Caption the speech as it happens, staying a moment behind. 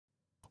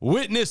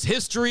Witness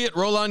history at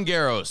Roland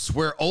Garros,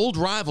 where old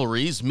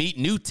rivalries meet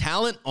new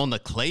talent on the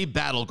clay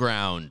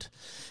battleground.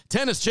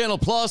 Tennis Channel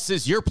Plus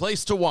is your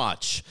place to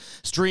watch.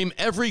 Stream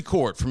every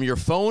court from your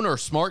phone or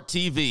smart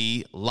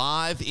TV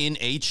live in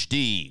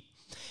HD.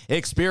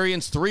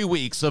 Experience 3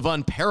 weeks of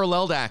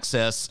unparalleled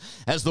access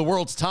as the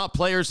world's top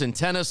players in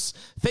tennis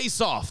face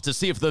off to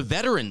see if the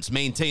veterans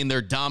maintain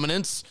their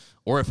dominance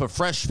or if a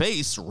fresh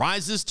face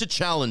rises to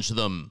challenge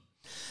them.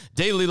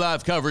 Daily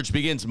live coverage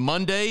begins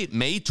Monday,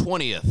 May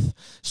 20th.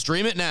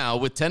 Stream it now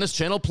with Tennis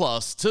Channel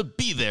Plus to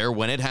be there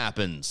when it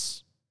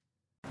happens.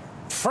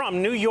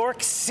 From New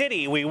York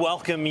City, we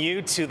welcome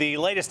you to the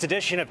latest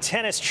edition of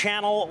Tennis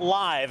Channel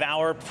Live,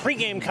 our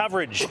pregame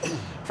coverage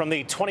from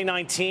the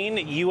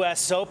 2019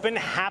 U.S. Open.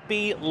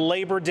 Happy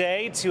Labor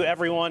Day to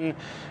everyone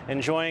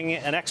enjoying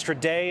an extra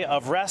day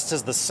of rest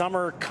as the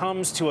summer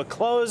comes to a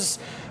close.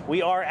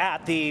 We are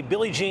at the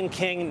Billie Jean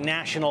King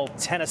National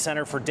Tennis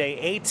Center for day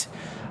 8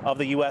 of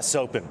the U.S.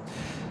 Open.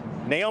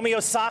 Naomi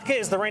Osaka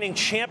is the reigning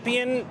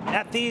champion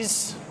at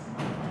these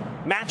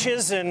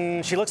matches,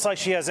 and she looks like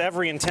she has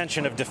every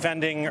intention of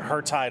defending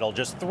her title.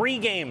 Just 3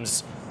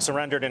 games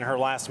surrendered in her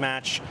last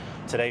match.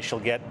 Today she'll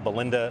get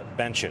Belinda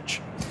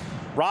Bencic.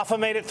 Rafa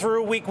made it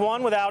through week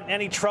 1 without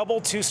any trouble,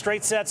 2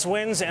 straight sets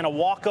wins and a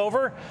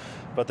walkover.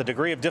 But the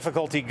degree of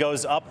difficulty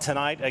goes up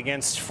tonight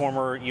against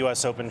former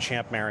U.S. Open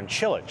champ Marin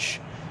Cilic.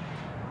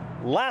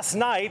 Last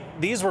night,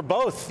 these were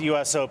both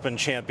U.S. Open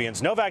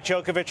champions. Novak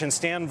Djokovic and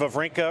Stan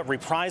Wawrinka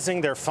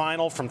reprising their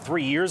final from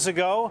 3 years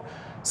ago.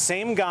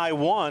 Same guy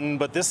won,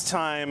 but this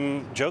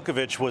time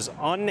Djokovic was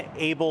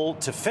unable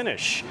to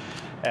finish.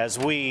 As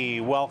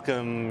we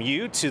welcome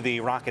you to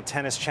the Rocket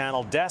Tennis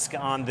Channel desk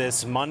on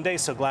this Monday.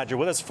 So glad you're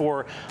with us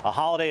for a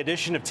holiday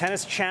edition of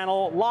Tennis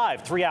Channel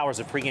Live. 3 hours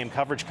of pregame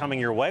coverage coming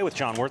your way with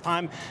Jon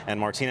Wertheim and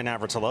Martina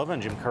Navratilova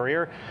and Jim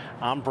Courier.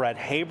 I'm Brett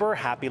Haber.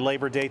 Happy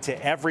Labor Day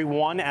to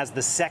everyone. As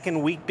the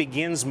second week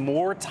begins,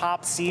 more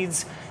top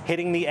seeds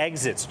hitting the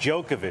exits.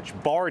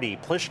 Djokovic, Barty,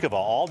 Pliskova,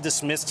 all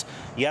dismissed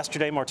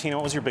yesterday. Martina,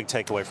 what was your big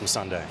takeaway from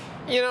Sunday?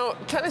 You know,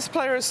 tennis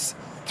players,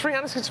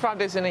 365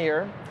 days in a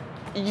year.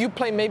 You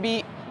play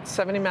maybe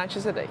 70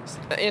 matches a day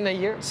in a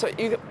year. So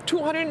you got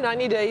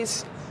 290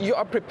 days you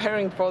are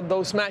preparing for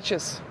those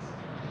matches.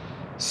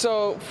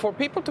 So for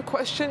people to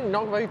question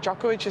Novak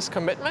Djokovic's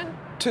commitment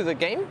to the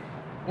game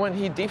when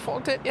he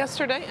defaulted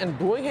yesterday and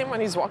booing him when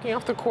he's walking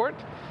off the court,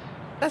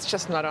 that's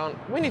just not on.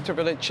 We need to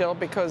really chill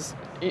because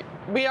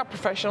we are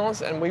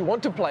professionals and we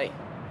want to play.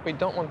 We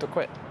don't want to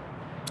quit.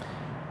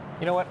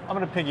 You know what? I'm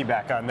going to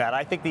piggyback on that.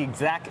 I think the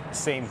exact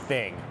same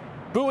thing.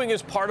 Booing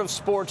is part of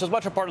sports, as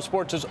much a part of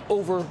sports as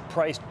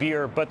overpriced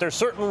beer, but there's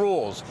certain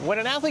rules. When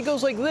an athlete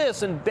goes like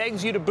this and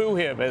begs you to boo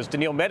him, as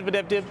Daniil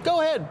Medvedev did,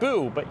 go ahead,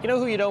 boo. But you know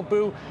who you don't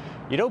boo?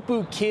 You don't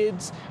boo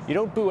kids, you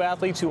don't boo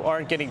athletes who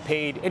aren't getting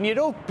paid, and you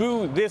don't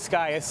boo this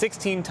guy, a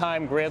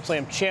 16-time Grand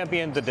Slam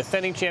champion, the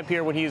defending champ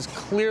here, when he is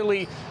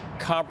clearly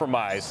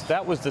compromised.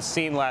 That was the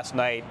scene last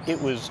night.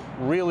 It was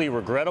really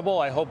regrettable.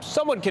 I hope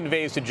someone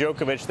conveys to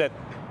Djokovic that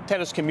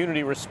tennis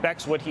community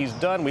respects what he's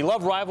done. We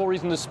love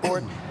rivalries in the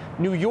sport.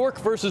 New York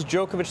versus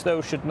Djokovic,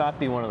 though, should not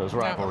be one of those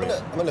rivalries.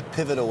 I'm going to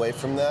pivot away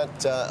from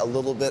that a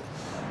little bit.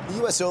 The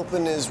U.S.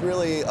 Open is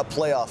really a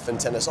playoff in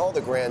tennis. All the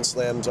Grand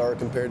Slams are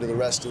compared to the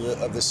rest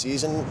of the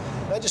season.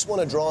 I just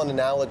want to draw an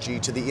analogy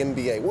to the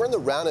NBA. We're in the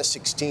round of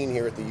 16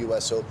 here at the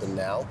U.S. Open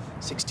now.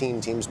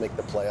 16 teams make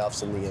the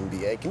playoffs in the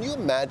NBA. Can you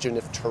imagine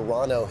if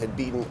Toronto had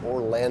beaten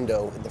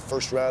Orlando in the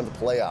first round of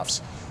the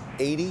playoffs,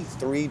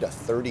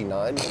 83-39?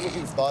 What would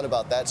you have thought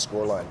about that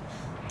scoreline?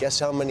 Guess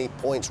how many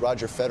points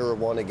Roger Federer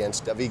won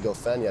against David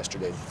Goffin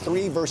yesterday?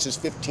 3 versus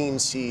 15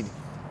 seed,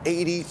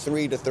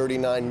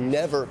 83-39.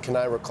 Never can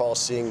I recall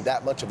seeing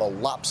that much of a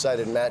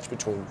lopsided match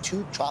between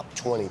 2 top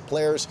 20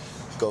 players.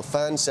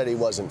 Goffin said he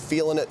wasn't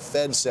feeling it.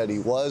 Fed said he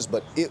was,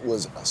 but it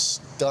was a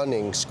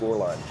stunning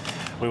scoreline.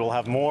 We will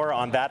have more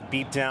on that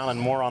beatdown and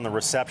more on the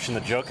reception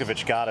that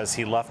Djokovic got as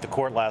he left the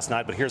court last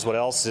night. But here's what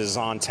else is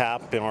on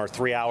tap in our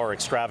 3-hour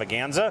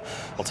extravaganza.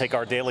 We'll take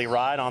our daily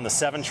ride on the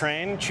 7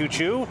 train.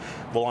 Choo-choo.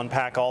 We'll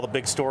unpack all the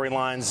big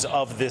storylines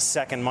of this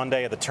second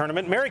Monday of the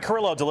tournament. Mary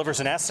Carrillo delivers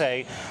an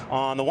essay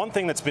on the one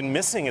thing that's been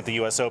missing at the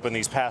U.S. Open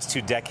these past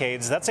 2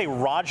 decades. That's a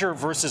Roger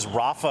versus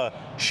Rafa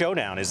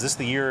showdown. Is this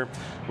the year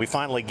we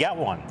finally get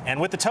one?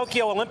 And with the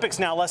Tokyo Olympics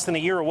now less than a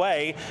year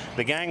away,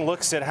 the gang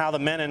looks at how the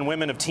men and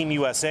women of Team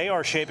USA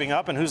are shaping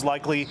up and who's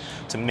likely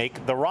to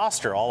make the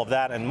roster. All of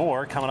that and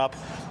more coming up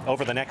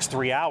over the next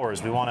 3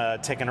 hours. We want to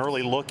take an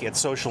early look at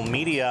social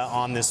media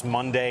on this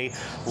Monday.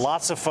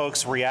 Lots of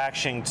folks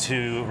reacting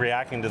to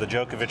the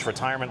Djokovic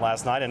retirement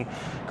last night. And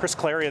Chris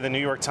Clary of the New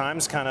York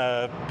Times kind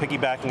of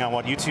piggybacking on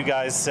what you two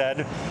guys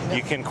said.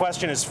 You can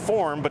question his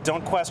form, but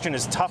don't question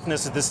his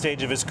toughness at this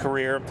stage of his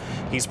career.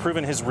 He's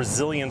proven his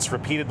resilience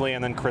repeatedly.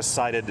 And then Chris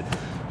cited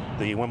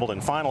the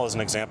Wimbledon final as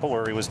an example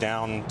where he was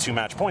down 2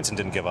 match points and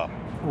didn't give up.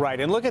 Right,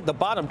 and look at the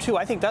bottom, too.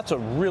 I think that's a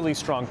really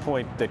strong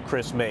point that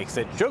Chris makes,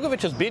 that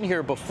Djokovic has been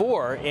here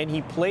before, and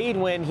he played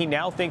when he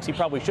now thinks he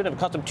probably should have. It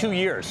cost him 2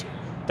 years.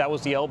 That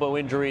was the elbow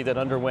injury that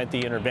underwent the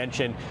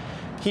intervention.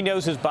 He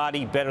knows his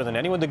body better than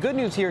anyone. The good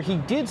news here, he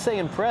did say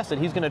in press that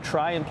he's going to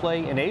try and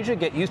play in Asia,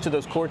 get used to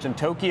those courts in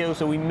Tokyo,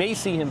 so we may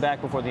see him back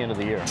before the end of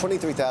the year.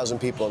 23,000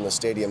 people in the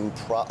stadium.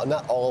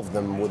 Not all of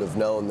them would have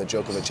known that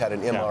Djokovic had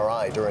an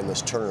MRI during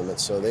this tournament,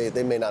 so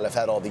they may not have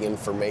had all the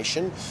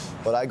information.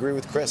 But I agree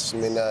with Chris. I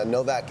mean,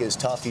 Novak is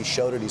tough. He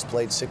showed it. He's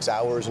played 6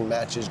 hours in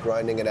matches,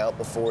 grinding it out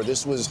before.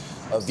 This was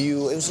a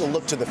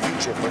look to the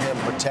future for him,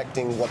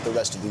 protecting what the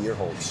rest of the year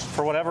holds.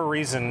 For whatever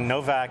reason,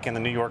 Novak and the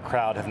New York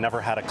crowd have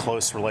never had a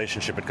close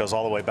relationship. It goes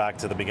all the way back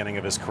to the beginning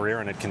of his career,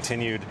 and it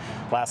continued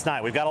last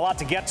night. We've got a lot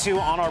to get to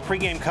on our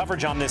pregame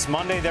coverage on this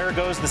Monday. There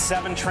goes the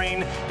 7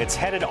 train. It's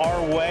headed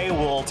our way.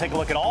 We'll take a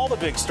look at all the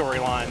big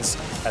storylines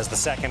as the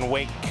second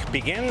wake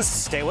begins.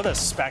 Stay with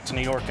us. Back to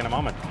New York in a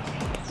moment.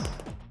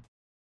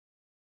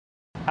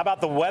 How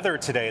about the weather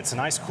today? It's a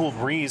nice cool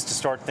breeze to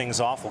start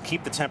things off. We'll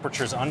keep the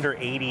temperatures under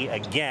 80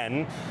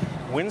 again.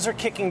 Winds are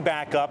kicking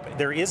back up.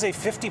 There is a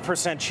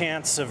 50%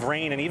 chance of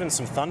rain and even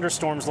some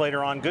thunderstorms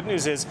later on. Good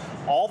news is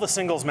all the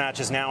singles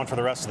matches now and for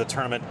the rest of the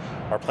tournament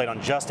are played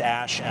on just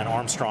Ashe and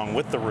Armstrong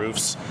with the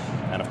roofs.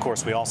 And of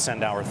course, we all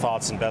send our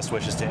thoughts and best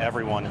wishes to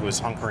everyone who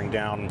is hunkering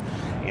down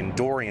in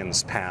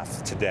Dorian's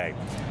path today.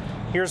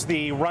 Here's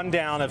the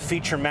rundown of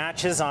feature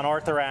matches on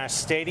Arthur Ashe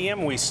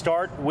Stadium. We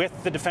start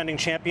with the defending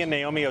champion,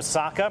 Naomi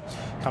Osaka,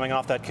 coming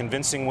off that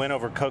convincing win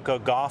over Coco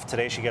Gauff.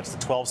 Today she gets the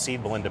 12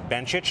 seed Belinda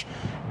Bencic.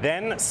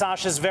 Then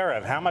Sasha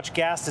Zverev. How much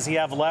gas does he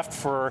have left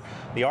for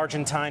the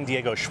Argentine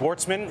Diego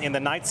Schwartzman? In the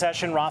night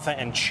session, Rafa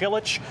and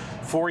Cilic,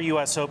 4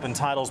 U.S. Open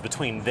titles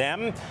between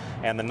them.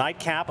 And the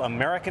nightcap,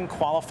 American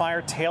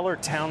qualifier Taylor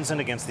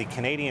Townsend against the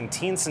Canadian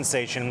teen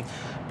sensation,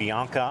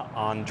 Bianca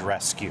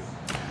Andreescu.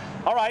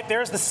 All right,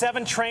 there's the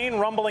 7 train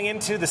rumbling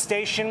into the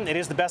station. It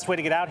is the best way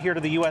to get out here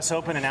to the U.S.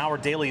 Open in our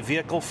daily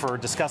vehicle for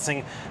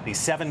discussing the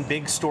 7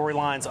 big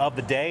storylines of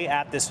the day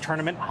at this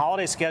tournament.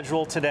 Holiday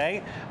schedule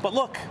today. But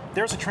look,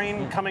 there's a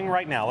train coming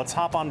right now. Let's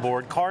hop on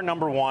board. Car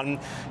number 1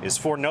 is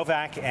for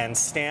Novak and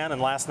Stan in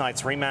last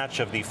night's rematch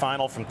of the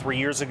final from 3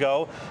 years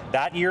ago.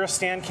 That year,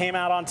 Stan came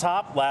out on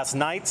top. Last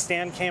night,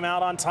 Stan came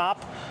out on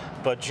top.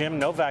 But Jim,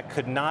 Novak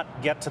could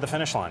not get to the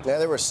finish line. Yeah,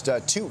 there were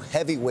 2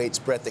 heavyweights,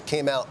 Brett, that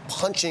came out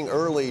punching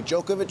early.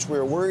 Djokovic, we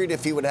were worried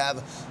if he would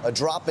have a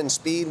drop in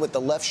speed with the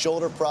left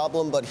shoulder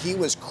problem, but he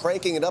was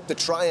cranking it up to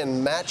try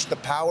and match the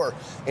power.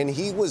 And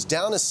he was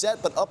down a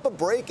set, but up a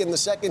break in the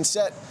second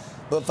set.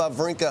 But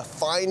Wawrinka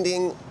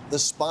finding the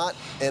spot,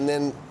 and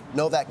then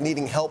Novak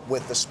needing help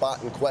with the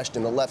spot in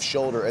question, the left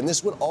shoulder. And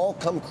this would all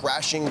come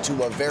crashing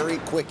to a very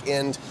quick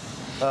end.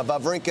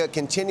 Wawrinka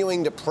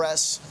continuing to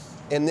press.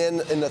 And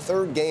then in the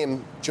third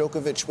game,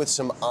 Djokovic with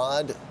some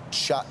odd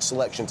shot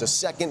selections. A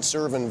second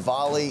serve and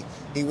volley.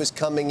 He was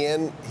coming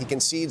in. He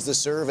concedes the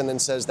serve and then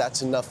says,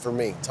 that's enough for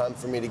me. Time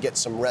for me to get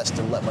some rest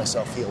and let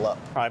myself heal up.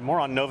 All right,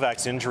 more on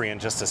Novak's injury in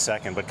just a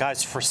second. But,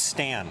 guys, for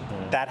Stan,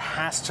 that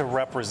has to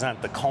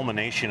represent the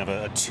culmination of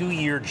a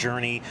 2-year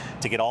journey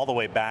to get all the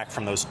way back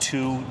from those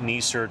 2 knee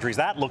surgeries.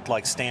 That looked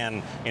like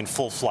Stan in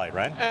full flight,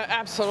 right?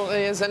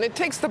 Absolutely is. And it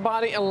takes the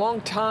body a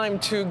long time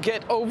to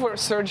get over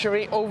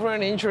surgery, over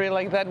an injury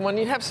like that. When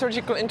you have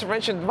surgical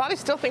intervention, the body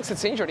still thinks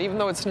it's injured, even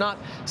though it's not.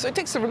 So it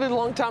takes a really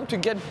long time to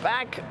get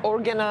back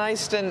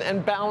organized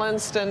and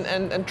balanced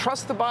and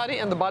trust the body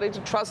and the body to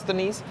trust the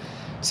knees.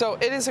 So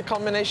it is a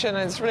combination,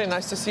 and it's really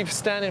nice to see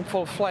Stan in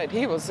full flight.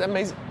 He was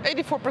amazing.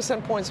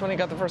 84% points when he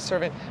got the first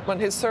serve in. When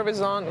his serve is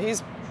on,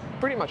 he's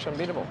pretty much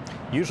unbeatable.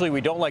 Usually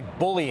we don't like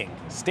bullying.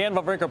 Stan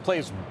Wawrinka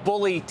plays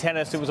bully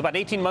tennis. It was about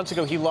 18 months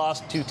ago he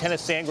lost to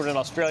Tennis Sandgren in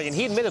Australia, and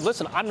he admitted,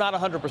 listen, I'm not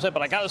 100%,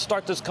 but I got to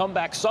start this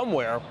comeback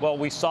somewhere. Well,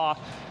 we saw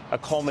a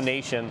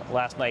culmination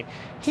last night.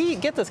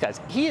 Get this, guys.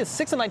 He is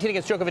 6-19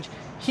 against Djokovic.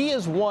 He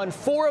has won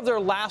 4 of their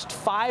last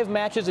 5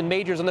 matches in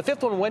majors, and the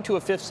 5th one went to a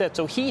 5th set.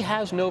 So he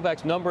has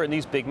Novak's number in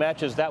these big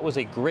matches. That was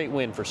a great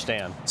win for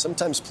Stan.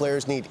 Sometimes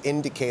players need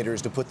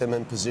indicators to put them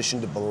in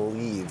position to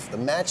believe. The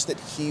match that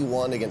he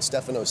won against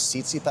Stefanos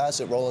Tsitsipas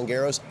at Roland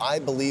Garros, I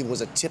believe, was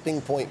a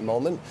tipping point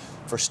moment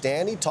for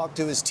Stan. He talked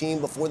to his team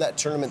before that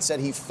tournament, said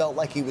he felt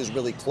like he was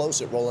really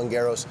close at Roland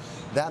Garros.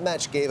 That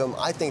match gave him,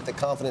 I think, the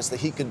confidence that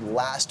he could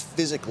last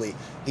physically.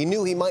 He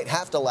knew he might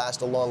have to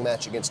last a long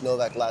match against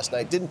Novak last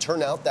night. Didn't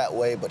turn out that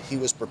way, but he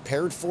was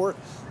prepared for it.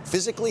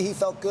 Physically, he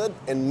felt good,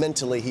 and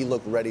mentally, he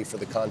looked ready for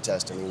the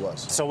contest, and he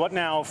was. So what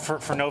now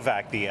for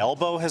Novak? The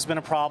elbow has been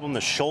a problem.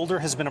 The shoulder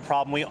has been a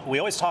problem. We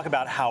always talk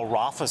about how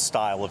Rafa's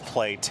style of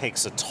play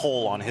takes a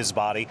toll on his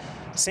body.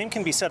 Same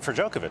can be said for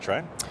Djokovic,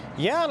 right?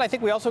 Yeah, and I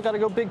think we also got to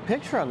go big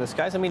picture on this,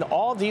 guys. I mean,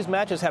 all of these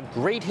matches have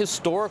great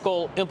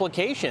historical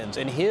implications,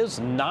 and his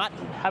not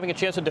having a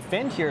chance to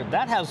defend here,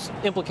 that has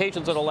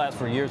implications that will last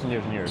for years and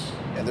years and years.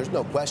 And there's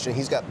no question.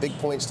 He's got big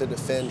points to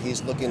defend.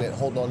 He's looking at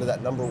holding on to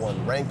that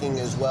 #1 ranking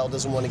as well.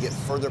 Doesn't want to get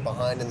further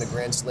behind in the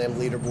Grand Slam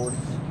leaderboard,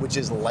 which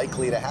is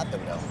likely to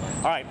happen now.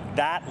 All right,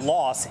 that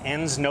loss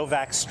ends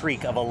Novak's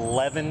streak of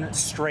 11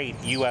 straight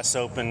U.S.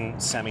 Open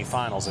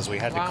semifinals. As we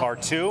head to car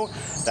 2,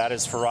 that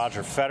is for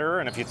Roger Federer.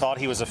 And if you thought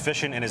he was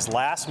efficient in his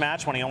last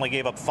match when he only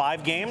gave up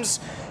 5 games,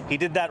 he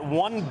did that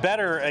one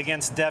better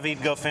against David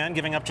Goffin,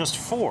 giving up just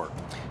 4.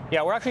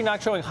 Yeah, we're actually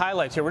not showing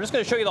highlights here. We're just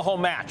going to show you the whole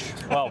match.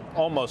 Well,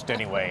 almost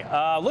anyway.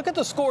 Look at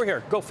the score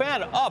here.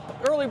 Goffin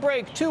up, early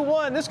break,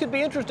 2-1. This could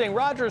be interesting.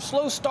 Rogers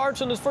slow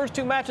starts in his first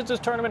 2 matches this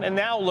tournament, and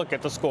now look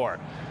at the score.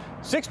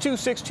 6-2,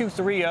 6-2,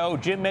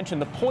 3-0. Jim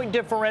mentioned the point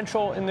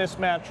differential in this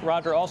match.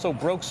 Roger also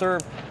broke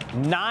serve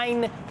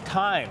 9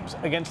 times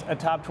against a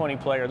top 20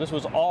 player. This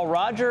was all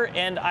Roger,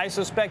 and I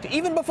suspect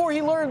even before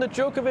he learned that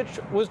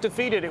Djokovic was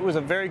defeated, it was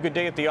a very good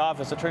day at the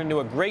office. It turned into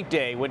a great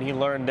day when he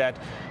learned that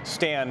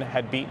Stan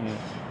had beaten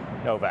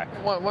Novak.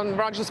 When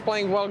Roger's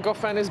playing well,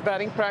 Goffin is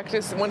batting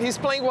practice. When he's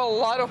playing well, a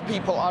lot of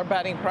people are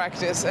batting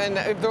practice. And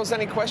if there was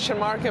any question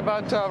mark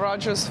about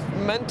Roger's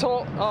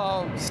mental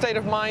state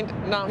of mind,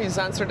 now he's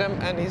answered them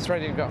and he's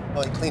ready to go.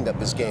 Well, he cleaned up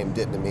his game,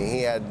 didn't he?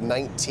 He had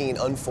 19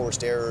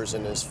 unforced errors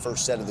in his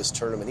first set of this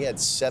tournament. He had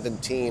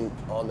 17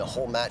 on the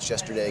whole match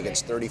yesterday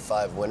against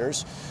 35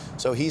 winners.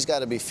 So he's got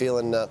to be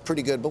feeling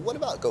pretty good. But what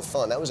about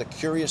Goffin? That was a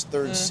curious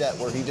third set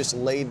where he just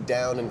laid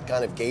down and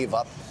kind of gave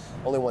up.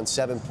 Only won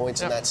 7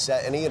 points in that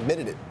set, and he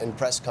admitted it in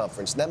press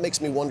conference. And that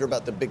makes me wonder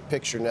about the big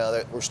picture now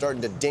that we're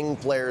starting to ding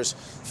players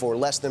for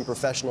less than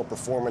professional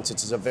performance.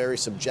 It's a very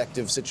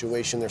subjective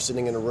situation. They're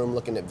sitting in a room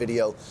looking at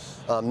video,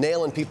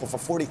 nailing people for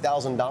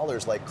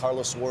 $40,000 like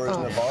Carlos Suarez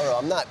Navarro.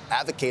 I'm not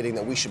advocating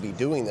that we should be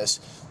doing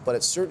this, but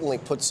it certainly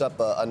puts up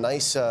a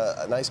nice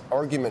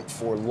argument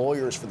for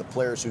lawyers for the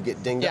players who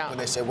get dinged up when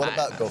they say, what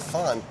about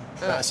Goffin?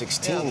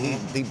 16,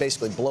 he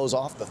basically blows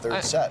off the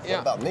third set.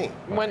 What about me?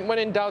 When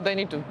in doubt, they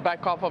need to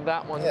back off of that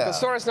one. Because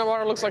Suarez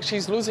Navarro looks like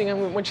she's losing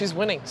him when she's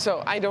winning.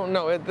 So I don't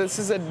know. This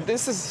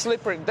is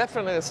slippery,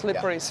 definitely a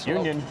slippery slope.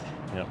 Union.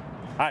 Yeah. All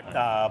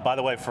right, by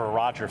the way, for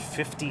Roger,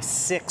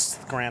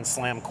 56th Grand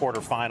Slam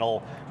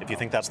quarterfinal. If you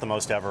think that's the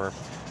most ever,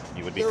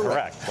 you would be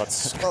correct.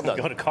 Let's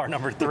go to car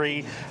number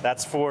 3.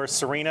 That's for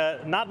Serena.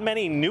 Not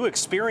many new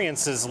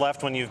experiences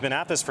left when you've been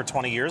at this for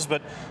 20 years,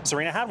 but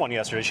Serena had one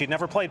yesterday. She'd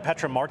never played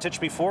Petra Martic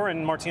before,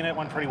 and Martina, it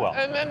went pretty well.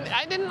 And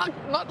I didn't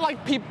not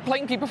like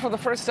playing people for the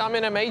first time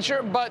in a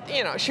major, but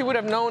she would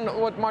have known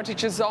what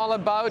Martic is all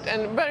about,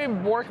 and very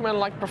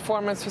workman-like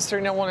performance for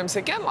Serena Williams.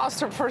 Again,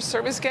 lost her first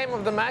service game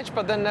of the match,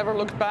 but then never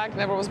looked back,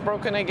 never was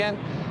broken again.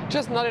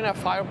 Just not enough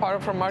firepower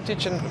from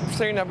Martic, and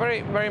Serena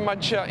very, very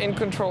much in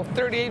control.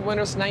 38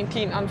 winners,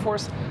 19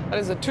 unforced. That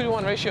is a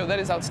 2-to-1 ratio. That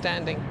is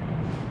outstanding.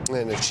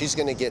 And if she's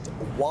going to get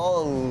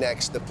Wang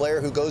next, the player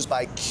who goes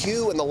by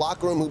Q in the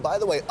locker room, who, by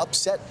the way,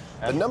 upset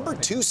the number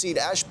 2 seed,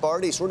 Ash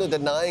Barty, sort of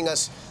denying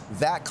us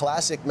that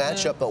classic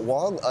matchup. But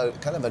Wang,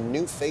 kind of a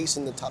new face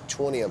in the top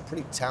 20. A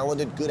pretty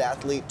talented, good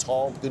athlete,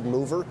 tall, good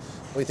mover.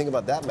 What do you think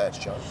about that match,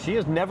 John? She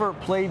has never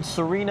played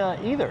Serena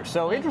either.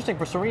 So interesting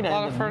for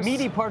Serena in the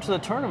meaty parts of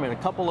the tournament.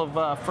 A couple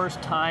of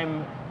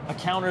first-time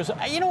encounters.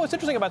 You know what's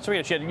interesting about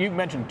Serena? You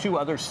mentioned 2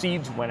 other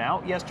seeds went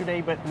out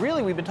yesterday, but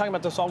really we've been talking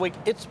about this all week.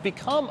 It's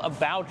become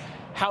about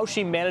how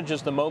she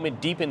manages the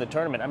moment deep in the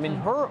tournament. I mean,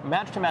 her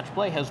match-to-match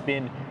play has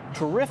been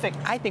terrific.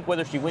 I think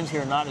whether she wins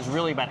here or not is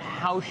really about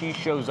how she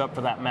shows up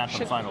for that match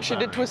on final She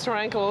did twist her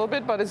ankle a little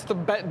bit, but it's the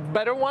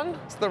better one.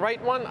 It's the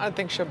right one. I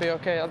think she'll be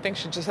okay. I think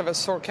she'll just have a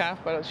sore calf,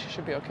 but she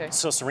should be okay.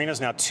 So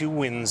Serena's now 2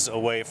 wins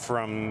away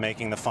from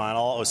making the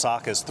final.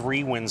 Osaka's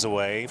 3 wins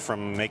away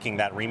from making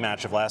that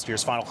rematch of last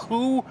year's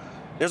final.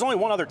 There's only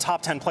one other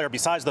top 10 player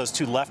besides those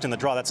 2 left in the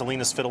draw. That's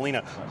Alina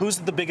Svitolina. Who's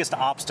the biggest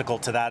obstacle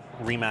to that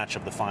rematch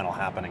of the final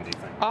happening, do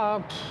you think?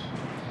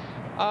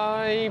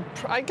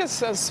 I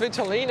guess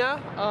Svitolina,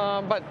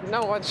 but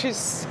no,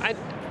 she's I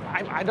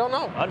don't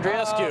know.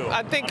 Andreescu.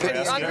 I think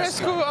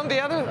Andreescu on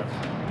the other.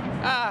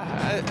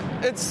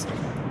 It's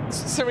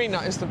Serena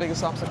is the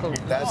biggest obstacle.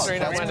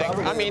 Serena winning.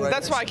 I mean,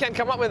 that's why I can't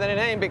come up with any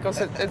name, because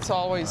it's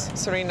always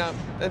Serena.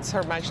 It's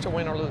her match to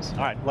win or lose. All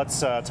right, let's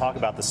talk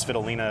about the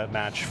Svitolina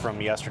match from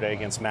yesterday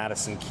against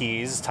Madison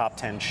Keys. Top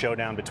 10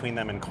 showdown between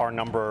them in car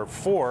number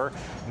 4.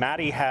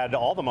 Maddie had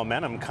all the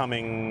momentum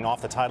coming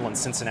off the title in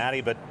Cincinnati,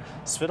 but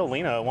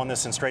Svitolina won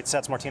this in straight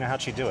sets. Martina,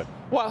 how'd she do it?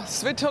 Well,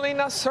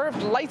 Svitolina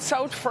served lights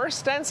out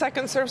first and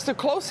second serves. The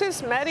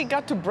closest Maddie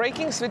got to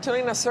breaking,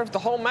 Svitolina served the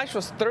whole match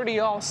was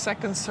 30-all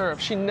second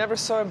serve. She never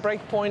saw a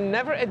break point,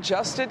 never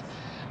adjusted,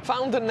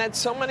 found the net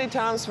so many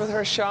times with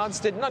her shots,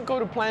 did not go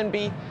to plan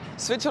B.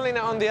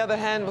 Svitolina, on the other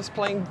hand, was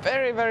playing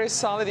very, very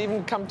solid,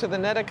 even come to the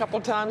net a couple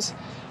times.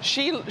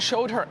 She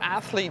showed her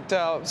athlete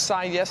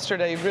side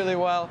yesterday really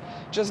well,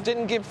 just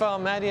didn't give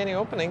Maddie any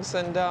openings,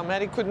 and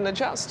Maddie couldn't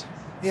adjust.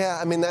 Yeah,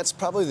 I mean, that's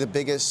probably the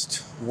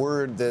biggest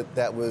word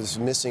that was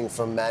missing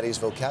from Maddie's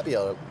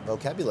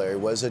vocabulary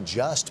was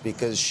adjust,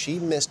 because she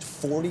missed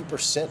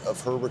 40%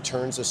 of her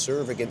returns to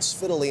serve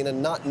against Svitolina,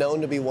 not known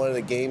to be one of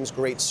the game's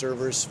great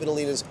servers.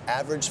 Svitolina's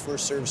average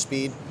first serve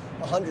speed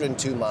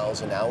 102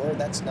 miles an hour.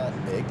 That's not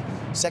big.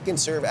 Second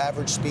serve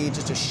average speed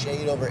just a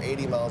shade over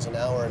 80 miles an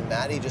hour, and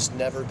Maddie just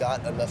never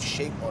got enough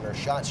shape on her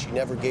shots. She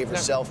never gave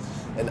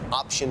herself an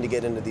option to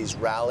get into these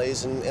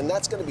rallies, and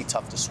that's going to be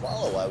tough to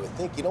swallow, I would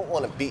think. You don't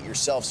want to beat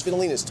yourself.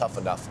 Svitolina's tough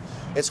enough.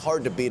 It's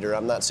hard to beat her.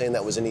 I'm not saying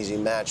that was an easy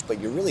match,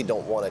 but you really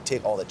don't want to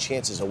take all the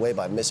chances away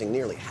by missing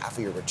nearly half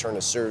of your return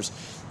of serves.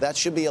 That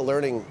should be a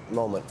learning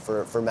moment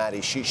for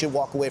Maddie. She should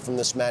walk away from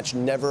this match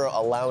never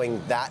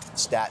allowing that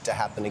stat to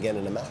happen again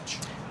in a match.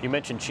 You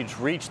mentioned she's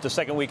reached the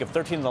second week of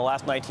 13 in the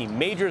last 19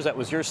 majors. That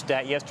was your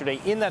stat yesterday.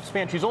 In that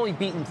span, she's only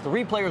beaten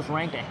 3 players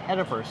ranked ahead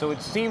of her. So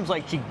it seems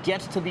like she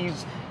gets to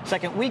these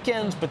second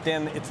weekends, but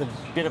then it's a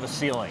bit of a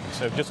ceiling.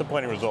 So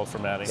disappointing result for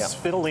Maddie. Yeah.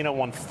 Svitolina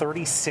won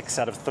 36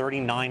 out of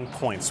 39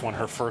 points when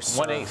her first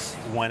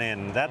serve went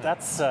in.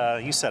 That's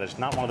you said it,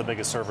 not one of the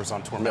biggest servers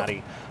on tour. No.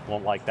 Maddie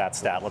won't like that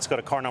stat. Let's go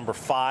to car number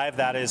 5.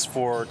 That is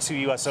for 2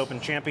 U.S.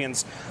 Open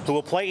champions who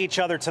will play each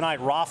other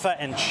tonight,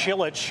 Rafa and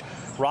Cilic.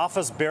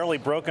 Rafa's barely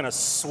broken a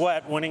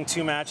sweat, winning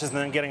 2 matches and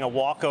then getting a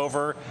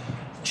walkover.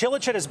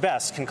 Cilic at his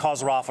best can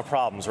cause Rafa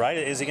problems, right?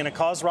 Is he going to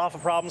cause Rafa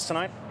problems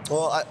tonight?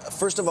 Well,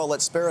 first of all,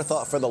 let's spare a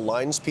thought for the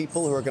lines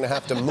people who are going to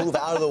have to move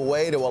out of the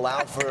way to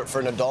allow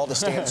for Nadal to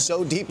stand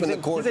so deep in the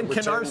court to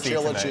return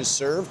Cilic's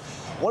serve.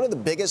 One of the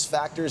biggest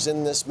factors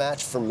in this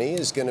match for me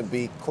is going to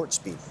be court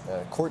speed.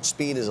 Court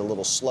speed is a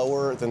little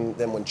slower than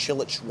when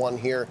Cilic won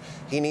here.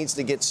 He needs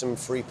to get some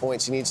free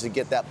points. He needs to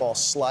get that ball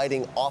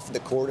sliding off the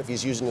court if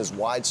he's using his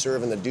wide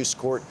serve in the deuce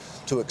court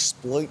to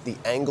exploit the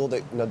angle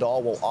that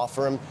Nadal will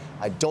offer him.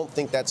 I don't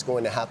think that's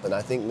going to happen.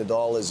 I think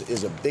Nadal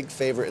is a big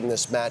favorite in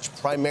this match,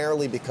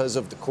 primarily because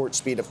of the court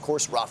speed. Of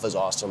course, Rafa's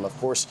awesome. Of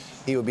course,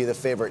 he would be the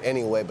favorite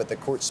anyway, but the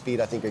court speed,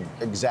 I think,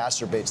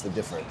 exacerbates the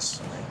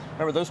difference.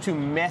 Remember, those two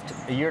met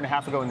a year and a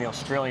half ago in the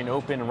Australian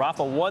Open.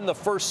 Rafa won the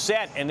first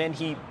set, and then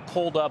he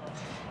pulled up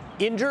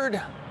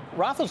injured.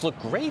 Rafa's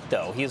looked great,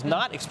 though. He has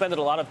not expended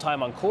a lot of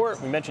time on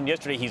court. We mentioned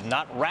yesterday he's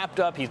not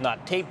wrapped up. He's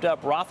not taped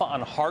up. Rafa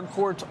on hard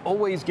courts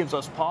always gives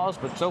us pause,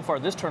 but so far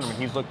this tournament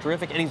he's looked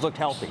terrific, and he's looked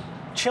healthy.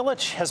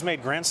 Cilic has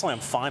made Grand Slam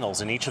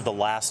finals in each of the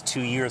last 2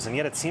 years, and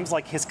yet it seems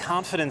like his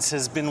confidence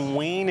has been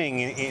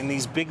waning in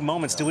these big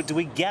moments. Do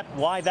we get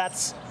why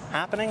that's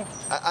happening?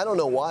 I don't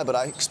know why, but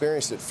I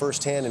experienced it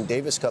firsthand in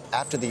Davis Cup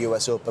after the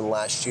U.S. Open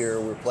last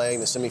year. We were playing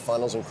the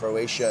semifinals in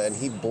Croatia, and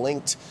he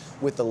blinked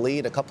with the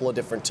lead a couple of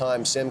different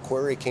times. Sam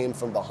Querrey came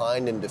from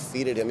behind and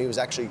defeated him.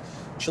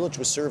 Cilic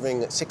was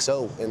serving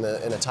 6-0 in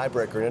a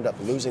tiebreaker and ended up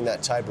losing that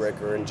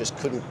tiebreaker and just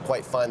couldn't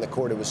quite find the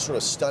court. It was sort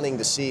of stunning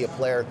to see a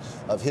player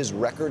of his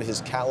record,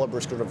 his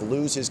caliber, sort of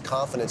lose his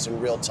confidence in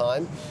real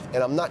time.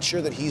 And I'm not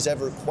sure that he's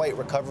ever quite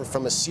recovered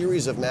from a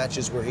series of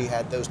matches where he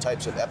had those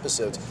types of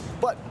episodes.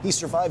 But he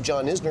survived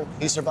John Isner.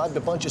 He survived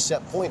a bunch of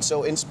set points.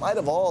 So in spite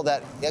of all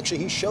that, actually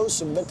he shows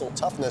some mental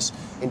toughness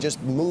in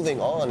just moving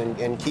on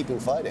and keeping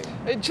fighting.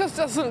 It just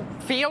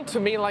doesn't feel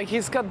to me like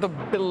he's got the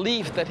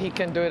belief that he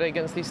can do it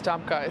against these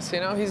top guys. You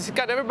know, he's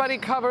got everybody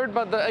covered,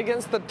 but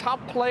against the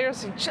top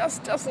players, he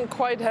just doesn't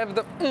quite have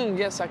the,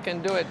 yes, I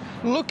can do it,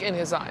 look in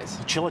his eyes.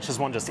 Cilic has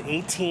won just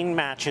 18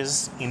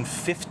 matches in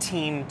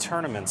 15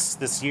 tournaments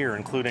this year,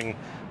 including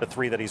the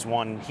 3 that he's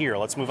won here.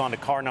 Let's move on to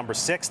car number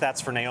 6.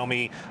 That's for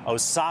Naomi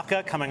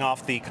Osaka, coming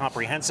off the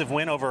comprehensive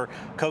win over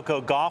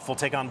Coco Gauff. Will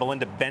take on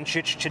Belinda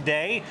Bencic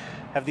today.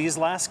 Have these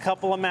last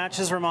couple of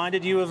matches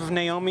reminded you of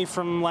Naomi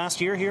from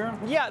last year here?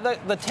 Yeah,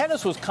 the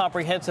tennis was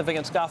comprehensive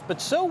against Gauff,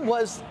 but so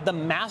was the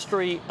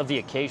mastery of the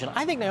occasion.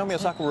 I think Naomi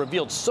Osaka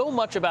revealed so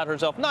much about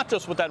herself, not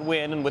just with that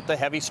win and with the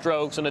heavy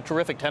strokes and a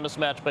terrific tennis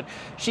match, but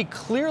she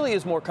clearly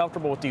is more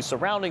comfortable with these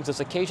surroundings, this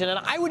occasion, and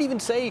I would even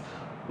say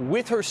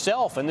with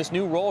herself and this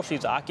new role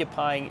she's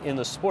occupying in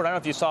the sport. I don't know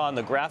if you saw on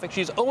the graphic,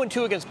 she's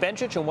 0-2 against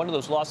Bencic, and one of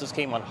those losses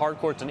came on hard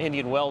courts in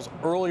Indian Wells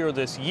earlier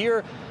this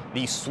year.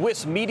 The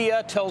Swiss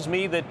media tells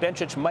me that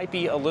Bencic might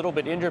be a little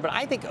bit injured, but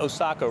I think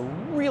Osaka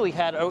really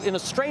had, in a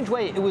strange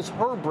way, it was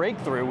her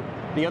breakthrough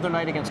the other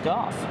night against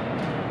Gauff.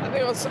 I think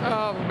it was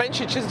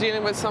Bencic is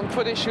dealing with some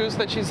foot issues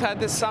that she's had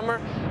this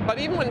summer, but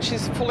even when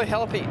she's fully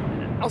healthy,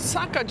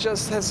 Osaka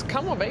just has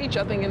come of age,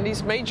 I think, in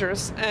these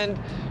majors, and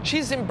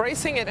she's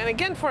embracing it. And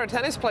again, for a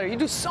tennis player, you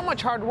do so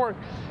much hard work.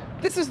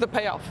 This is the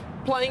payoff.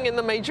 Playing in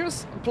the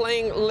majors,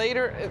 playing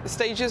later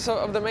stages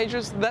of the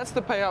majors, that's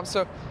the payoff.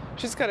 So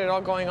she's got it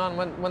all going on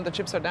when the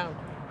chips are down.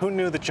 Who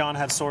knew that John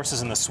had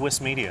sources in the Swiss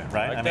media,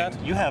 right? Like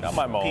that? You have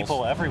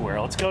people everywhere.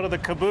 Let's go to the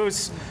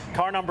caboose.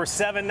 Car number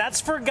 7.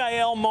 That's for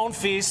Gael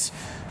Monfils.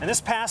 And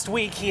this past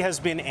week, he has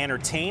been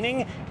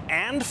entertaining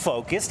and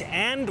focused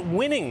and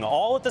winning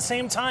all at the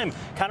same time.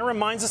 Kind of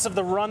reminds us of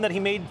the run that he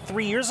made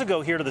 3 years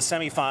ago here to the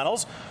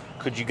semifinals.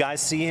 Could you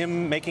guys see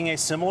him making a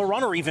similar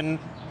run or even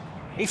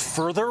a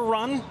further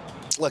run?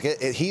 Look,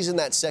 he's in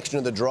that section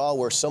of the draw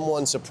where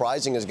someone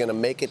surprising is going to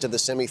make it to the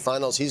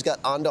semifinals. He's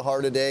got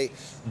Andahar today,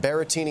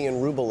 Berrettini, and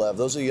Rublev.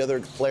 Those are the other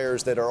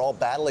players that are all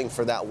battling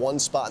for that one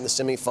spot in the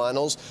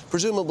semifinals,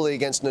 presumably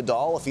against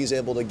Nadal if he's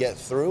able to get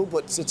through.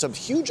 But it's a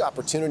huge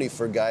opportunity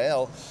for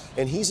Gael,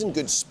 and he's in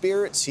good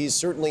spirits. He's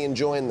certainly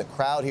enjoying the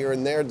crowd here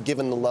and there,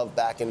 giving the love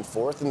back and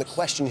forth. And the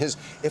question is,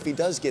 if he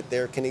does get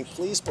there, can he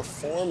please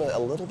perform a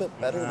little bit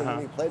better than when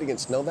he played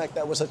against Novak?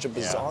 That was such a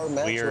bizarre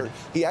match where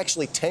he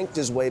actually tanked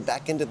his way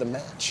back into the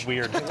match.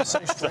 Weird.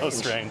 So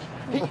strange.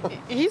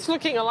 He's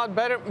looking a lot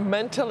better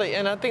mentally,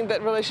 and I think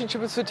that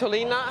relationship with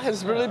Svitolina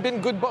has really been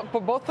good for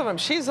both of them.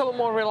 She's a little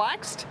more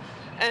relaxed,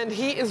 and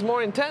he is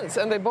more intense,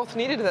 and they both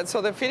needed that,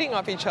 so they're feeding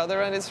off each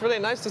other, and it's really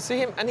nice to see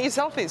him, and he's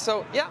healthy,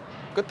 so yeah,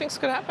 good things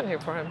could happen here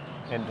for him.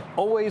 And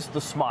always the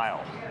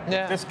smile.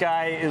 Yeah. This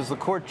guy is the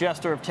court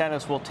jester of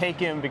tennis. We'll take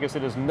him because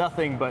it is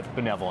nothing but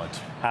benevolent.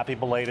 Happy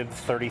belated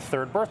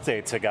 33rd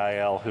birthday to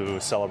Gael, who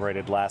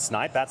celebrated last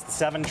night. That's the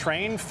 7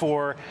 train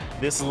for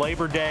this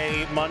Labor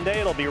Day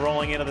Monday. It'll be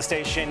rolling into the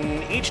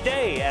station each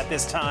day at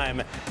this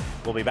time.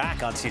 We'll be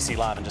back on TC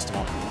Live in just a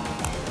moment.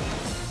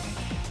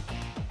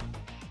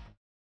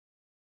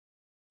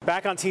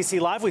 Back on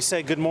TC Live, we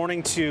say good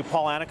morning to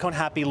Paul Annacone.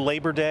 Happy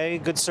Labor Day,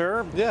 good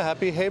sir. Yeah,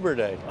 happy Labor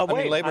Day. Oh,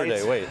 wait, Labor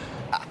Day, wait.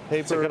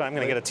 So good, I'm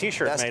going to get a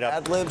T-shirt Best made up.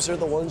 ad-libs are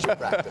the ones you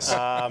practice. We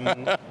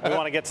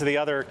want to get to the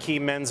other key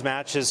men's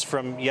matches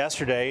from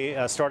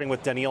yesterday, starting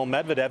with Daniil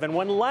Medvedev. And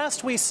when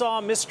last we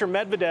saw Mr.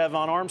 Medvedev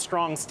on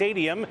Armstrong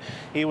Stadium,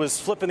 he was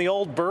flipping the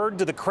old bird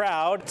to the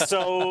crowd.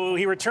 So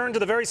he returned to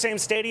the very same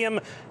stadium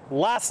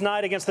last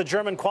night against the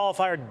German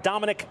qualifier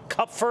Dominik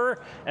Kupfer,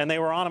 and they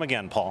were on him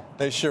again, Paul.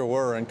 They sure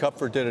were, and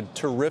Kupfer did a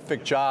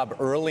terrific job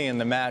early in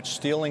the match,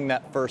 stealing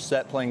that first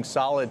set, playing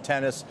solid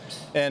tennis.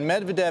 And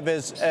Medvedev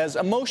is as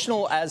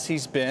emotional as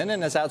he's been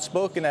and as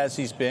outspoken as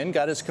he's been,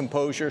 got his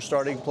composure,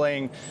 starting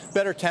playing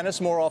better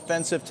tennis, more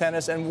offensive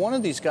tennis, and one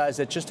of these guys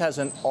that just has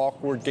an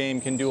awkward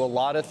game, can do a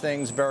lot of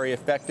things very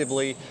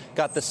effectively.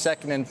 Got the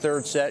second and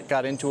third set,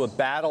 got into a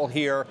battle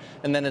here,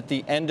 and then at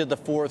the end of the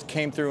fourth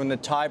came through in the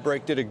tie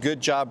break, did a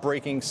good job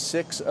breaking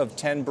 6 of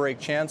 10 break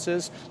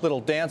chances.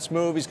 Little dance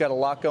move. He's got a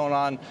lot going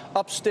on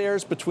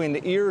upstairs between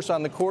the ears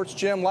on the courts,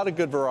 Jim. A lot of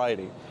good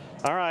variety.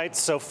 All right,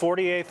 so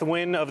 48th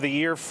win of the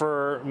year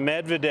for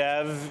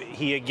Medvedev.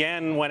 He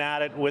again went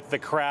at it with the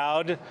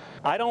crowd.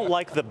 I don't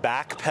like the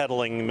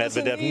backpedaling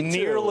Medvedev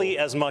nearly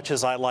as much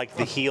as I like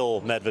the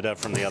heel Medvedev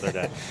from the other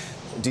day.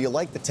 Do you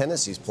like the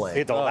tennis he's playing?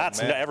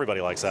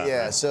 Everybody likes that.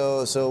 Yeah,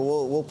 so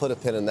we'll put a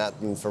pin in that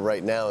for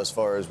right now as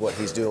far as what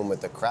he's doing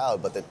with the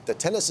crowd. But the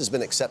tennis has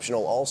been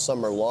exceptional all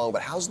summer long.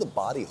 But how's the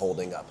body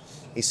holding up?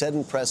 He said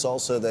in press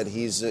also that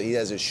he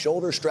has his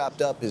shoulder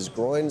strapped up, his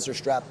groins are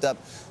strapped up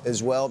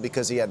as well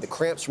because he had the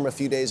cramps from a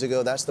few days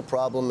ago. That's the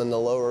problem in the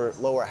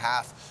lower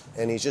half,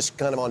 and he's just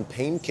kind of on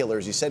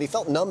painkillers. He said he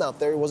felt numb out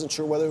there. He wasn't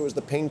sure whether it was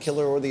the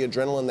painkiller or the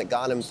adrenaline that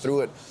got him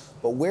through it.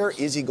 But where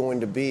is he going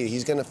to be?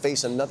 He's going to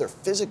face another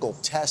physical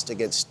test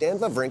against Stan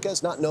Wawrinka.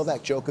 It's not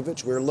Novak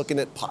Djokovic. We're looking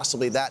at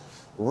possibly that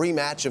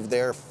rematch of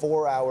their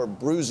 4-hour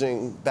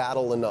bruising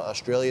battle in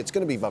Australia. It's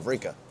going to be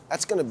Wawrinka.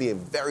 That's going to be a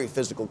very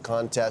physical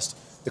contest.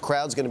 The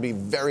crowd's going to be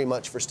very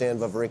much for Stan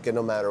Wawrinka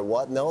no matter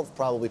what, and they'll have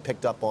probably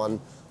picked up on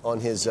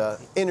his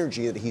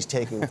energy that he's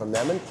taking from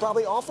them and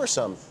probably offer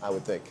some, I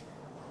would think.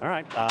 All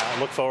right.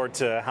 Look forward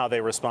to how they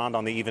respond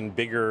on the even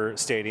bigger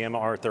stadium.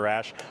 Arthur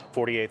Ashe,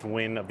 48th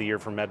win of the year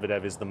for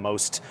Medvedev, is the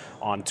most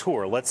on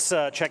tour. Let's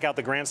check out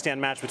the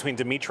grandstand match between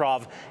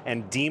Dimitrov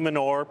and de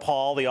Minaur.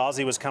 Paul, the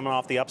Aussie, was coming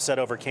off the upset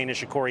over Kei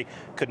Nishikori,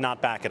 could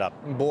not back it up.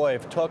 Boy,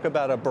 talk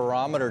about a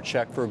barometer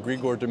check for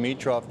Grigor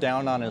Dimitrov.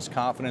 Down on his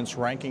confidence,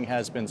 ranking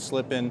has been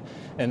slipping,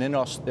 and then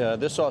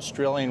this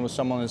Australian was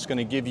someone that's going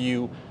to give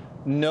you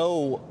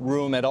no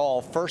room at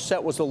all. First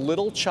set was a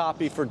little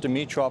choppy for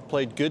Dimitrov.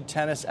 Played good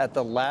tennis at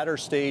the latter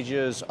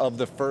stages of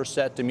the first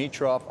set.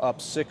 Dimitrov up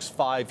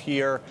 6-5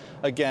 here.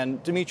 Again,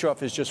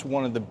 Dimitrov is just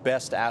one of the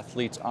best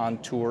athletes on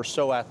tour.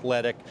 So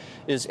athletic,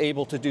 is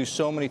able to do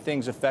so many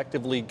things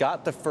effectively.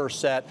 Got the first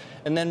set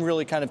and then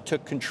really kind of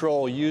took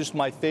control. Used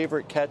my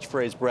favorite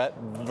catchphrase, Brett,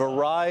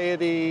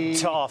 variety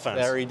to offense.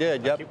 There he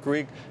did. Yep,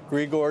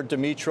 Grigor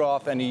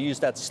Dimitrov, and he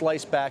used that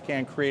slice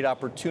backhand, create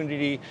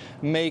opportunity,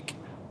 make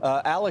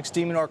Alex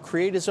de Minaur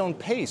create his own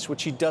pace,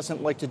 which he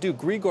doesn't like to do.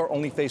 Grigor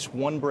only faced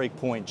 1 break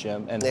point,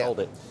 Jim, and held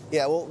it.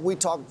 Yeah, well,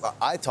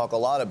 I talk a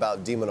lot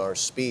about de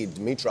Minaur's speed.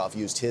 Dimitrov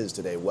used his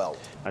today well.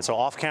 And so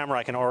off camera,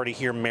 I can already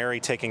hear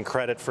Mary taking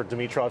credit for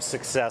Dimitrov's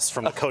success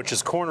from the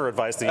coach's corner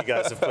advice that you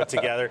guys have put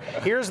together.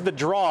 Here's the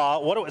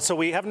draw. So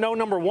we have no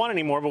number 1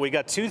 anymore, but we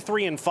got 2,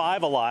 3, and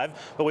 5 alive.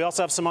 But we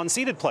also have some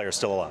unseeded players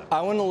still alive.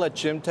 I want to let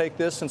Jim take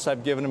this since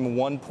I've given him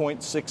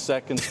 1.6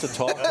 seconds to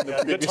talk.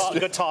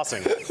 Good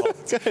tossing. Go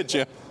ahead,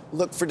 Jim.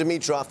 Look, for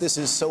Dimitrov, this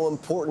is so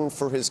important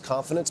for his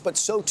confidence, but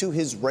so too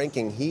his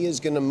ranking. He is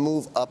going to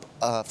move up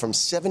from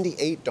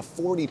 78 to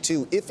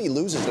 42 if he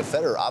loses to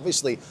Federer.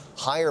 Obviously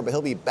higher, but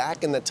he'll be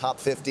back in the top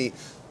 50.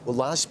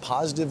 lost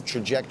positive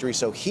trajectory,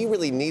 so he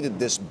really needed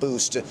this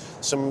boost.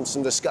 Some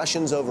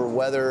discussions over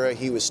whether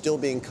he was still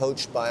being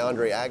coached by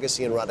Andre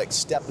Agassi and Radek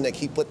Stepnik.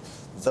 He put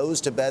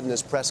those to bed in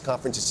his press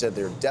conference. He said,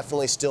 they're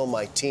definitely still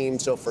my team.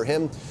 So for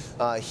him,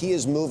 he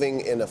is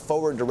moving in a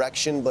forward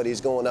direction, but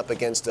he's going up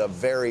against a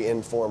very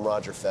informed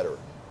Roger Federer.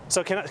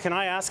 So can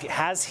I ask,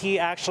 has he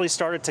actually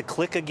started to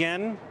click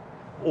again?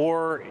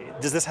 Or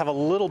does this have a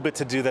little bit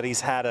to do that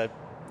he's had a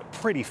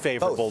pretty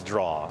favorable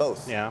draw?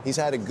 Both. Yeah. He's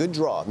had a good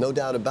draw, no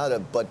doubt about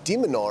it. But de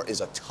Minaur is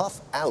a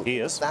tough out. He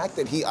is. The fact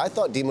that I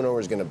thought de Minaur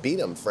was going to beat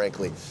him,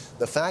 frankly.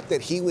 The fact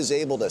that he was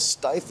able to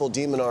stifle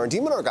de Minaur, and de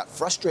Minaur got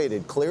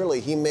frustrated. Clearly,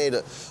 he made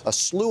a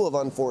slew of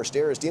unforced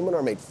errors. De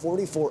Minaur made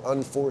 44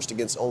 unforced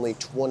against only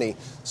 20.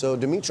 So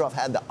Dimitrov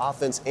had the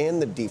offense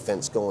and the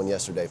defense going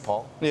yesterday,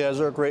 Paul. Yeah,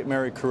 as our great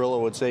Mary Carrillo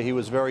would say, he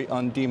was very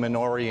un-de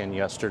Minaurian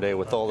yesterday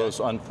with all those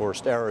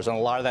unforced errors. And a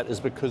lot of that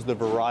is because the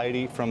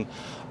variety from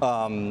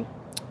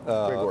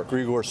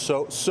Grigor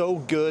so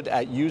good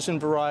at using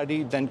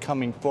variety, then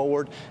coming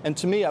forward. And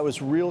to me, I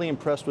was really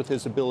impressed with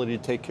his ability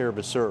to take care of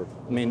his serve.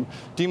 I mean,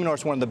 de Minaur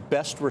is one of the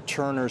best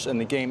returners in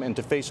the game, and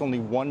to face only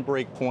one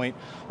break point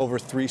over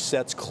 3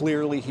 sets,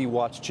 clearly he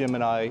watched Jim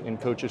and I in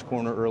Coach's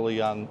Corner early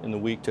on in the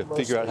week to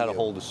figure out how to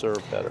hold the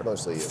serve better.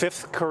 Mostly you.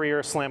 5th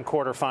career slam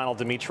quarterfinal,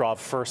 Dimitrov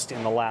first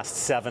in the last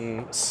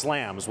 7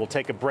 slams. We'll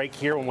take a break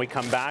here. When we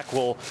come back,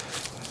 we'll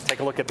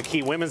take a look at the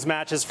key women's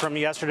matches from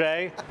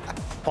yesterday.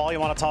 Paul, you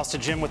want to toss to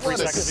Jim with 3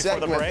 seconds before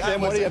the break?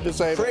 Jim, what do you have to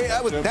say?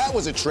 That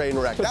was a train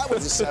wreck. That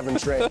was a 7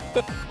 train.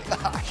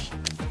 Gosh.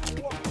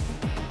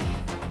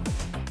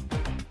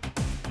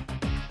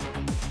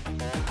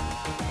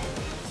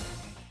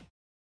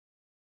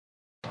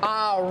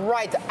 All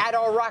right, at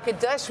our rocket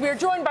desk, we are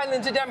joined by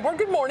Lindsay Davenport.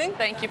 Good morning.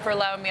 Thank you for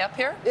allowing me up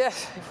here.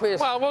 Yes, please.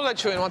 Well, we'll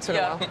let you in once in a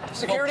while.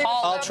 Security.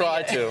 Well, Paul, I'll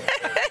try to.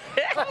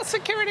 Well,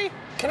 security.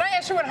 Can I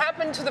ask you what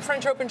happened to the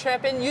French Open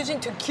champion using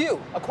to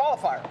cue a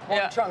qualifier,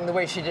 Wang Chung, the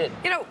way she did?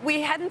 You know, we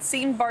hadn't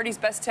seen Barty's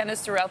best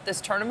tennis throughout this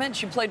tournament.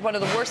 She played one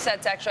of the worst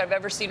sets, actually, I've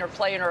ever seen her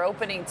play in her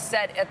opening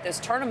set at this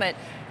tournament.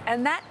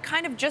 And that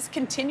kind of just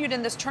continued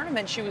in this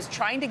tournament. She was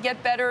trying to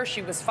get better.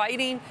 She was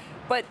fighting,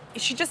 but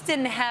she just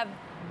didn't have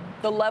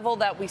the level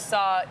that we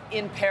saw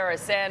in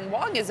Paris. And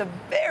Wang is a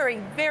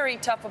very, very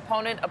tough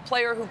opponent, a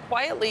player who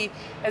quietly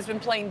has been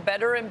playing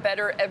better and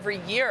better every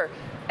year.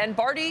 And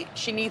Barty,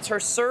 she needs her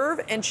serve,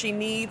 and she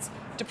needs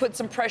to put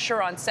some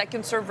pressure on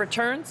second serve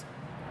returns.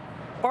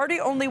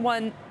 Wang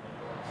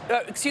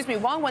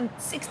won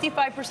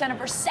 65% of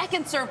her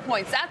second serve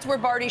points. That's where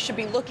Barty should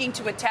be looking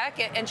to attack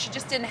it, and she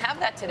just didn't have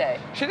that today.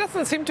 She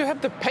doesn't seem to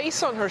have the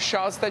pace on her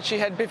shots that she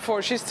had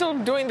before. She's still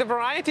doing the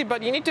variety,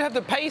 but you need to have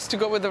the pace to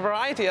go with the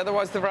variety.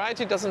 Otherwise, the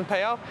variety doesn't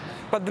pay off.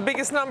 But the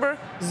biggest number,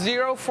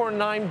 0 for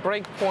 9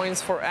 break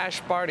points for Ash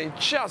Barty.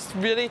 Just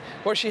really,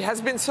 where she has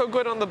been so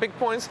good on the big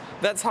points,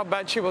 that's how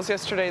bad she was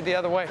yesterday the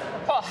other way.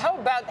 Well, how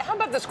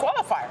about this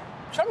qualifier?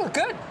 She looked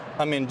good.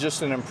 I mean,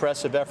 just an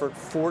impressive effort.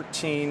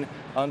 14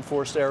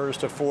 unforced errors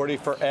to 40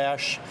 for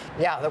Ash.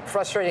 Yeah,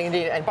 frustrating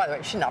indeed. And by the way,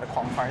 she's not a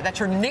qualifier. That's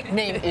her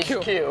nickname is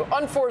Q.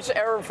 Unforced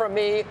error from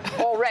me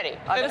already.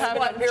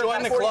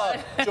 Join the club.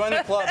 Join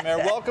the club, Mayor.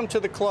 Welcome to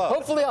the club.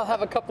 Hopefully I'll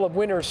have a couple of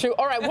winners too.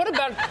 All right, what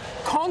about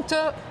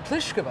Konta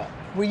Pliskova?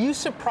 Were you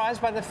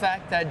surprised by the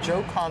fact that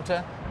Jo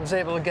Konta was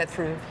able to get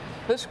through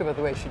Pliskova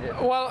the way she did?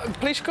 Well,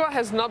 Pliskova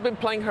has not been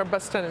playing her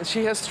best tennis.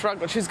 She has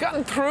struggled. She's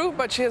gotten through,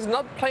 but she has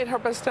not played her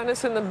best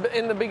tennis in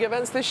the big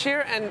events this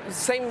year. And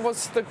same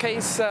was the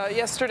case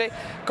yesterday.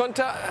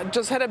 Konta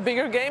just had a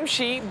bigger game.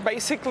 She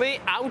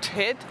basically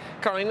out-hit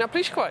Karolina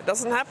Pliskova. It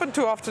doesn't happen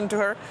too often to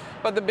her.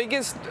 But the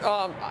biggest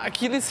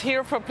Achilles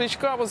heel for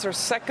Pliskova was her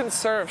second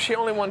serve. She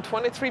only won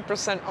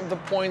 23% of the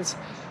points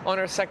on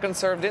her second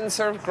serve. Didn't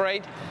serve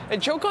great.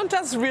 And Jo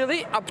Konta's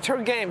really upped her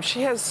game.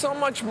 She has so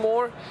much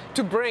more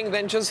to bring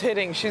than just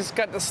hitting. She's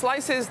got the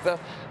slices, the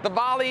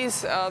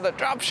volleys, the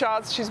drop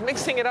shots. She's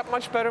mixing it up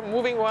much better,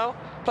 moving well,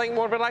 playing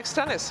more relaxed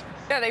tennis.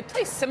 Yeah, they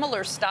play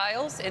similar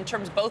styles in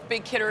terms of both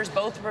big hitters,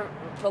 both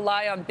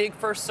rely on big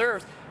first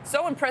serves.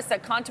 So impressed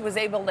that Konta was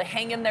able to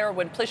hang in there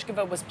when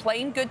Pliskova was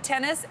playing good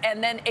tennis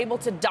and then able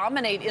to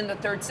dominate in the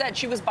third set.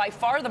 She was by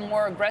far the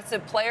more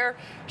aggressive player.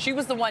 She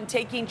was the one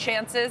taking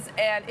chances,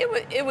 and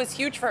it was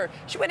huge for her.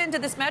 She went into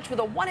this match with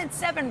a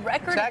 1-7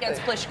 record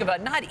against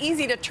Pliskova. Not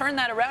easy to turn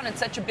that around in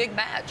such a big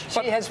match.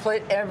 She has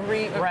played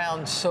every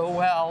round so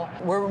well.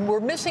 We're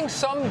missing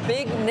some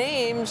big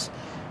names,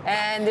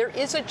 and there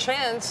is a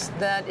chance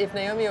that if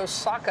Naomi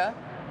Osaka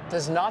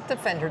does not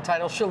defend her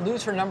title, she'll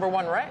lose her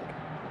 #1 rank.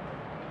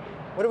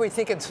 What do we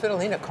think of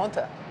Svitolina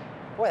Konta?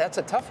 Boy, that's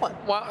a tough one.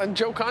 Well,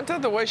 Jo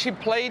Konta, the way she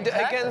played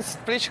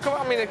against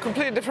Pliskova, I mean, a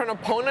completely different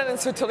opponent in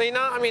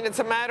Svitolina. I mean, it's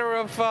a matter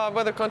of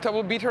whether Konta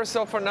will beat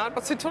herself or not.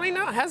 But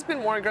Svitolina has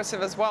been more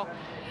aggressive as well.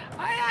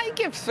 I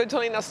give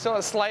Svitolina still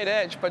a slight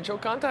edge, but Jo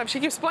Konta, if she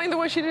keeps playing the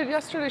way she did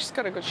yesterday, she's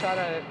got a good shot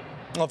at it.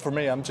 Well, for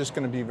me, I'm just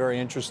going to be very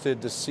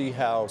interested to see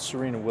how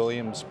Serena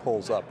Williams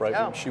pulls up, right?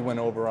 Yeah. She went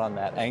over on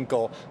that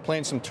ankle,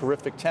 playing some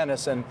terrific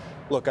tennis. And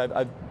look,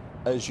 I've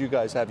as you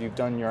guys have, you've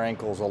done your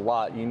ankles a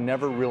lot. You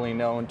never really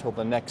know until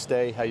the next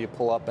day how you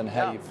pull up and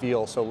how you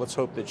feel. So let's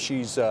hope that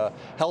she's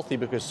healthy,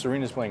 because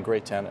Serena's playing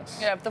great tennis.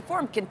 Yeah, if the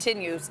form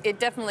continues, it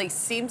definitely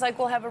seems like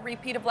we'll have a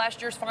repeat of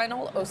last year's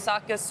final,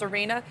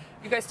 Osaka-Serena.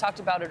 You guys talked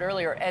about it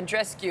earlier.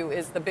 Andreescu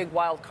is the big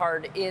wild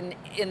card in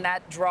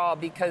that draw,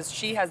 because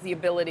she has the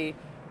ability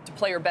to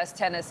play her best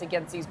tennis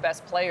against these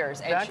best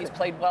players. And she's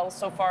played well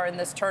so far in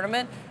this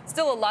tournament.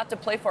 Still a lot to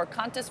play for.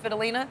 Konta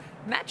Svitolina,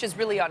 match is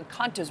really on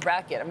Konta's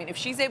racket. I mean, if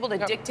she's able to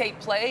dictate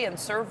play and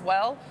serve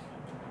well,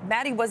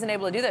 Maddie wasn't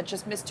able to do that,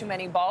 just missed too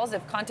many balls.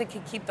 If Konta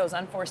can keep those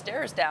unforced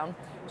errors down,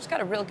 she's got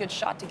a real good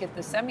shot to get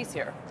the semis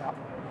here.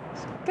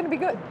 It's going to be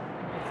good.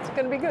 It's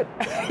going to be good.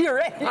 You're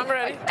ready? I'm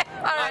ready.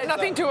 All right,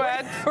 nothing to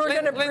add.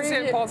 Lindsay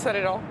and Paul said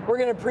it all. We're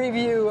going to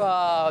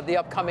preview the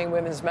upcoming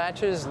women's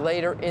matches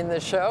later in the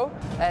show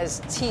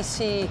as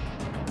TC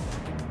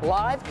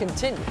Live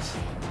continues.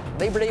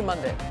 Labor Day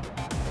Monday.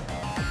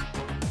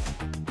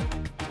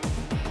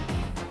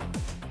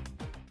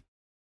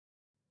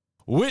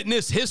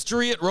 Witness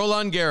history at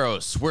Roland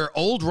Garros, where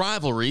old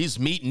rivalries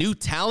meet new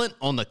talent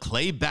on the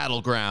clay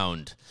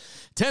battleground.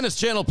 Tennis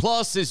Channel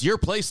Plus is your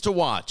place to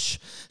watch.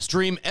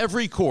 Stream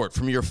every court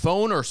from your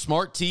phone or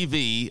smart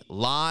TV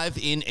live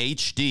in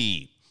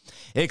HD.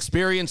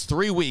 Experience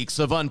 3 weeks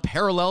of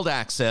unparalleled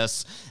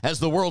access as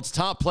the world's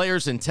top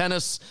players in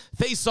tennis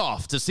face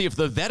off to see if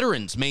the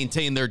veterans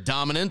maintain their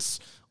dominance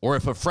or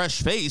if a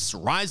fresh face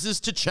rises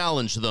to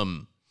challenge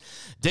them.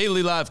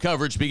 Daily live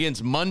coverage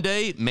begins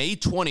Monday, May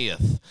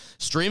 20th.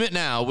 Stream it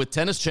now with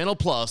Tennis Channel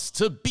Plus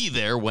to be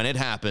there when it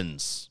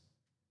happens.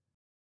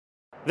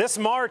 This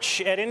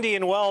March at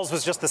Indian Wells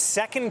was just the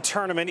second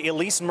tournament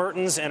Elise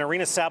Mertens and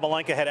Aryna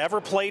Sabalenka had ever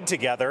played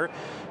together.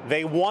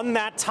 They won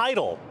that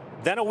title.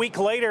 Then a week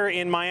later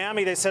in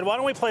Miami, they said, why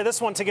don't we play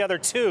this one together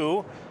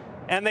too?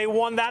 And they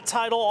won that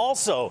title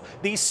also.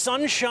 The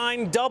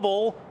Sunshine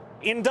Double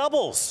in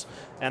doubles.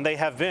 And they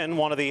have been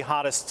one of the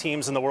hottest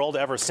teams in the world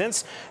ever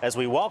since, as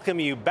we welcome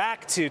you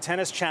back to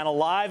Tennis Channel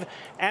Live.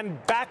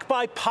 And back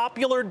by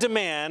popular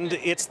demand,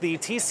 it's the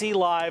TC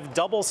Live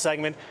double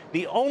segment,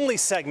 the only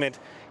segment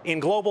in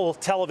global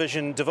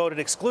television devoted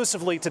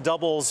exclusively to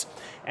doubles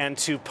and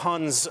to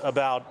puns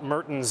about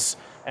Mertens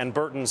and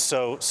Bertens.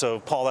 So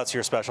Paul, that's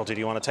your specialty. Do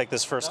you want to take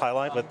this first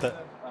highlight with the...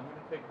 I'm going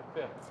to take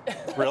the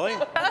fifth. Really?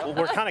 Well,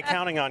 we're kind of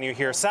counting on you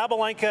here.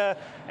 Sabalenka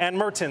and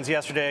Mertens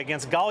yesterday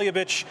against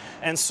Galjevic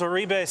and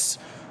Sorribes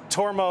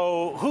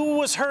Tormo. Who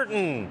was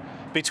hurting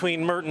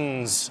between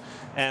Mertens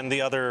and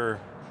the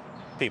other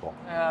people?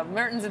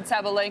 Mertens and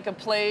Sabalenka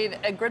played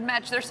a good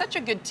match. They're such a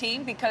good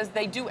team because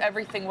they do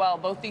everything well.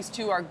 Both these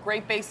two are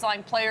great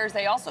baseline players.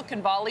 They also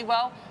can volley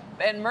well.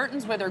 And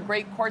Mertens, with her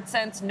great court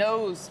sense,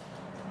 knows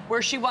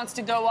where she wants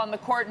to go on the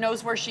court,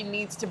 knows where she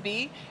needs to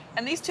be.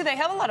 And these two, they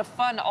have a lot of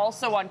fun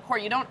also on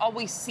court. You don't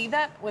always see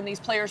that when these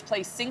players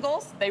play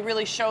singles. They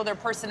really show their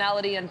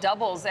personality in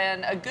doubles,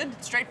 and a good,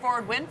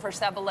 straightforward win for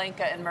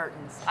Sabalenka and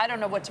Mertens. I don't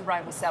know what to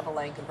rhyme with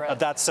Sabalenka, Brett.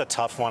 That's a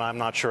tough one. I'm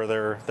not sure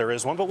there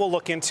is one, but we'll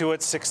look into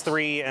it.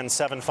 6-3 and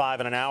 7-5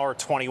 in an hour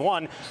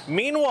 21.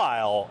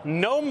 Meanwhile,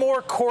 no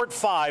more court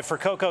 5 for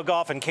Coco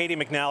Gauff and Katie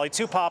McNally.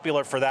 Too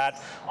popular for that.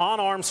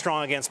 On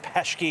Armstrong against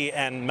Peschke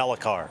and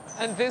Melikar.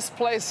 And this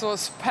place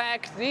was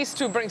packed. These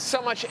two bring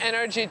so much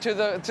energy to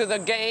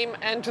the game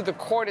and to the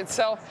court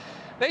itself.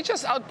 They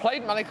just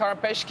outplayed Melikar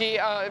and Peschke.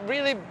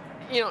 Really,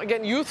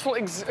 again, youthful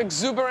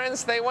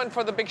exuberance. They went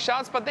for the big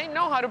shots, but they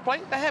know how to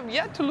play. They have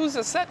yet to lose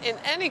a set in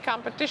any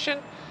competition.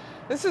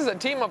 This is a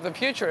team of the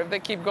future if they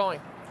keep going.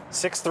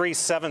 6-3,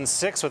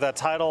 7-6 with that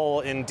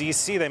title in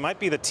D.C. They might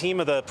be the team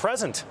of the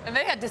present. And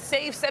they had to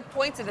save set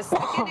points in the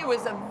second. It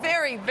was a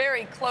very,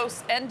 very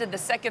close end to the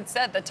second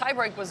set. The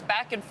tiebreak was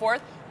back and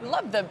forth. We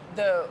love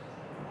the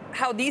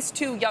how these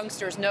two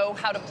youngsters know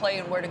how to play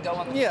and where to go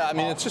on the Yeah, I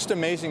mean, it's just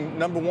amazing.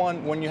 Number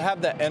one, when you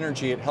have that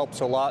energy, it helps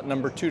a lot.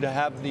 Number two, to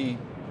have the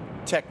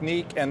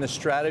technique and the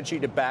strategy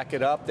to back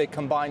it up. They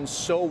combine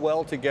so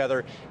well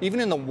together, even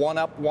in the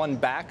one-up,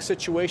 one-back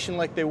situation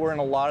like they were in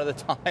a lot of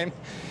the time.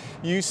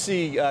 You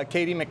see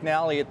Katie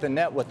McNally at the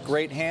net with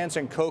great hands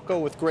and Coco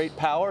with great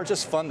power.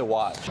 Just fun to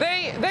watch.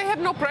 They have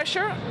no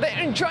pressure. They're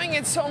enjoying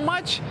it so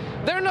much.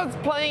 They're not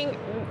playing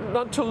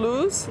not to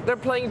lose. They're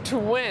playing to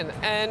win.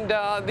 And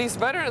these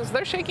veterans,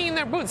 they're shaking in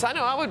their boots. I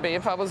know I would be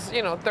if I was,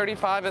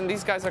 35 and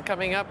these guys are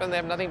coming up and they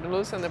have nothing to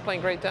lose and they're playing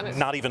great tennis.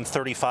 Not even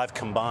 35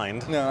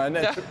 combined. No, and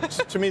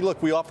to me,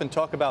 look, we often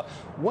talk about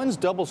when's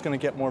doubles going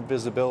to get more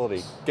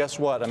visibility. Guess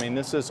what? I mean,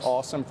 this is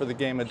awesome for the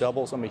game of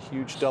doubles. I'm a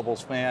huge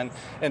doubles fan.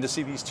 And to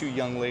see these two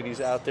young ladies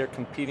out there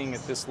competing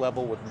at this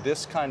level with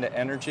this kind of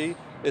energy,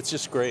 it's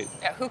just great.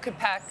 Yeah, who could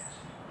pack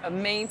a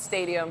main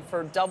stadium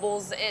for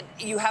doubles?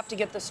 You have to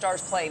get the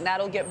stars playing.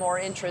 That'll get more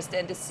interest.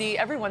 And to see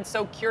everyone's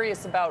so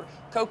curious about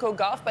Coco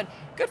Gauff, but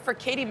good for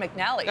Katie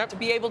McNally to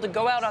be able to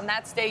go out on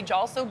that stage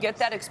also, get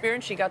that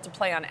experience. She got to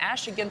play on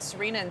Ash against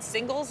Serena in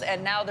singles,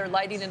 and now they're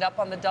lighting it up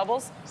on the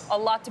doubles. A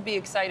lot to be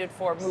excited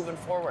for moving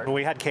forward.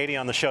 We had Katie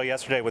on the show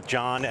yesterday with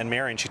John and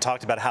Mary, and she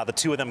talked about how the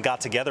two of them got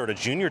together at a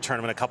junior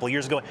tournament a couple of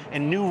years ago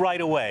and knew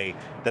right away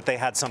that they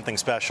had something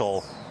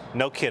special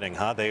No kidding,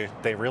 huh?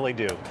 They really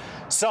do.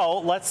 So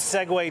let's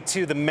segue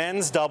to the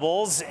men's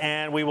doubles,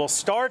 and we will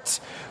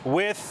start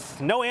with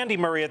no Andy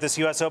Murray at this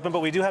U.S. Open, but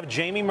we do have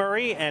Jamie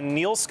Murray and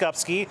Neil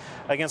Skupski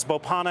against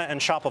Bopanna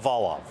and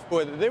Shapovalov.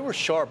 Boy, they were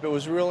sharp. It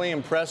was really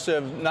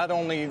impressive, not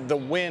only the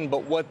win,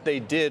 but what they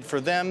did. For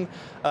them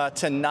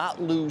to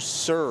not lose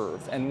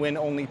serve and win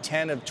only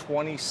 10 of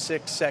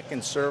 26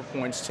 second serve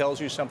points tells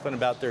you something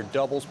about their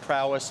doubles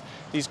prowess.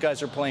 These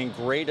guys are playing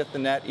great at the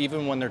net,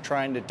 even when they're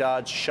trying to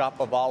dodge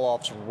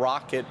Shapovalov's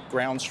rocket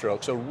ground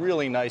strokes. A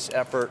really nice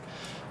effort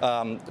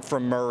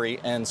from Murray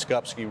and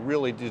Skupski.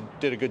 Really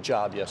did a good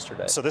job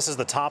yesterday. So this is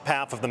the top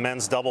half of the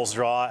men's doubles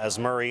draw as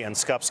Murray and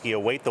Skupski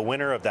await the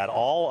winner of that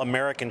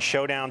All-American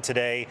showdown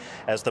today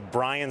as the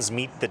Bryans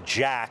meet the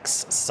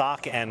Jacks,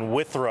 Sock and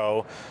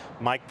Withrow.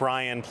 Mike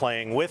Bryan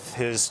playing with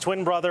his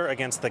twin brother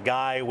against the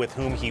guy with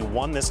whom he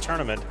won this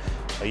tournament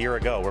a year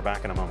ago. We're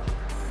back in a moment.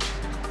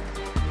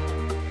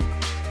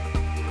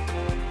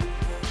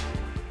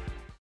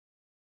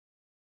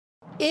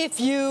 If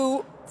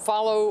you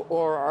follow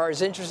or are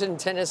as interested in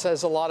tennis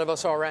as a lot of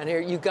us are around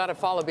here, you've got to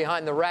follow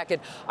behind the racket.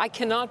 I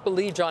cannot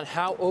believe, John,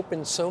 how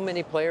open so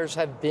many players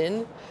have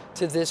been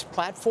to this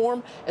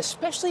platform,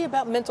 especially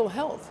about mental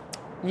health.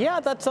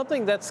 Yeah, that's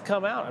something that's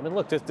come out. I mean,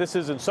 look, this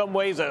is in some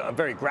ways a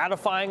very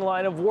gratifying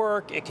line of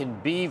work. It can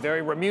be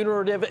very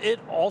remunerative. It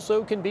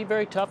also can be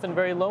very tough and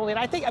very lonely. And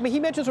I think, he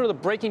mentioned sort of the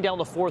breaking down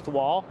the fourth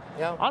wall.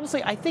 Yeah.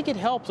 Honestly, I think it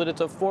helps that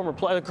it's a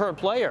current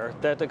player,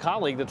 that a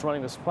colleague that's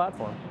running this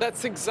platform.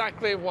 That's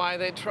exactly why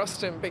they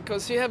trust him,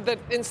 because you have that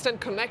instant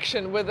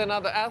connection with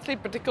another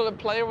athlete, particular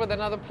player with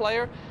another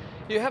player.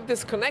 You have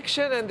this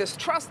connection and this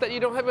trust that you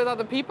don't have with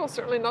other people,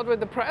 certainly not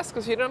with the press,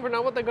 because you never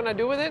know what they're going to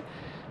do with it.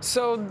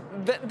 So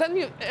then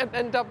you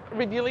end up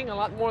revealing a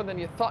lot more than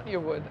you thought you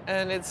would.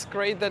 And it's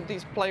great that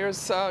these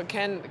players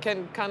can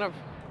kind of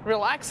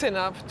relax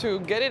enough to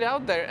get it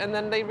out there, and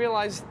then they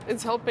realize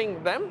it's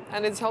helping them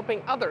and it's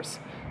helping others.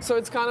 So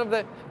it's kind of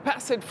the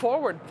pass it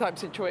forward type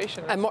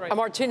situation. And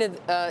Martina,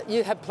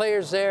 you have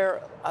players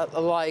there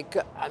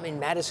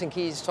Madison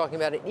Keys talking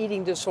about an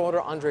eating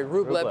disorder, Andrei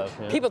Rublev.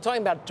 Yeah. People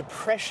talking about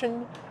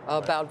depression,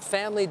 about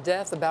family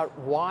death, about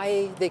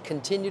why they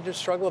continue to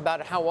struggle,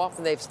 about how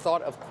often they've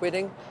thought of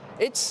quitting.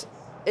 It's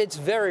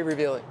very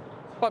revealing.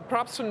 But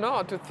props to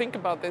Noah to think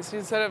about this.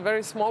 He's at a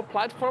very small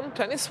platform,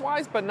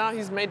 tennis-wise, but now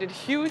he's made it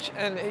huge,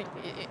 and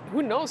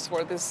who knows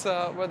where this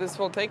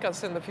will take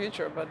us in the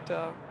future.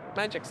 But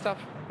magic stuff.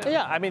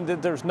 Yeah, I mean,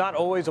 there's not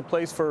always a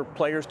place for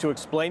players to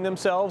explain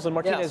themselves. And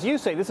Martina, as you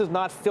say, this is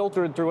not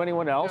filtered through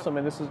anyone else. Yeah. I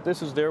mean,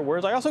 this is their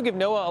words. I also give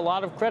Noah a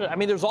lot of credit. I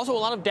mean, there's also a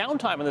lot of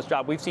downtime in this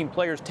job. We've seen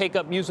players take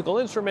up musical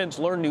instruments,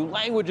 learn new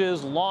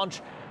languages,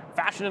 launch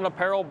fashion and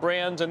apparel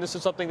brands, and this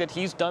is something that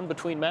he's done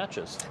between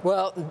matches.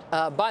 Well,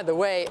 by the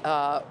way,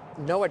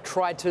 Noah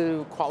tried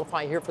to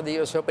qualify here for the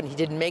U.S. Open. He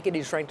didn't make it.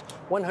 He's ranked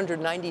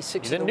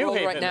 196 in the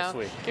world right now.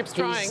 Keeps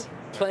trying. He's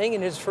playing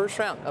in his first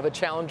round of a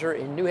challenger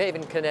in New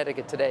Haven,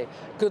 Connecticut today.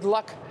 Good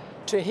luck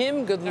to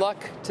him. Good luck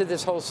to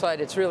this whole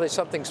site. It's really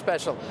something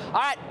special. All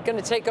right, going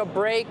to take a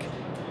break.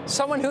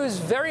 Someone who is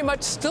very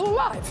much still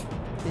alive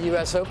at the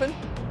U.S. Open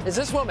is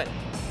this woman,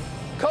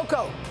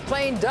 Coco,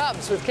 playing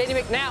dubs with Katie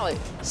McNally,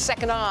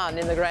 second on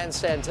in the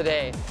grandstand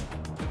today.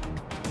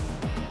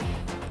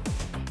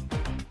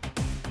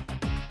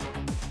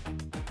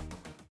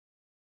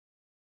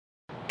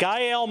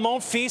 Gael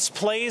Monfils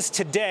plays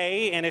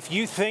today, and if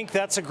you think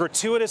that's a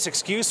gratuitous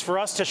excuse for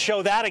us to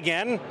show that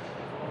again,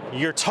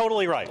 you're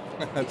totally right.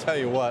 I'll tell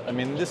you what, I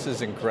mean, this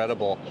is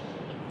incredible.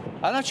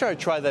 I'm not sure I'd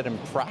try that in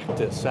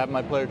practice, have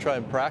my player try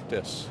in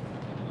practice.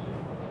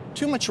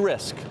 Too much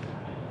risk.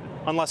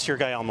 Unless you're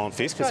Gael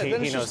Monfils, because he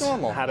knows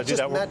how to do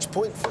that. Match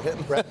point for him,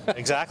 right?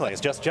 Exactly. It's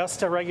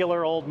just a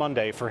regular old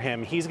Monday for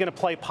him. He's going to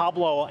play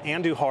Pablo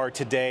Andujar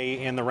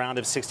today in the round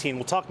of 16.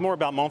 We'll talk more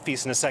about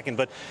Monfils in a second,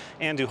 but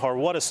Andujar,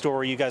 what a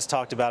story. You guys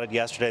talked about it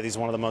yesterday. He's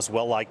one of the most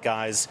well-liked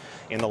guys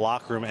in the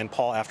locker room. And,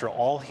 Paul, after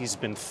all he's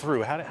been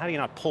through, how do you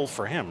not pull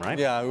for him, right?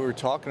 Yeah, we were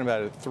talking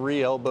about it.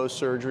 3 elbow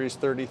surgeries,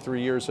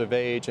 33 years of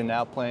age, and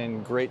now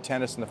playing great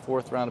tennis in the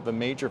 4th round of a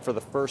major for the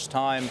first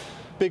time.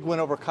 Big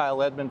win over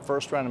Kyle Edmund,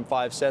 first round in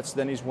 5 sets.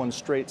 Then he's won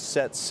straight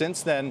sets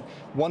since then.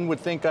 One would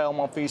think Gael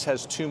Monfils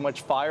has too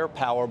much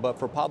firepower, but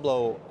for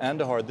Pablo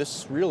Andujar,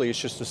 this really is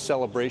just a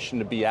celebration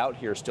to be out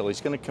here still. He's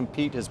going to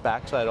compete his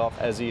backside off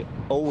as he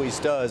always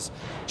does.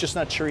 Just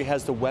not sure he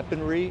has the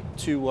weaponry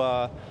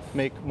to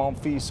make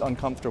Monfils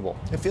uncomfortable.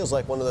 It feels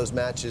like one of those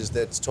matches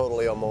that's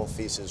totally on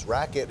Monfils'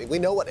 racket. We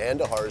know what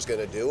Andujar is going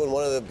to do, and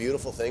one of the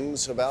beautiful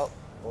things about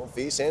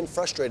Monfils and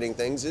frustrating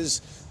things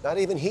is not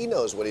even he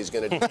knows what he's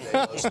going to do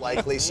today, most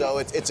likely. So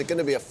it's going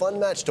to be a fun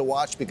match to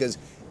watch because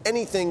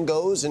anything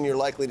goes, and you're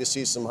likely to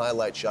see some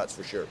highlight shots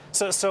for sure.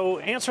 So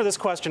answer this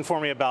question for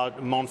me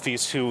about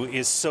Monfils, who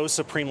is so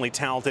supremely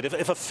talented.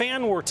 If a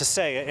fan were to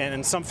say,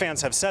 and some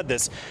fans have said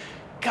this,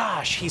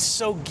 gosh, he's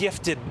so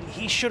gifted,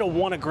 he should have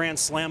won a Grand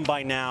Slam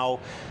by now,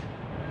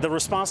 the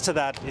response to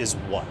that is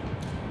what?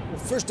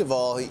 First of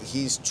all,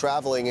 he's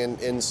traveling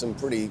in some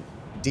pretty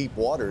deep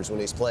waters when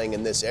he's playing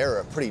in this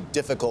era. Pretty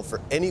difficult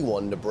for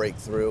anyone to break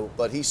through,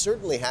 but he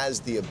certainly has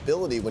the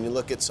ability. When you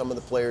look at some of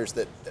the players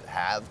that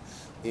have,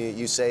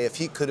 you say if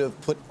he could have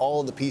put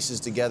all the pieces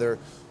together,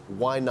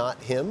 why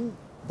not him?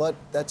 But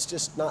that's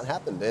just not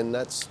happened, and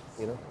that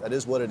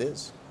is what it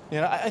is.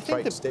 I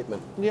think the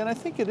statement. Yeah, and I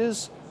think it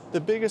is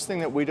the biggest thing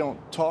that we don't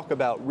talk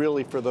about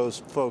really for those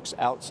folks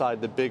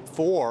outside the Big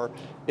Four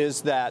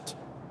is that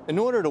in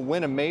order to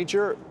win a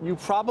major, you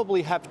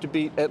probably have to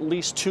beat at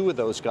least two of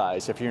those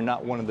guys if you're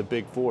not one of the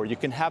Big Four. You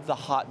can have the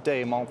hot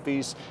day.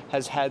 Monfils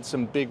has had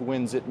some big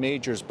wins at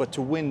majors, but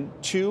to win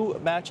two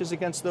matches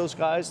against those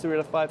guys, 3 out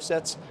of 5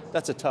 sets,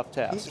 that's a tough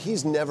task.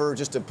 He's never,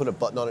 just to put a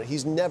button on it,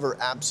 he's never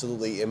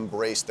absolutely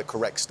embraced the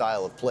correct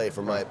style of play,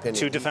 from my opinion.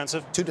 Too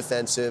defensive? Too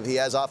defensive. He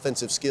has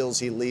offensive skills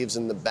he leaves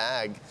in the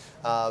bag.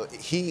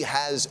 He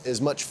has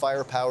as much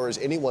firepower as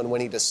anyone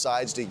when he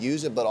decides to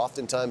use it, but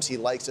oftentimes he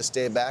likes to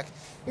stay back.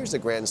 Here's the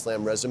Grand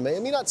Slam resume. I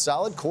mean, not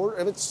solid.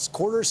 It's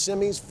quarter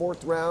semis,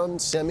 fourth round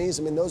semis.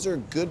 I mean, those are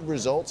good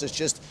results. It's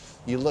just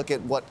you look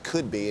at what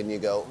could be and you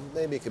go,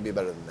 maybe it could be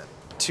better than that.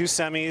 2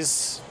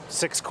 semis,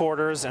 6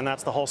 quarters, and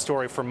that's the whole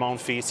story for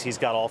Monfils. He's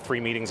got all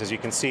 3 meetings, as you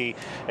can see,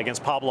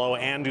 against Pablo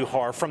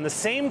Andujar. From the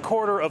same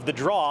quarter of the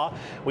draw,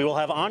 we will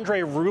have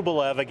Andre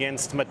Rublev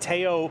against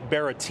Matteo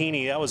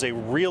Berrettini. That was a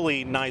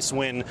really nice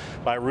win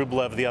by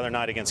Rublev the other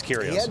night against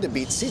Kyrgios. He had to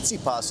beat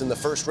Tsitsipas in the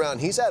first round.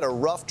 He's had a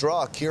rough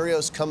draw.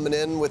 Kyrgios coming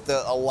in with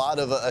a lot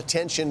of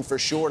attention for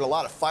sure and a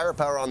lot of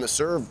firepower on the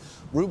serve.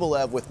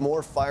 Rublev with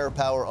more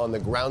firepower on the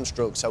ground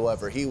strokes,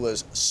 however. He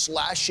was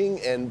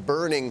slashing and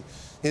burning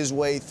his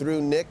way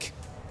through Nick,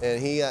 and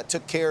he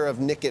took care of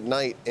Nick at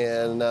night,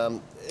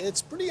 and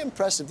it's pretty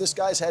impressive. This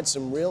guy's had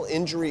some real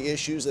injury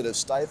issues that have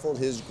stifled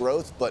his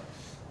growth, but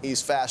he's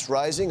fast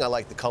rising. I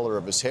like the color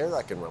of his hair.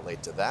 I can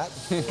relate to that.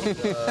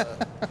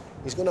 And,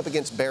 he's going up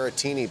against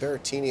Berrettini.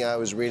 Berrettini, I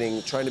was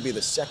reading, trying to be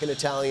the second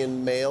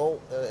Italian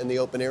male in the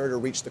open era to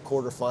reach the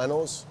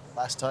quarterfinals.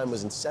 Last time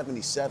was in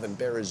 '77,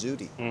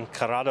 Berezzuti.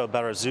 Corrado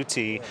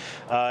Berezzuti.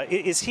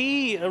 Is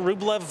he,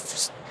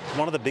 Rublev,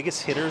 one of the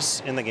biggest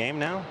hitters in the game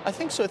now? I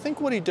think so. I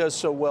think what he does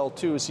so well,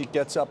 too, is he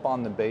gets up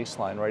on the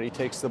baseline, right? He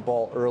takes the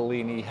ball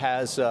early, and he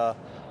has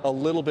a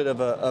little bit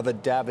of a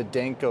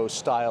Davydenko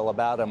style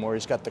about him, where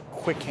he's got the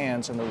quick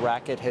hands and the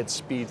racket head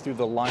speed through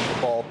the line of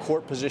the ball.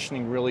 Court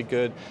positioning really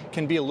good.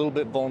 Can be a little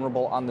bit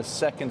vulnerable on the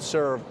second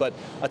serve, but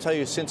I'll tell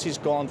you, since he's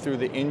gone through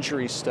the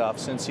injury stuff,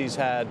 since he's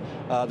had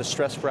the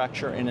stress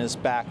fracture in his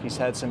back, he's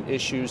had some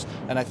issues,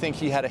 and I think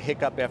he had a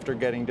hiccup after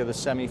getting to the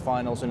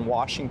semifinals in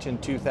Washington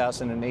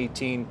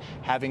 2018,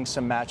 having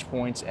some match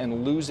points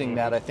and losing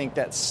that. I think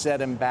that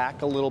set him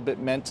back a little bit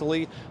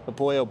mentally, but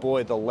boy, oh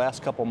boy, the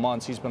last couple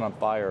months he's been on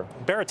fire.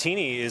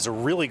 Berrettini is a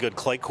really good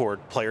clay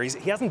court player.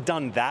 He hasn't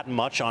done that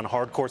much on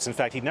hard courts. In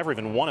fact, he'd never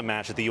even won a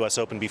match at the U.S.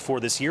 Open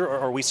before this year.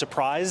 Are we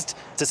surprised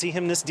to see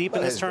him this deep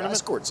in this tournament?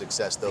 His court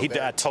success, though. He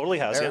totally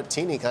has.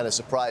 Berrettini kind of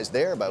surprised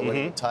there by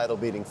winning the title,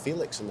 beating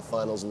Felix in the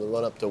finals in the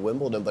run-up to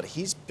Wimbledon. But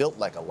he's built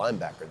like a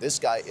linebacker. This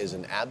guy is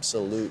an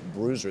absolute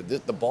bruiser.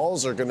 The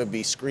balls are going to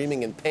be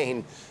screaming in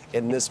pain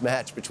in this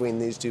match between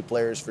these two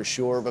players for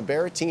sure. But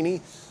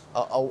Berrettini,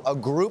 a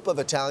group of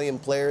Italian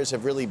players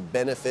have really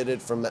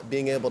benefited from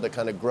being able to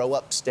kind of grow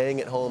up,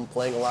 staying at home,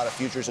 playing a lot of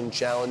futures and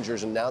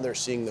challengers, and now they're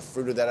seeing the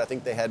fruit of that. I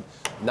think they had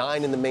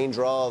 9 in the main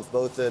draw of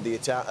both both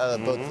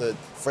the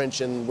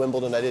French and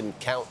Wimbledon. I didn't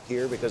count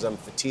here because I'm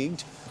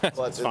fatigued.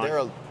 But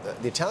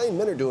the Italian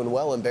men are doing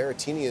well, and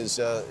Berrettini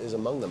is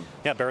among them.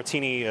 Yeah,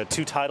 Berrettini,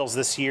 2 titles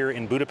this year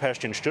in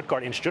Budapest and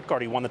Stuttgart. In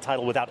Stuttgart, he won the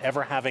title without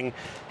ever having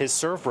his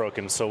serve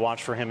broken, so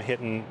watch for him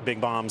hitting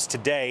big bombs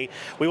today.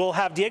 We will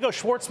have Diego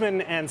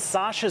Schwartzman and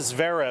Sasha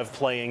Zverev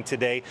playing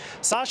today.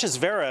 Sasha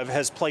Zverev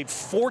has played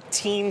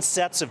 14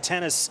 sets of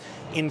tennis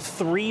in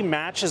 3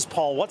 matches.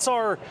 Paul, what's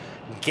our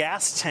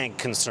gas tank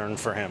concern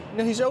for him? You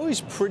know, he's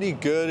always pretty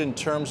good in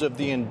terms of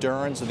the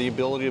endurance and the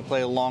ability to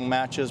play long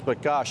matches,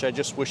 but gosh, I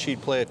just wish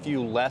he'd play a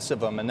few less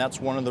of them, and that's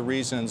one of the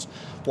reasons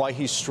why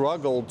he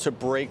struggled to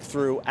break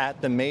through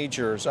at the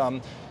majors.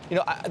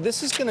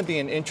 This is going to be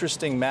an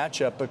interesting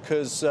matchup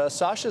because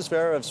Sasha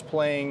Zverev's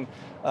playing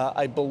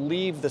I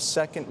believe the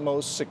second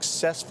most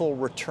successful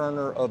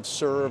returner of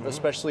serve,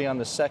 especially on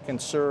the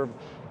second serve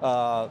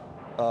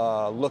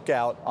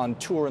lookout on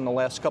tour in the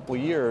last couple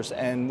of years,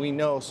 and we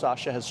know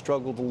Sasha has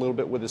struggled a little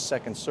bit with his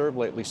second serve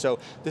lately. So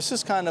this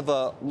is kind of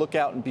a look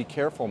out and be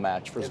careful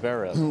match for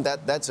Zverev.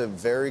 That's a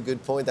very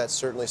good point. That's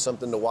certainly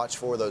something to watch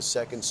for, those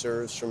second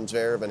serves from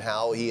Zverev and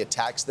how he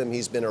attacks them.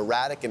 He's been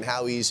erratic in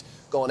how he's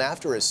going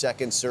after his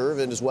second serve,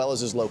 and as well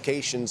as his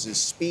locations, his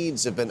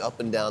speeds have been up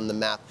and down the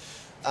map.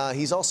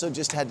 He's also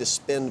just had to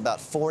spend about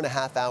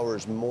 4.5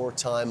 hours more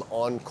time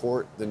on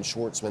court than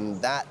Schwartzman.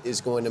 That is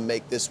going to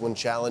make this one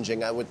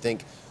challenging, I would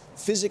think,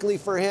 physically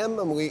for him.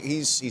 I mean,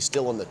 he's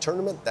still in the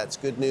tournament. That's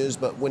good news.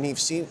 But when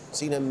you've seen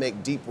him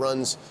make deep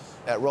runs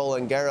at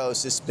Roland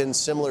Garros, it's been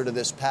similar to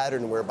this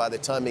pattern where by the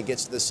time he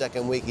gets to the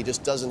second week, he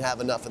just doesn't have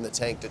enough in the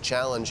tank to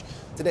challenge.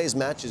 Today's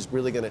match is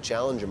really going to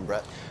challenge him,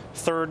 Brett.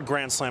 third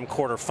Grand Slam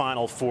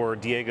quarterfinal for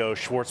Diego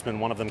Schwartzman,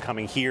 one of them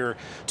coming here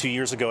 2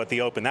 years ago at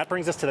the Open. That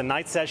brings us to the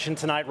night session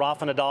tonight.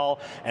 Rafa Nadal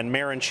and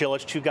Marin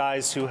Cilic, two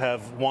guys who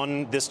have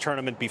won this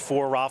tournament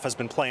before. Rafa's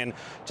been playing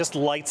just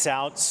lights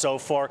out so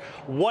far.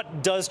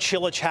 What does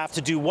Cilic have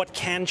to do? What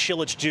can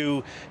Cilic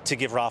do to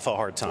give Rafa a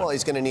hard time? Well,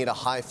 he's going to need a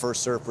high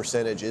first serve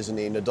percentage, isn't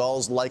he?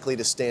 Nadal's likely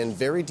to stand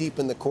very deep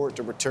in the court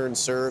to return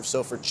serve.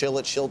 So for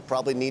Cilic, he'll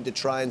probably need to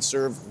try and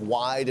serve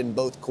wide in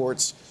both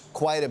courts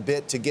quite a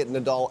bit to get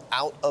Nadal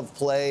out of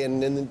play,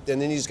 and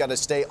then he's got to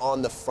stay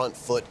on the front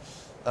foot.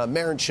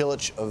 Marin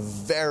Cilic, a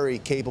very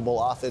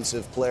capable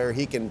offensive player.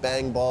 He can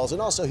bang balls,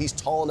 and also he's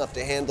tall enough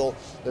to handle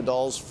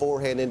Nadal's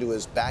forehand into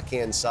his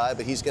backhand side,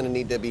 but he's going to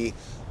need to be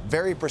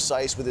very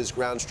precise with his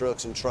ground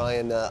strokes and try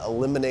and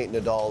eliminate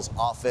Nadal's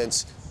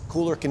offense.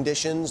 Cooler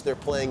conditions, they're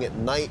playing at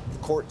night,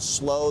 court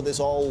slow.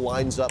 This all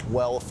lines up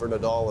well for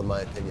Nadal, in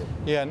my opinion.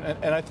 Yeah,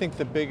 and I think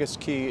the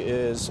biggest key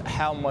is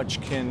how much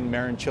can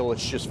Marin Cilic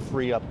just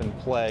free up and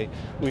play.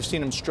 We've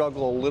seen him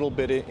struggle a little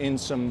bit in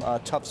some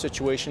tough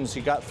situations.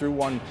 He got through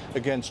one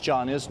against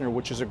John Isner,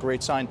 which is a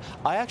great sign.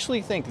 I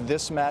actually think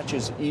this match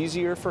is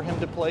easier for him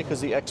to play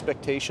because the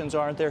expectations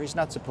aren't there. He's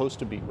not supposed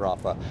to beat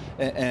Rafa.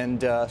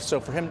 And so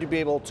for him to be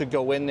able to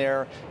go in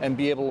there and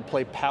be able to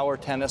play power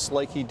tennis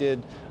like he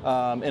did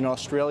in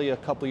Australia a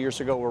couple of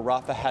years ago, where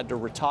Rafa had to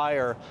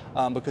retire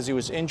because he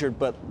was injured.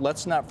 But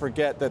let's not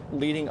forget that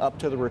leading up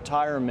to the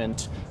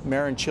retirement,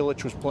 Marin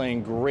Cilic was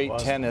playing great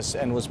tennis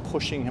and was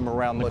pushing him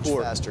around the court.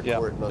 Much faster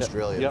court in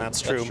Australia. Yeah, That's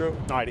true.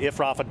 All right, if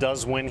Rafa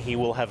does win, he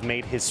will have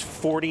made his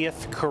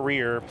 40th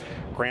career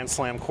Grand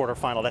Slam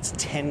quarterfinal. That's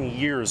 10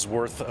 years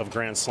worth of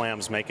Grand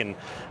Slams, making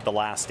the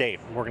last 8.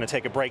 We're going to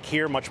take a break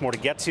here. Much more to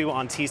get to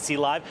on TC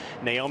Live.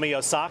 Naomi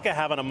Osaka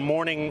having a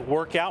morning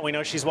workout. We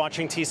know she's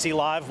watching TC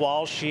Live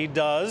while she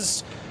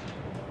does.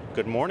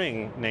 Good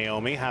morning,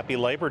 Naomi. Happy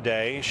Labor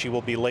Day. She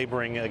will be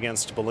laboring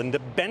against Belinda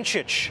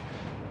Bencic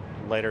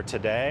later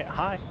today.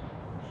 Hi.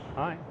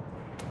 Hi.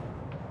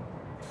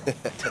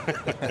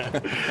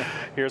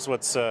 Here's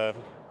what's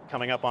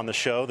coming up on the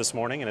show this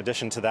morning. In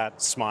addition to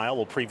that smile,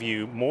 we'll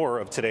preview more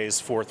of today's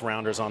fourth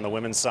rounders on the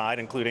women's side,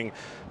 including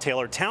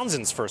Taylor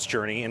Townsend's first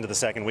journey into the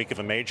second week of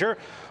a major.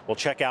 We'll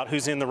check out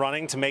who's in the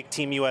running to make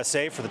Team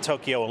USA for the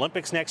Tokyo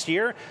Olympics next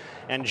year.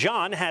 And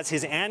John has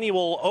his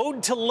annual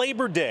Ode to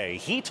Labor Day.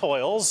 He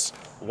toils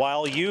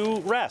while you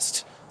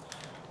rest.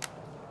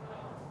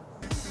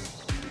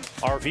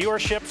 Our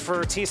viewership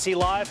for TC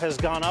Live has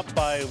gone up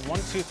by 1,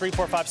 2, 3,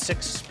 4, 5,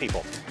 6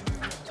 people.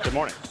 Good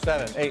morning.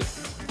 7, 8.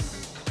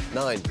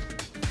 9.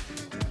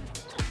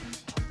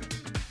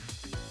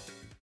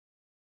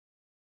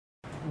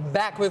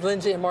 Back with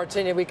Lindsay and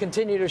Martina. We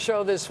continue to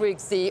show this week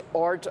the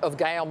art of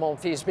Gael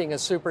Monfils being a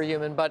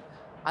superhuman, but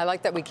I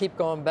like that we keep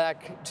going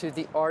back to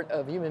the art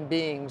of human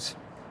beings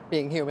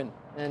being human.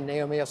 And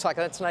Naomi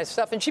Osaka, that's nice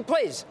stuff. And she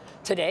plays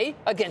today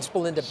against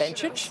Belinda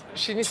Bencic.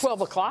 She needs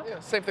 12 o'clock.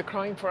 Yeah, save the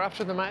crying for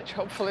after the match,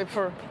 hopefully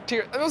for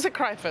tears. It was a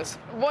cry fest.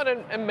 What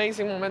an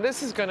amazing moment.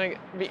 This is going to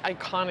be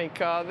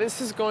iconic. This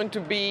is going to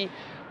be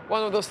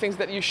one of those things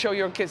that you show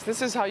your kids.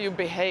 This is how you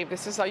behave.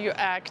 This is how you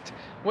act.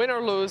 Win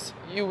or lose,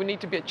 you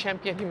need to be a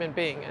champion human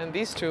being. And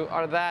these two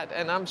are that.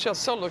 And I'm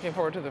just so looking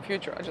forward to the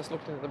future. I just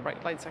looked into the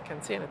bright lights. I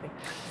can't see anything.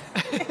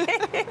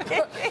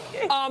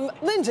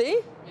 Lindsay,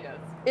 Yes.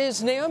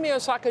 is Naomi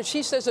Osaka,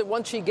 she says that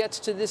once she gets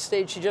to this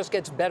stage, she just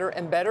gets better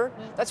and better.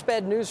 That's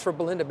bad news for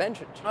Belinda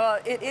Bencic.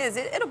 It is.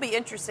 It'll be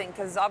interesting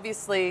because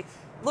obviously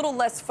a little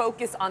less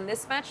focus on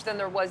this match than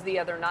there was the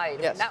other night.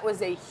 Yes. And that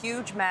was a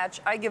huge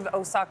match. I give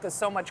Osaka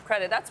so much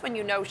credit. That's when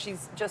you know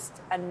she's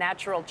just a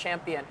natural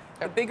champion.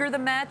 The bigger the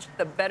match,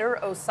 the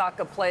better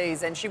Osaka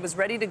plays. And she was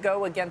ready to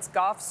go against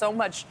Goff. So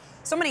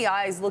many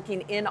eyes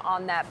looking in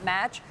on that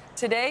match.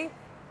 Today,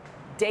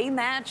 day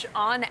match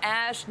on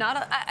Ash.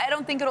 I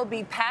don't think it'll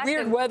be packed.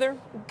 Weird weather.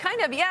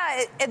 Kind of,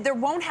 yeah. There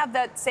won't have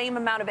that same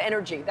amount of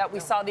energy that we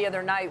saw the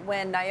other night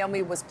when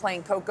Naomi was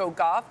playing Coco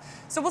Gauff.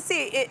 So we'll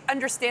see,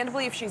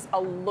 understandably, if she's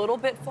a little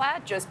bit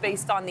flat just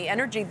based on the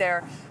energy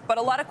there. But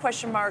a lot of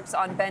question marks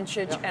on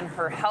Bencic and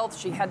her health.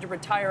 She had to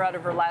retire out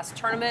of her last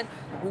tournament.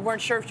 We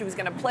weren't sure if she was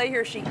going to play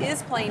here. She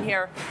is playing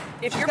here.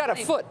 She's got a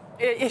foot.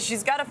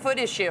 She's got a foot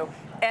issue.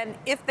 And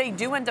if they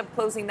do end up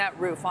closing that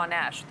roof on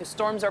Ash, the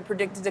storms are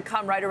predicted to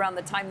come right around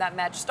the time that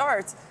match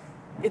starts.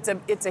 It's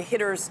a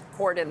hitter's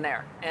court in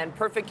there, and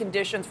perfect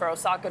conditions for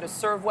Osaka to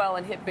serve well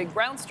and hit big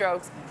ground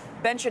strokes.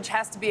 Bencic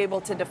has to be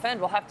able to defend.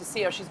 We'll have to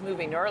see how she's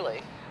moving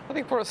early. I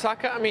think for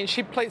Osaka, I mean,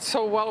 she played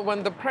so well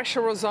when the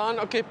pressure was on.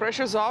 Okay,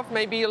 pressure's off,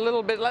 maybe a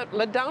little bit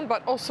let down,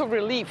 but also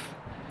relief.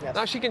 Yes.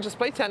 Now she can just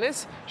play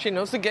tennis. She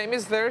knows the game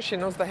is there. She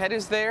knows the head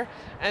is there,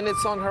 and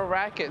it's on her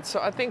racket. So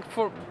I think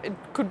it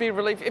could be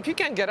relief. If you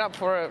can't get up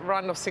for a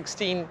round of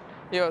 16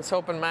 U.S.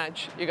 Open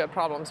match, you got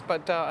problems.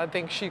 But I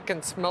think she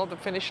can smell the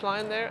finish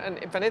line there. And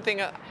if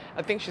anything,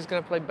 I think she's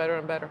going to play better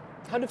and better.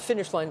 How did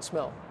finish line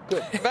smell?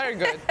 Good. Very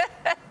good.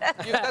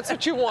 That's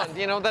what you want.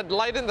 You know, that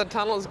light in the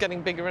tunnel is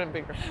getting bigger and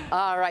bigger.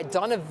 All right,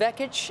 Donna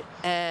Vekic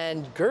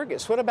and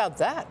Gerges. What about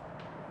that?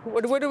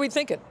 What are we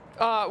thinking?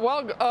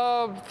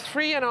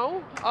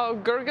 3-0.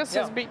 Gerges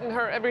has beaten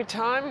her every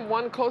time.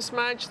 One close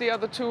match, the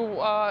other two,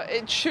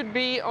 it should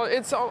be,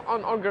 it's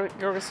on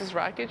Gerges'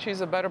 racket.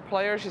 She's a better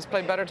player. She's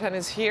played better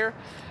tennis here.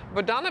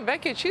 But Donna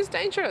Vekic, she's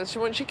dangerous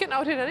when she can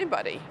out-hit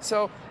anybody.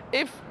 So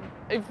if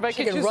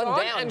Vekic is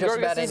on and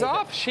Gerges is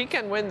off, she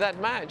can win that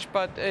match.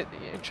 But it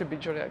should be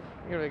Julia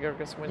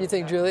Gerges wins. You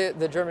think Julia,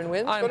 the German,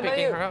 wins? I'm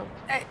picking her up.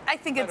 I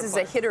think it's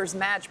a hitter's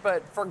match,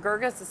 but for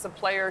Gerges, it's a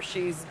player.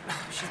 She's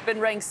been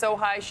ranked so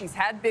high. She's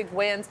had big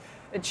wins.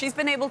 And she's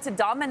been able to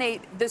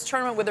dominate this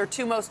tournament with her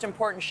two most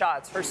important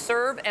shots, her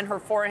serve and her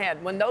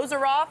forehand. When those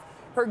are off,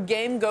 her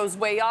game goes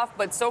way off,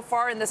 but so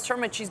far in this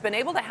tournament, she's been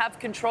able to have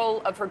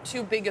control of her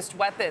two biggest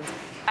weapons.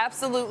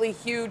 Absolutely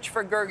huge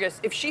for Gerges.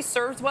 If she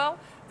serves well,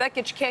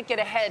 Vekic can't get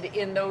ahead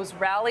in those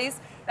rallies.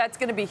 That's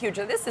going to be huge.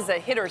 This is a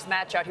hitter's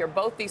match out here.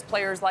 Both these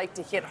players like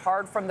to hit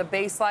hard from the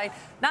baseline,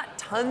 not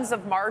tons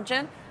of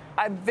margin.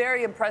 I'm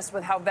very impressed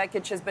with how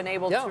Vekic has been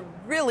able to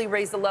really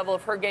raise the level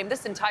of her game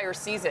this entire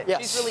season.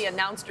 She's really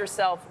announced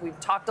herself. We've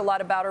talked a lot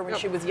about her when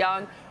she was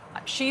young.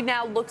 She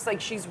now looks like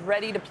she's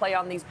ready to play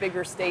on these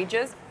bigger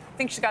stages. I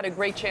think she's got a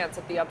great chance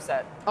at the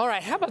upset. All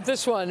right, how about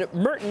this one?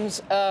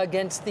 Mertens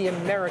against the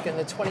American,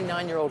 the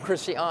 29-year-old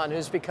Christy Ahn,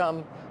 who's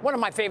become one of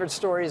my favorite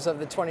stories of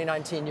the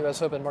 2019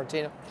 U.S. Open.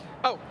 Martina.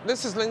 Oh,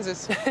 this is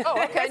Lindsay's.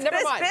 Oh, okay,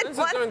 never mind.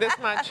 Lindsay's doing this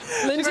match.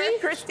 Lindsay,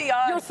 Christy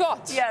Ahn. Your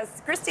thoughts?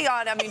 Yes, Christy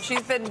Ahn. I mean,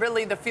 she's been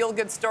really the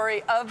feel-good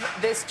story of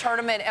this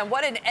tournament, and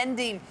what an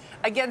ending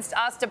against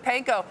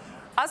Ostapenko.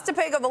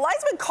 Ostapenko, the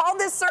linesman called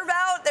this serve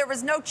out. There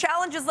was no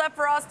challenges left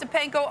for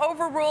Ostapenko.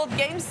 Overruled,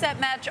 game, set,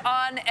 match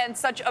on, and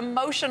such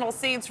emotional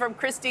scenes from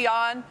Christy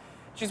Ahn.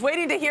 She's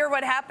waiting to hear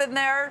what happened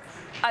there.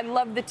 I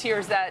love the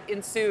tears that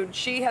ensued.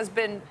 She has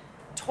been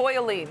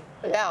toiling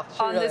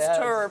on this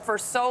tour for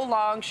so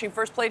long. She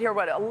first played here,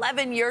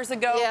 11 years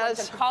ago? Went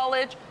to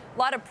college. A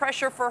lot of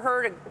pressure for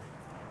her to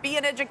be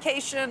in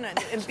education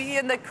and be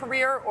in the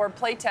career or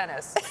play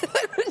tennis.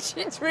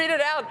 She tweeted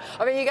out.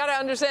 I mean, you got to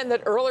understand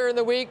that earlier in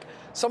the week,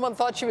 someone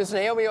thought she was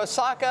Naomi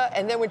Osaka,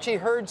 and then when she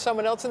heard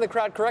someone else in the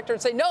crowd correct her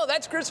and say, no,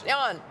 that's Christy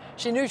Ahn,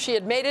 she knew she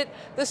had made it.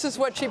 This is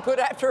what she put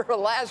after her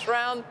last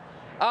round.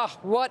 Ah,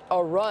 what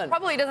a run.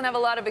 Probably doesn't have a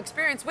lot of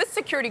experience with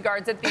security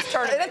guards at these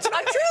tournaments.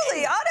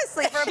 Truly,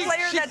 honestly, for a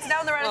player that's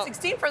down the round of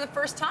 16 for the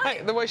first time.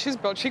 Hey, the way she's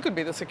built, she could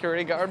be the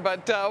security guard.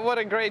 But what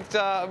a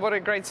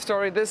great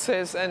story this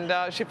is, and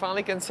she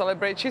finally can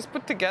celebrate. She's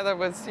put together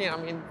with,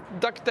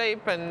 duct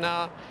tape, and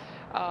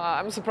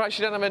I'm surprised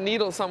she doesn't have a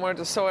needle somewhere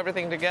to sew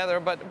everything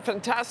together. But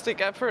fantastic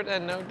effort,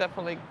 and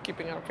definitely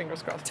keeping our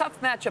fingers crossed. Tough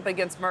matchup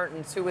against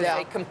Mertens, who is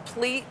a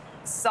complete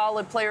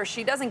solid player.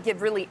 She doesn't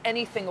give really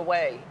anything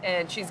away,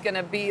 and she's going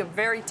to be a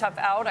very tough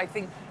out. I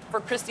think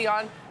for Christy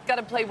Ahn, got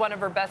to play one of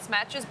her best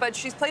matches, but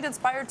she's played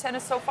inspired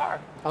tennis so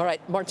far. All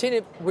right,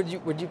 Martina, would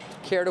you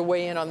care to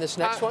weigh in on this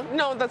next one?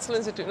 No, that's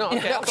Lindsay too. No,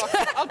 okay, I'll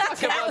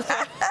talk about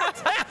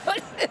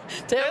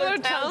Taylor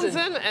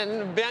Townsend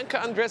and Bianca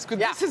Andreescu.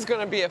 This is going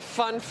to be a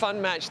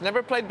fun match.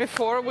 Never played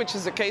before, which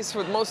is the case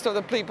with most of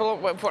the people.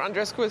 For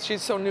Andreescu,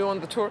 she's so new on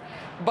the tour.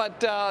 But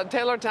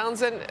Taylor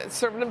Townsend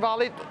served and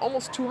volleyed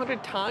almost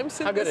 200 times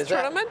in this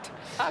tournament.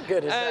 How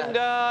good is that?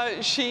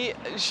 And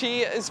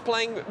she is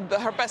playing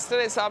her best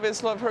tennis,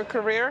 obviously, of her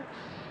career.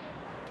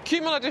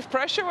 Cumulative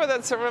pressure with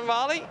that serve and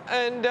volley,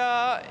 and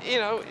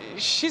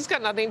she's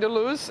got nothing to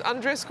lose.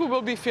 Andreescu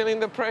will be feeling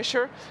the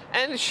pressure,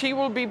 and she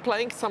will be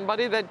playing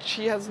somebody that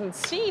she hasn't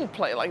seen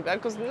play like that,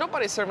 because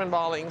nobody's serving and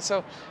volleying.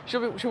 So she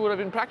would have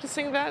been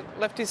practicing that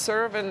lefty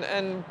serve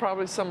and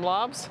probably some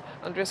lobs,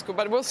 Andreescu.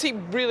 But we'll see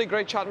really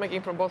great shot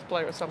making from both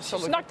players.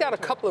 She's knocked out a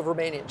couple of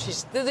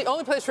Romanians. The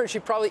only place where she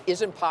probably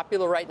isn't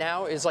popular right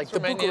now is like the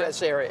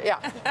Bucharest area. Yeah.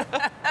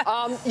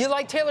 You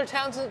like Taylor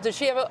Townsend? Does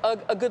she have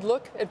a good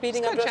look at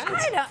beating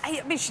Andreescu?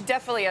 I mean, she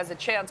definitely has a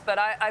chance, but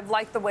I've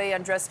liked the way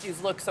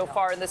Andreescu's looked so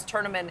far in this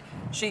tournament.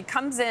 She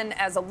comes in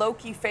as a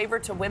low-key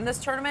favorite to win this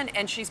tournament,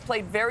 and she's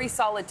played very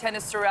solid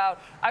tennis throughout.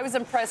 I was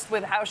impressed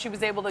with how she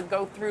was able to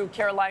go through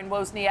Caroline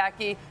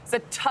Wozniacki. It's a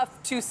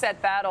tough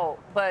two-set battle,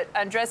 but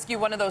Andreescu,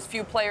 one of those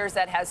few players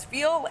that has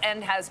feel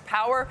and has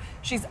power.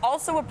 She's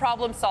also a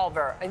problem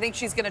solver. I think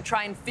she's going to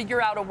try and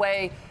figure out a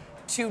way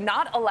to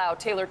not allow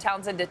Taylor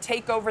Townsend to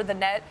take over the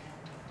net.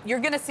 You're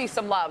going to see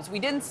some lobs. We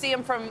didn't see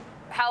him from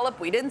Halep.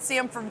 We didn't see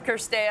him from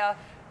Cirstea.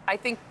 I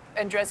think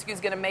Andreescu is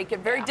going to make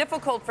it very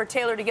difficult for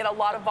Taylor to get a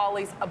lot of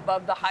volleys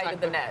above the height of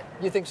the net.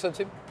 You think so,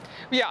 too?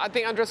 Yeah, I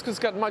think Andreescu's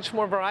got much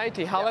more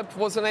variety. Halep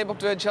wasn't able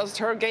to adjust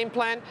her game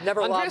plan.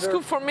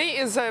 Andreescu, for me,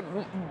 is a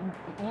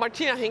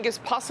Martina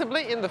Hingis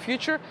possibly in the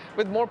future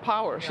with more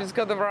power. She's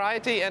got the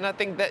variety, and I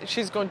think that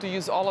she's going to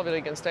use all of it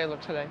against Taylor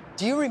today.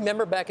 Do you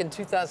remember back in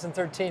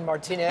 2013,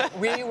 Martina,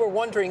 we were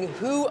wondering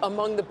who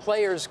among the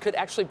players could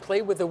actually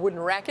play with a wooden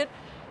racket?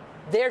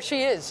 There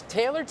she is.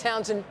 Taylor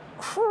Townsend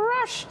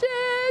crushed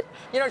it.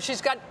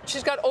 She's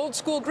got old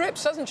school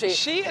grips, doesn't she?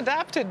 She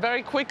adapted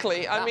very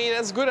quickly. I mean,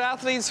 as good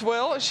athletes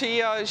will.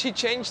 She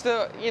changed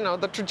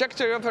the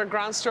trajectory of her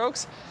ground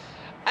strokes.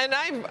 And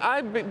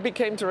I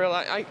became to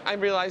realize, I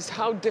realized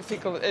how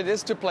difficult it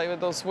is to play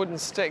with those wooden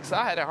sticks.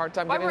 I had a hard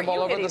time getting the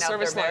ball over the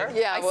service line.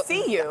 Yeah, I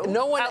see you.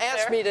 No one out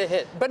asked there. me to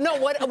hit. But no,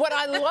 what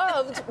I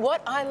loved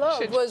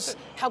was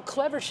how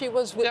clever she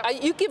was.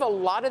 You give a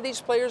lot of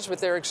these players with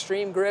their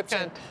extreme grips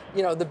and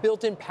the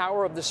built-in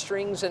power of the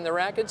strings and the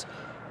rackets.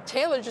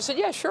 Taylor just said,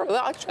 yeah, sure,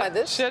 I'll try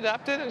this. She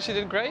adapted and she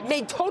did great.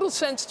 Made total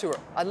sense to her.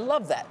 I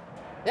love that.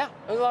 Yeah,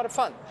 it was a lot of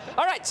fun.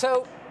 All right,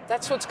 so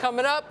that's what's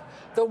coming up.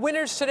 The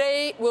winners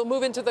today will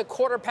move into the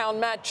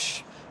quarter-pound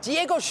match.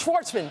 Diego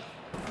Schwartzman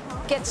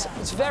gets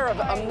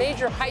Zverev, a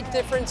major height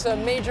difference, a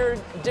major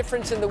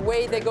difference in the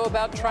way they go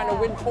about trying to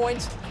win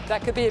points.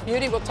 That could be a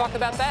beauty. We'll talk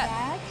about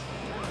that.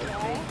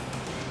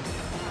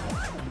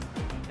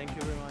 Thank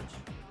you very much.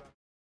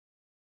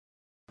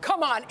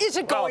 Come on, is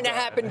it going to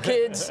happen,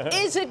 kids?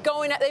 Is it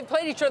going to? They've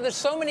played each other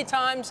so many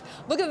times.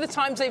 Look at the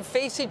times they've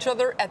faced each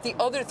other at the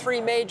other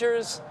three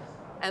majors.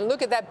 And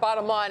look at that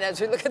bottom line as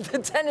we look at the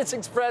Tennis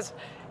Express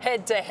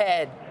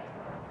head-to-head.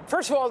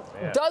 First of all,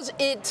 does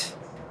it,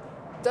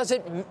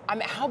 I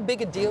mean, how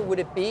big a deal would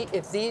it be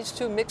if these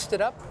two mixed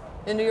it up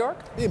in New York?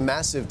 It'd be a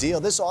massive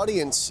deal. This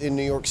audience in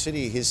New York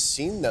City has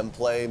seen them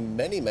play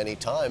many, many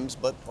times,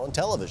 but on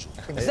television.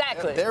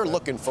 Exactly. They're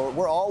looking forward.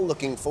 We're all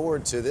looking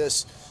forward to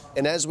this.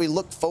 And as we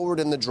look forward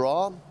in the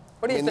draw,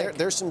 what do you think?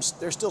 There's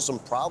still some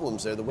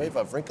problems there. The way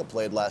Wawrinka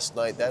played last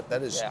night,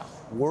 that is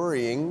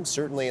worrying,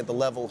 certainly at the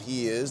level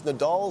he is.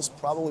 Nadal's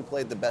probably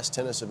played the best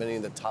tennis of any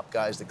of the top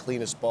guys, the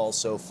cleanest ball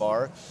so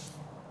far.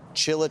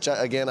 Cilic,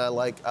 again, I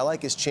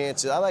like his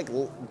chances. I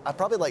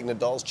probably like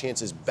Nadal's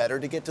chances better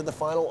to get to the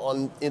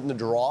final in the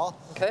draw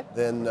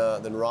than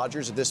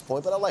Rogers at this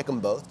point, but I like them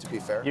both, to be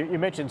fair. You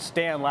mentioned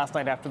Stan last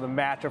night after the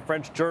match. A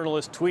French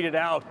journalist tweeted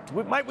out,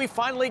 might we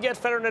finally get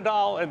Federer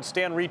Nadal? And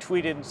Stan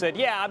retweeted and said,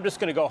 yeah, I'm just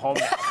going to go home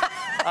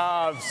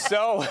now.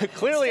 So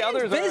clearly Stan's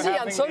others busy are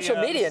having on social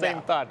media the same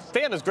now. thought.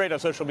 Stan is great on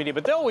social media,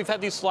 but though we've had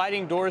these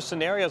sliding doors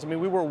scenarios. I mean,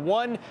 we were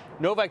one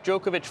Novak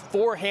Djokovic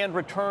forehand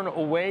return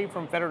away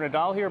from Federer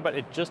Nadal here, but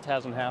it just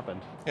hasn't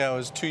happened. Yeah, it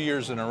was 2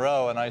 years in a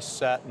row, and I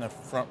sat in the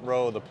front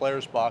row of the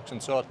players' box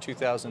and saw it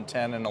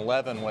 2010 and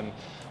 11 when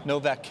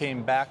Novak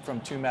came back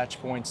from 2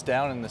 match points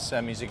down in the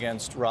semis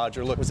against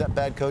Roger. Look, was that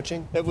bad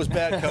coaching? It was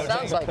bad coaching.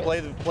 Sounds like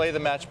play the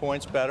match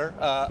points better.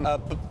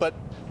 But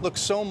look,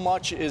 so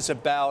much is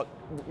about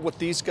what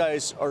these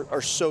guys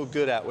are so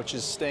good at, which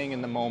is staying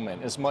in the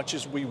moment. As much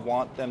as we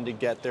want them to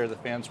get there, the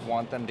fans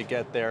want them to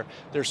get there,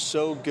 they're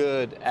so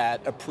good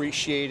at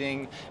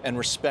appreciating and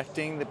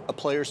respecting the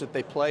players that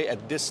they play.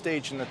 At this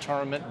stage in the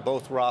tournament,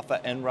 both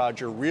Rafa and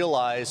Roger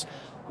realize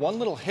one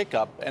little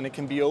hiccup and it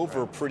can be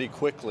over pretty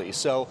quickly.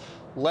 So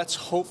let's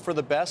hope for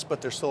the best,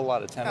 but there's still a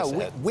lot of tennis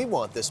ahead. We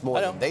want this more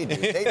than they do.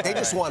 They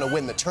just want to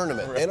win the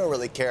tournament. They don't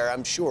really care,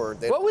 I'm sure.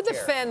 What would the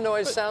fan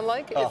noise sound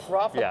like if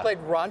Rafa played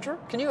Roger?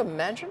 Can you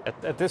imagine?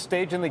 At this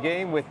stage in the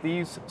game with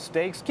these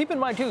stakes, keep in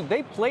mind, too,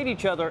 they played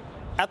each other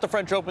at the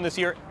French Open this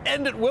year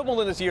and at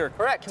Wimbledon this year.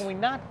 Correct. Can we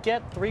not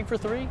get 3 for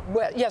 3?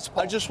 Well, yes,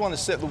 Paul. I just want to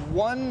say the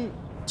one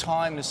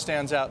time that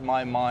stands out in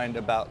my mind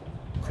about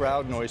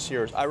crowd noise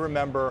here is I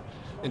remember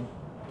in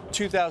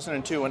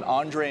 2002 when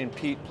Andre and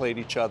Pete played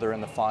each other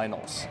in the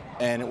finals,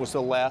 and it was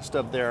the last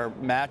of their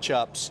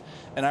matchups.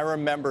 And I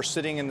remember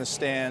sitting in the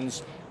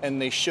stands, and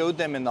they showed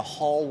them in the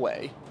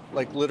hallway,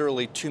 like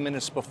literally 2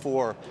 minutes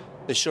before.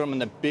 They showed them on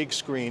the big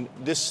screen.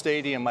 This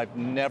stadium, I've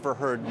never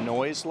heard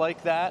noise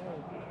like that.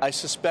 I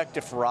suspect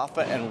if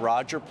Rafa and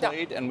Roger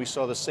played and we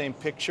saw the same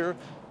picture,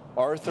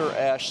 Arthur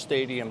Ashe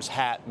Stadium's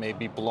hat may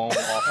be blown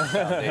off the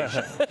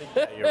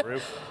foundation. Your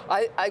roof.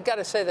 I got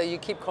to say, though, you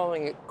keep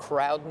calling it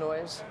crowd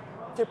noise.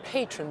 They're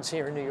patrons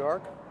here in New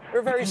York.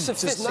 We're very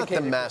sophisticated. It's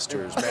not the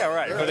Masters, man. Yeah,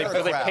 right. Were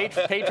they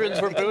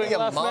patrons were booing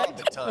last night?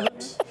 At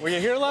times. Were you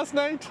here last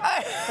night?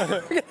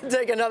 We're going to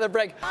take another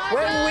break.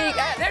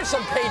 There's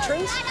some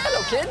patrons.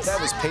 Hello, kids. That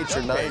was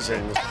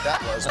patronizing.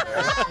 That was,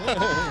 Mary.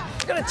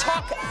 We're going to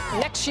talk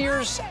next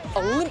year's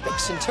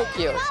Olympics in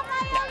Tokyo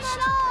next.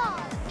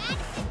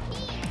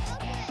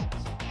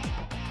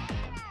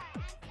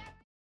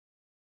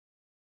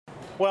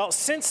 Well,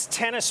 since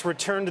tennis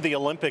returned to the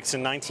Olympics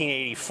in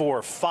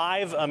 1984,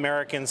 5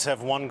 Americans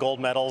have won gold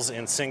medals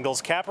in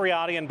singles.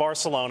 Capriati in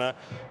Barcelona,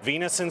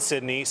 Venus in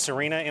Sydney,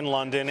 Serena in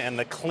London, and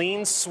the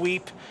clean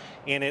sweep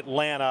in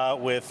Atlanta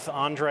with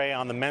Andre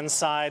on the men's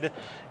side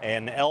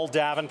and Elle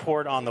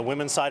Davenport on the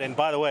women's side. And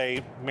by the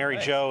way, Mary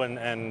Jo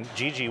and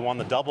Gigi won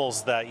the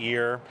doubles that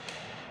year.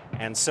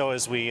 And so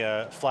as we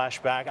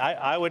flash back,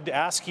 I would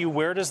ask you,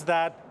 where does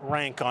that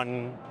rank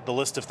on the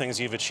list of things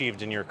you've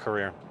achieved in your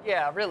career?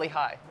 Yeah, really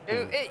high.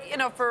 You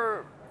know,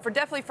 for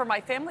definitely for my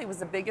family, it was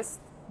the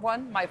biggest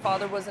one. My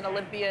father was an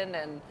Olympian,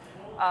 and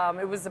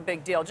it was a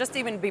big deal. Just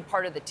even to be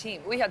part of the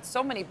team. We had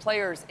so many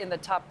players in the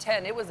top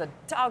 10. It was a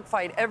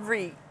dogfight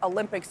every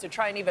Olympics to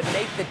try and even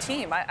make the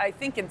team. I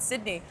think in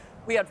Sydney,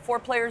 we had 4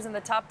 players in the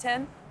top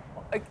 10,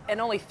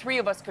 and only 3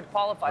 of us could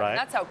qualify. Right. And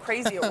that's how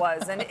crazy it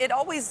was. And it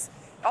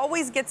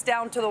always gets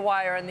down to the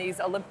wire in these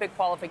Olympic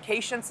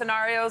qualification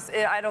scenarios.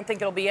 I don't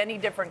think it'll be any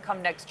different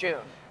come next June.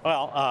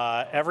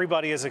 Well,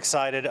 everybody is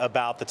excited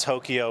about the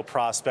Tokyo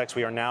prospects.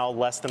 We are now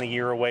less than a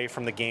year away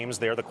from the games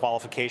there. The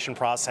qualification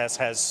process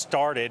has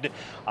started.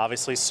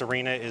 Obviously,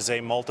 Serena is a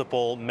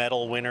multiple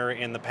medal winner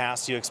in the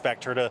past. Do you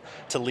expect her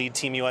to lead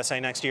Team USA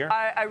next year?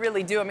 I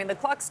really do. I mean, the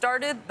clock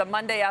started the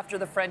Monday after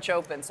the French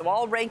Open. So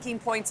all ranking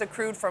points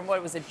accrued from,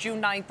 what was it,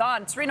 June 9th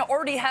on. Serena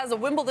already has a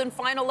Wimbledon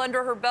final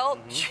under her belt.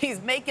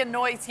 She's making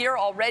noise here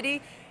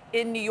already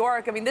in New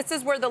York. I mean, this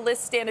is where the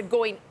list standed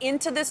going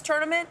into this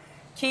tournament.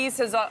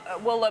 Keys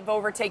will have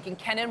overtaken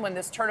Kenin when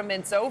this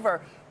tournament's over.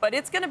 But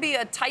it's going to be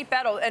a tight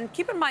battle. And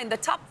keep in mind, the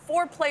top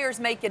 4 players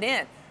make it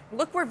in.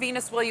 Look where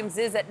Venus Williams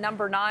is at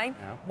number 9.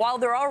 Yeah. While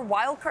there are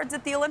wild cards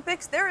at the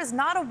Olympics, there is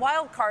not a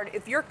wild card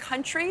if your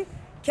country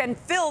can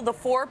fill the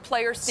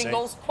 4-player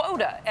singles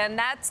quota. And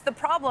that's the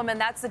problem,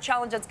 and that's the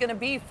challenge that's going to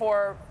be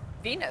for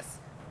Venus.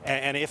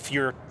 And if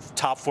your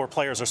top 4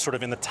 players are sort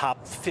of in the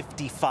top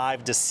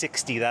 55 to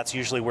 60, that's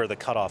usually where the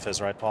cutoff is,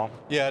 right, Paul?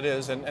 Yeah, it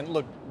is. And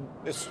look,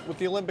 with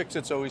the Olympics,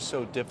 it's always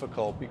so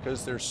difficult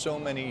because there's so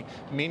many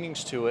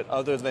meanings to it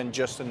other than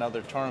just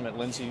another tournament.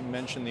 Lindsay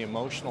mentioned the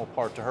emotional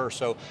part to her.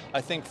 So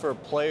I think for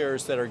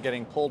players that are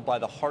getting pulled by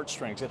the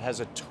heartstrings, it has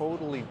a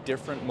totally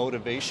different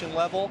motivation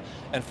level.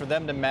 And for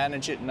them to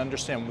manage it and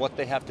understand what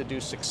they have to do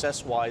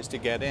success-wise to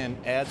get in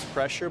adds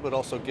pressure, but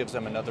also gives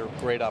them another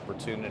great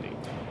opportunity.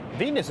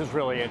 Venus is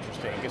really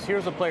interesting because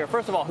here's a player,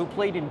 first of all, who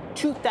played in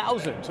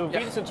 2000. So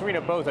Venus and Serena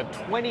both a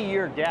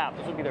 20-year gap.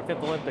 This would be their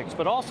 5th Olympics.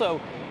 But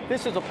also,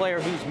 this is a player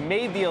who's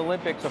made the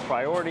Olympics a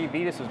priority.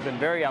 Venus has been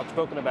very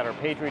outspoken about her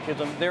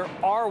patriotism. There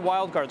are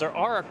wild cards. There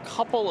are a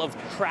couple of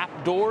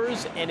trap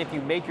doors. And if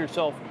you make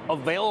yourself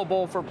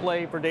available for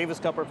play for Davis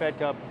Cup or Fed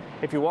Cup,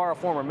 if you are a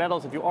former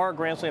medalist, if you are a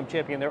Grand Slam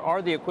champion, there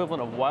are the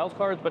equivalent of wild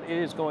cards, but it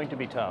is going to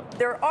be tough.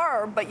 There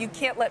are, but you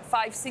can't let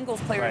 5 singles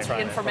players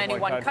in from any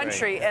one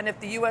country. Yeah. And if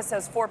the U.S.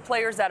 has 4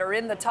 players that are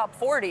in the top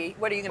 40,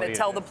 what are you going to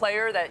tell the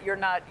player that you're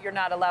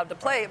not allowed to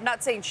play? I'm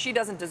not saying she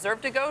doesn't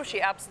deserve to go.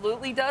 She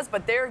absolutely does,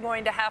 but they're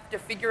going to have to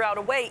figure out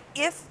a way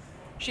if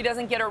she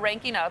doesn't get her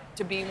ranking up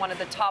to be one of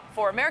the top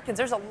 4 Americans.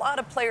 There's a lot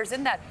of players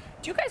in that.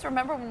 Do you guys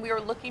remember when we were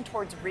looking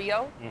towards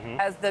Rio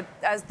as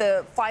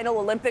the final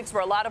Olympics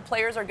where a lot of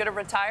players are going to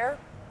retire?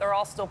 They're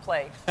all still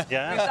played.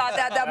 Yeah. You thought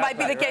that might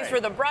be the case for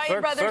the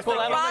Bryan brothers, for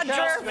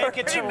Roger. Make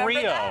it to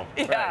Rio.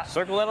 Yeah. Right.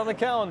 Circle that on the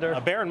calendar.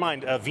 Bear in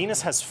mind,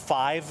 Venus has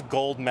 5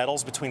 gold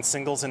medals between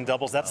singles and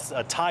doubles. That's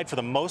tied for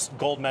the most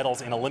gold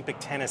medals in Olympic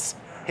tennis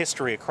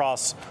history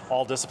across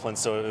all disciplines.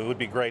 So it would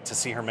be great to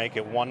see her make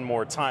it one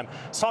more time.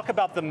 Let's talk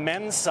about the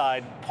men's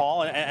side,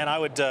 Paul. And I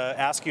would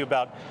ask you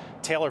about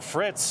Taylor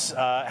Fritz.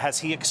 Has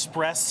he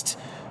expressed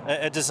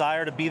a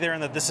desire to be there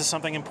and that this is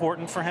something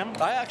important for him?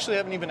 I actually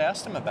haven't even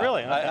asked him about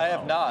Really? it. I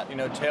have not. You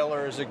know,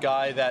 Taylor is a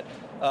guy that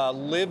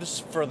lives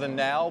for the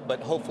now,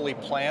 but hopefully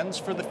plans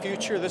for the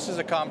future. This is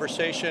a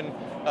conversation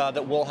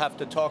that we'll have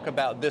to talk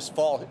about this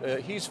fall.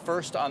 He's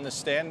first on the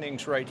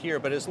standings right here,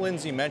 but as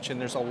Lindsay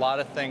mentioned, there's a lot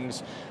of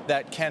things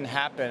that can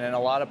happen and a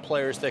lot of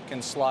players that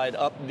can slide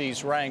up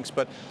these ranks.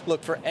 But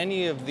look, for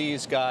any of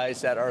these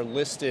guys that are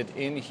listed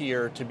in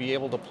here to be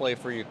able to play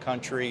for your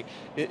country,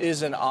 it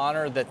is an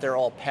honor that they're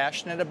all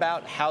passionate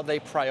about. How they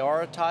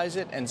prioritize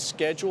it and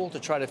schedule to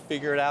try to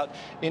figure it out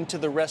into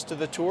the rest of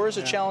the tour is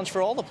a challenge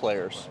for all the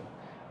players.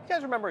 You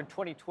guys remember in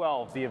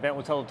 2012, the event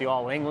was held at the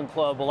All England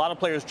Club. A lot of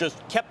players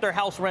just kept their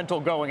house rental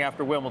going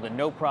after Wimbledon,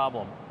 no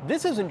problem.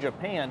 This is in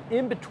Japan,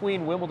 in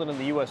between Wimbledon and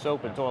the U.S.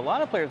 Open. So a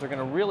lot of players are going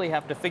to really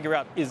have to figure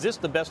out, is this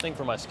the best thing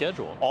for my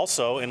schedule?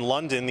 Also, in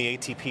London, the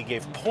ATP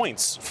gave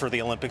points for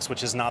the Olympics,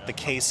 which is not the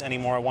case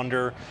anymore. I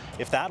wonder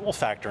if that will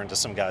factor into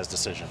some guys'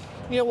 decision.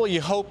 Yeah, well,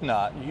 you hope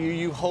not.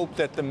 You hope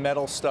that the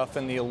medal stuff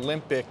and the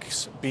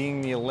Olympics,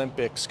 being the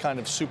Olympics, kind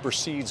of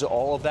supersedes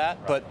all of that.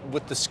 Right. But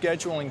with the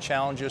scheduling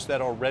challenges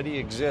that already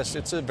exist,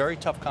 it's a very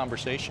tough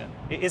conversation.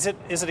 Is it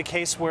a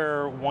case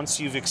where once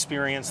you've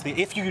experienced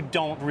if you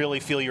don't really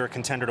feel you're a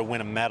contender to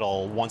win a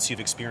medal, once you've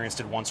experienced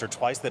it once or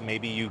twice, that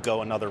maybe you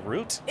go another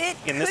route? It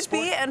could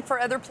be, and for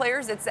other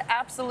players, it's the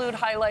absolute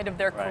highlight of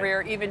their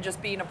career, even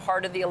just being a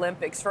part of the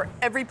Olympics. For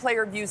every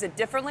player views it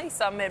differently.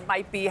 Some, it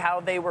might be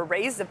how they were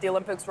raised, if the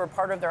Olympics were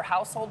part of their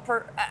household.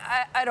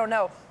 I don't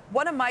know.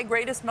 One of my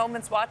greatest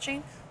moments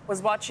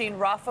was watching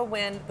Rafa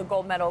win the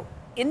gold medal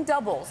in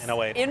doubles. In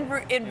 08. In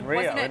Rio.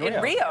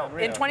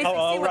 In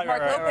 2016 with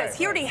Mark Lopez.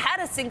 He already had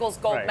a singles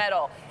gold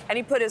medal. And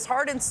he put his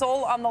heart and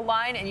soul on the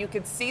line, and you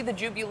could see the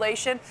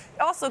jubilation.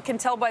 You also can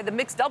tell by the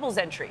mixed doubles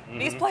entry.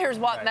 These players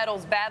want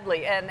medals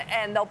badly,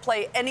 and they'll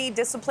play any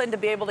discipline to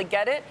be able to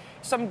get it.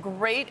 Some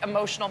great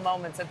emotional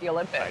moments at the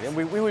Olympics. Right. And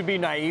we would be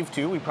naive,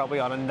 too. We probably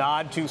ought to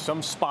nod to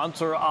some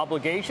sponsor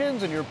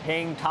obligations, and you're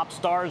paying top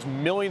stars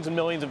millions and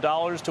millions of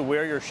dollars to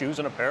wear your shoes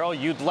and apparel.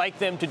 You'd like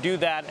them to do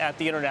that at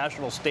the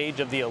international stage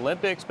of the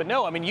Olympics. But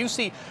no, I mean,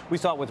 we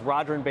saw it with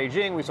Roger in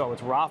Beijing. We saw it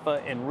with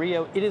Rafa in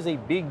Rio. It is a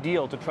big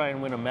deal to try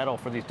and win a medal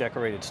for these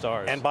decorated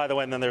stars. And by the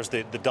way, and then there's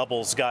the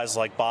doubles guys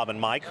like Bob and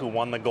Mike who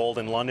won the gold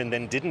in London,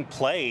 then didn't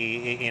play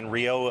in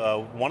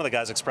Rio. One of the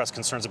guys expressed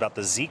concerns about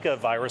the Zika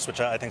virus, which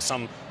I think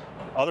some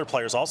other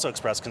players also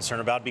expressed concern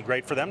about. It'd be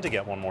great for them to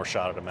get one more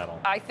shot at a medal.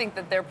 I think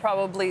that they're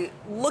probably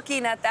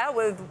looking at that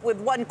with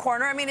one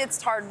corner. I mean,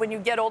 it's hard. When you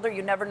get older,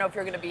 you never know if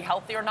you're going to be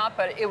healthy or not,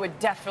 but it would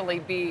definitely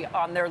be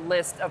on their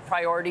list of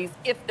priorities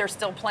if they're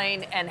still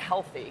playing and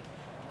healthy.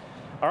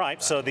 All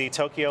right, so the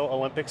Tokyo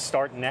Olympics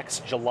start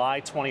next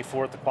July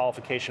 24th. The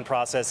qualification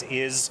process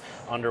is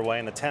underway,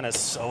 and the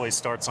tennis always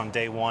starts on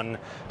day one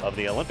of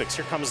the Olympics.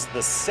 Here comes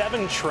the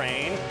 7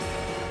 train.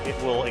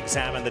 It will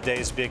examine the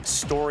day's big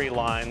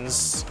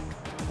storylines.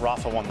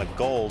 Rafa won the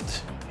gold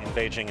in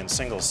Beijing in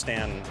singles.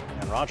 Stan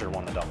and Roger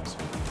won the doubles.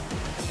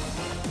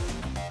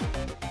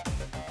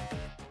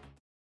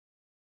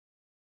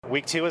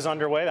 Week 2 is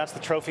underway. That's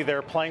the trophy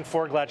they're playing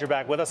for. Glad you're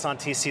back with us on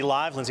TC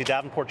Live. Lindsay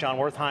Davenport, John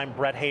Wertheim,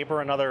 Brett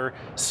Haber. Another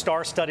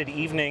star-studded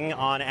evening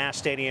on Ash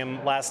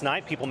Stadium last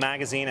night. People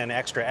Magazine and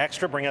Extra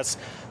Extra bring us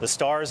the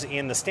stars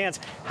in the stands.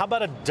 How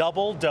about a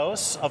double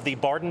dose of the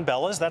Barden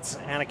Bellas? That's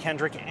Anna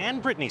Kendrick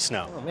and Brittany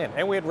Snow. Oh, man.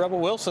 And we had Rebel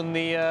Wilson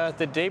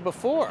the day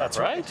before. That's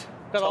right.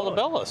 Got all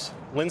the Bellas.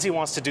 Lindsay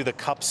wants to do the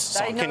Cups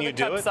song. Can you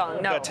do it? Song.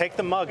 No. Take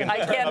the mug and I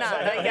cannot.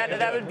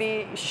 That would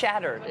be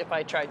shattered if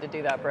I tried to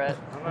do that, Brett.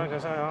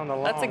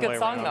 That's a good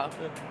song, though.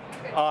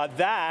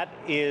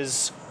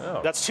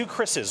 That's 2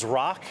 Chris's,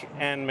 Rock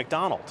and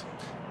McDonald.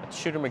 That's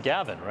Shooter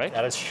McGavin, right?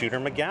 That is Shooter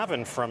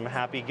McGavin from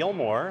Happy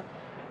Gilmore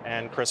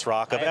and Chris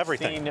Rock of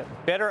Everything. Seen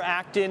better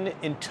acting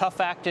in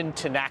tough acting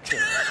to acting.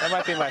 That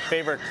might be my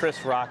favorite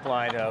Chris Rock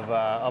line of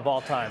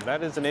all time.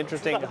 That is an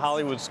interesting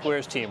Hollywood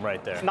Squares team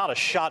right there. Not a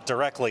shot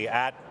directly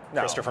at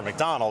Christopher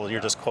McDonald.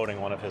 You're just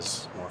quoting one of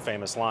his more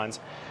famous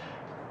lines.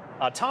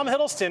 Tom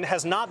Hiddleston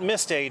has not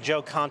missed a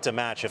Joe Conta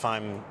match, if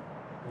I'm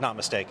not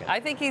mistaken. I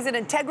think he's an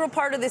integral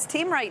part of this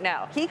team right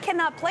now. He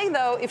cannot play,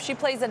 though, if she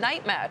plays a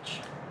night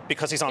match.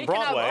 Because he's on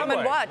Broadway. He cannot come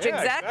and watch, Yeah,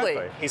 exactly.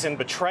 He's in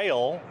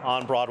Betrayal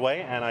on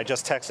Broadway, and I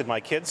just texted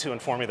my kids who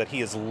informed me that he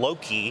is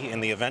Loki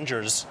in the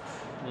Avengers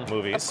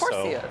movies. Of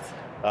course he is.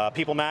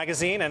 People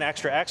Magazine and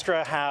Extra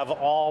Extra have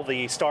all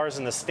the stars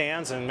in the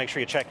stands, and make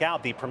sure you check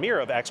out the premiere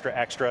of Extra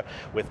Extra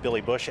with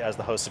Billy Bush as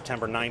the host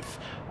September 9th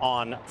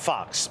on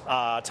Fox.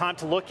 Time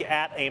to look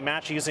at a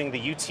match using the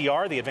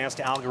UTR, the advanced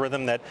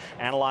algorithm that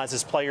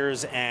analyzes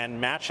players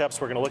and matchups.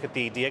 We're going to look at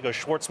the Diego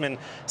Schwartzman,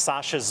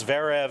 Sasha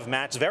Zverev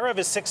match. Zverev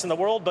is 6th in the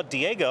world, but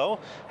Diego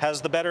has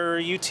the better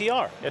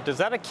UTR. Yeah, does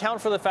that account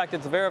for the fact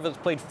that Zverev has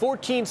played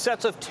 14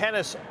 sets of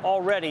tennis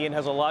already and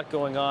has a lot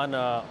going on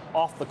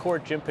off the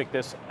court? Jim picked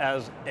this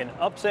as an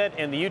upset,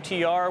 and the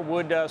UTR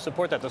would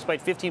support that.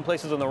 Despite 15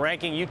 places in the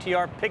ranking,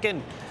 UTR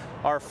picking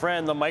our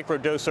friend, the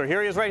microdoser.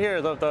 Here he is right here,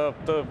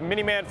 the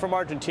mini-man from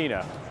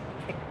Argentina.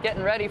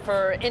 Getting ready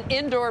for an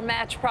indoor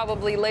match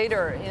probably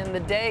later in the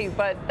day,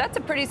 but that's a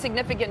pretty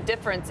significant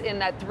difference in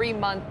that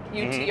 3-month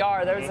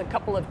UTR. There's a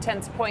couple of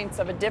tense points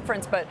of a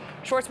difference, but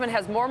Schwartzman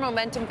has more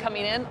momentum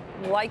coming in,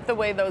 like the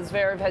way those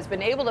Zverev has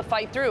been able to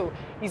fight through.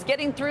 He's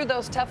getting through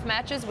those tough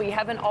matches. We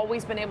haven't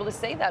always been able to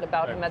say that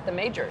about him at the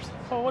majors.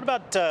 Well, what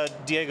about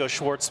Diego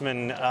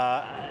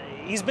Schwartzman?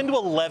 He's been to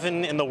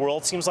 11 in the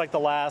world. Seems like the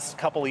last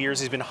couple of years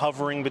he's been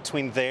hovering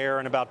between there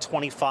and about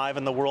 25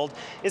 in the world.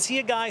 Is he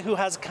a guy who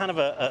has kind of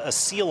a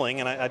ceiling,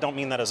 and I don't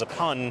mean that as a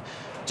pun,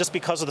 just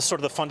because of the sort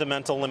of the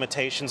fundamental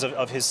limitations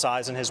of his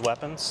size and his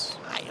weapons?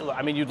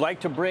 I mean,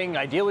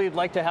 ideally you'd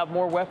like to have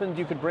more weapons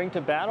you could bring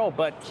to battle,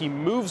 but he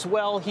moves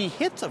well. He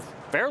hits a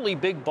fairly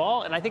big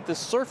ball, and I think the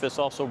surface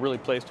also really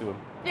plays to him.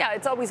 Yeah,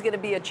 it's always going to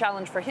be a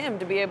challenge for him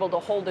to be able to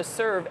hold a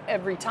serve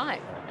every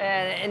time.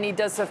 And he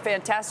does a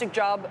fantastic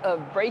job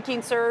of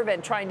breaking serve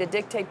and trying to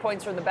dictate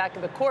points from the back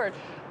of the court.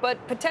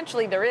 But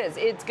potentially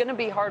it's going to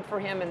be hard for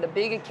him in the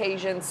big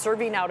occasions,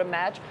 serving out a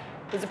match.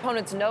 His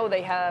opponents know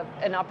they have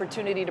an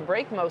opportunity to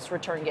break most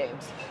return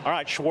games. All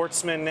right,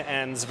 Schwartzman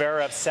and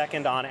Zverev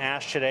second on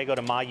Ash today. Go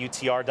to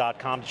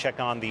myutr.com to check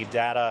on the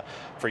data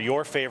for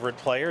your favorite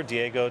player.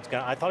 Diego,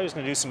 I thought he was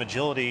going to do some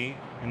agility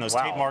in those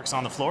tape marks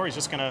on the floor. He's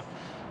just going to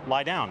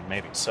lie down,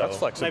 maybe. So that's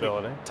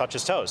flexibility. Maybe touch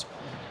his toes.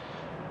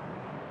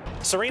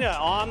 Serena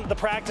on the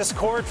practice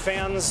court.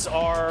 Fans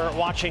are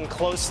watching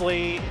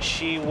closely.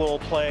 She will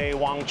play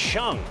Wang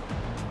Chung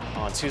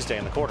on Tuesday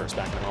in the quarters.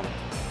 Back in a moment.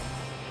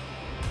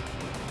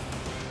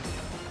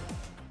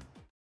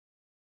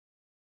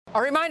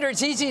 A reminder,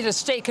 it's easy to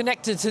stay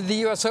connected to the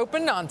U.S.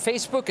 Open on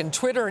Facebook and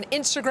Twitter and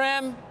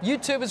Instagram,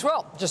 YouTube as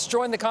well. Just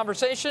join the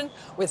conversation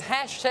with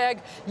hashtag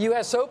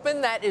U.S.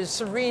 Open. That is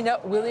Serena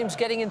Williams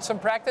getting in some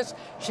practice.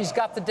 She's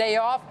got the day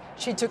off.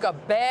 She took a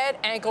bad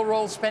ankle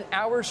roll, spent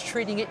hours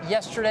treating it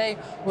yesterday.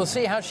 We'll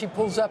see how she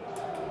pulls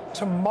up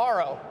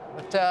tomorrow.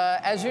 But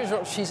as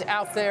usual, she's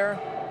out there,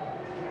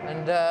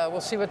 and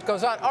we'll see what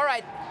goes on. All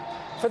right.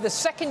 For the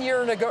second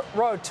year in a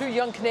row, 2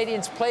 young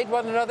Canadians played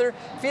one another.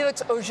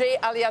 Felix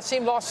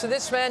Auger-Aliassime lost to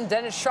this man,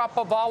 Denis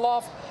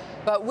Shapovalov.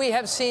 But we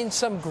have seen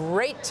some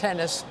great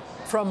tennis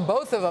from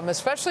both of them,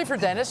 especially for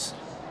Denis,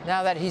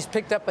 now that he's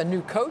picked up a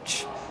new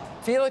coach.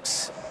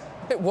 Felix,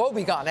 a bit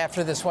woebegone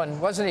after this one,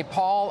 wasn't he,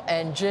 Paul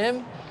and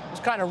Jim? It's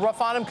kind of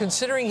rough on him,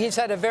 considering he's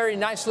had a very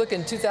nice look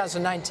in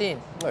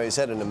 2019. Well, he's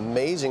had an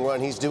amazing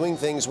run. He's doing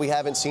things we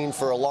haven't seen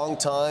for a long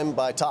time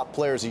by top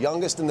players. The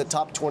youngest in the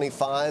top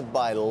 25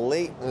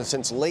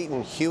 since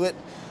Leighton Hewitt.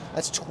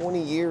 That's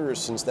 20 years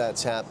since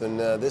that's happened.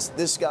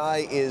 This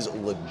guy is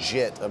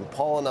legit. And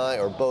Paul and I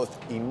are both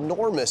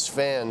enormous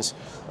fans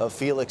of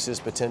Felix's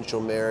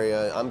potential, Mary.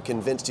 I'm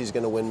convinced he's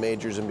going to win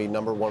majors and be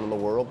 #1 in the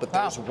world, but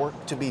there's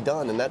work to be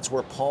done, and that's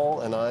where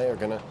Paul and I are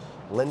going to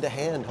lend a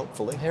hand,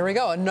 hopefully. Here we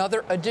go.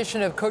 Another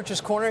edition of Coach's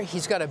Corner.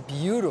 He's got a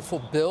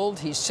beautiful build.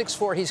 He's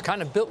 6'4". He's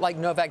kind of built like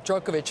Novak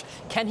Djokovic.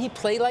 Can he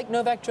play like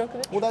Novak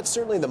Djokovic? Well, that's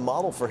certainly the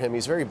model for him.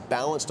 He's very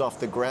balanced off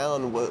the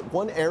ground.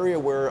 One area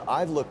where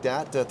I've looked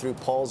at through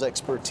Paul's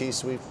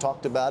expertise, we've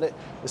talked about it,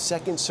 the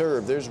second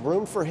serve. There's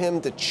room for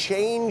him to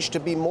change to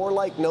be more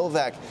like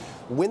Novak.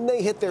 When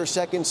they hit their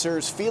second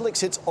serves,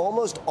 Felix hits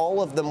almost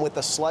all of them with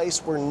a slice,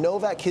 where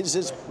Novak hits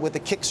his with a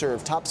kick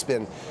serve,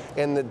 topspin.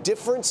 And the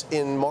difference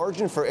in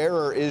margin for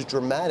error is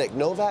dramatic.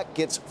 Novak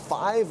gets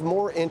 5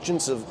 more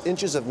inches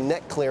of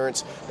net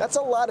clearance. That's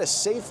a lot of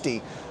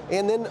safety.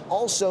 And then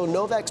also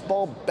Novak's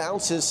ball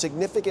bounces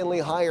significantly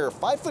higher.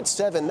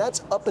 5'7",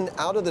 that's up and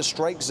out of the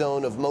strike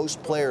zone of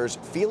most players.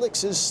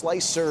 Felix's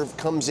slice serve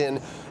comes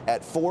in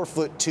at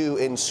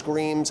 4'2" and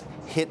screams,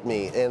 "Hit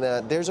me!"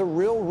 And there's a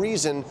real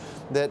reason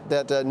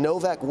that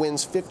Novak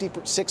wins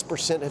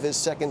 56% of his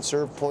second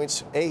serve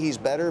points. A, he's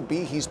better.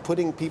 B, he's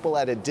putting people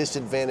at a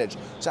disadvantage.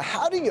 So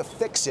how do you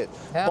fix it?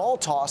 Yeah. Ball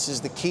toss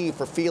is the key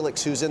for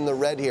Felix, who's in the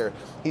red here.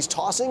 He's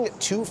tossing it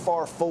too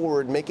far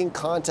forward, making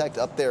contact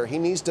up there. He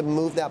needs to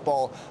move that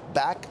ball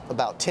back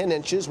about 10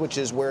 inches, which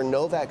is where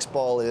Novak's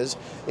ball is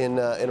in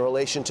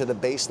relation to the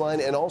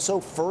baseline, and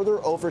also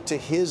further over to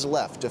his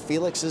left, to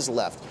Felix's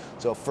left.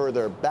 So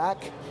further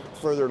back,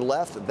 further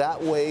left.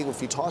 That way,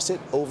 if you toss it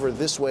over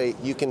this way,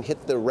 you can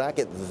hit the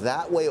racket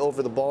that way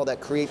over the ball.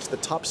 That creates the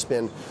top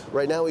spin.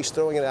 Right now, he's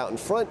throwing it out in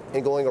front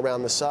and going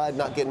around the side,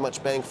 not getting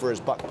much bang for his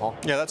buck, Paul.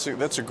 Yeah, that's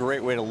a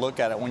great way to look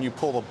at it. When you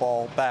pull the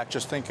ball back,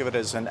 just think of it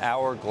as an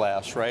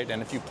hourglass, right?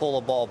 And if you pull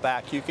the ball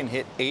back, you can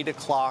hit 8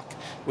 o'clock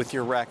with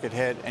your racket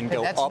head and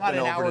go up and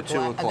over to 2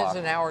 o'clock. That's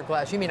an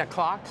hourglass. You mean a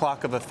clock?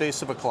 Clock of a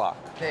face of a clock.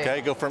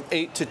 Okay, go from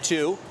 8 to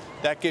 2.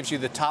 That gives you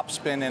the top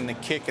spin and the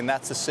kick, and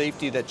that's the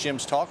safety that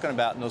Jim's talking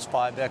about. And those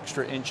 5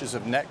 extra inches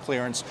of net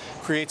clearance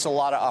creates a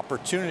lot of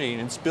opportunity,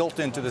 and it's built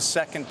into the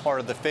second part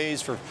of the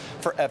phase for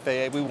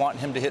FAA. We want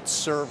him to hit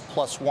serve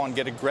 +1,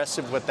 get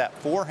aggressive with that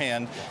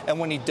forehand, and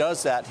when he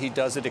does that, he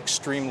does it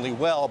extremely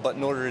well. But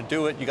in order to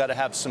do it, you got to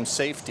have some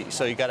safety.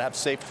 So you got to have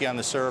safety on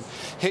the serve,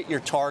 hit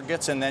your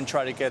targets, and then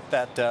try to get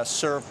that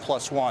serve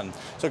 +1.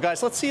 So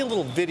guys, let's see a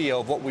little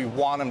video of what we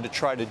want him to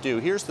try to do.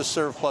 Here's the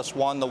serve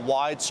 +1, the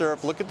wide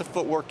serve. Look at the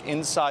footwork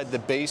inside the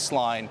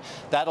baseline.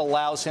 That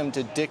allows him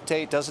to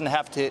dictate, doesn't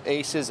have to hit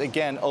aces.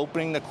 Again,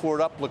 opening the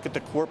court up, look at the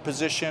court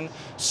position,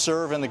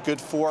 serve and the good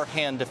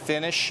forehand to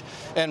finish.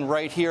 And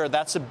right here,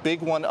 that's a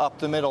big one up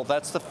the middle.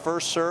 That's the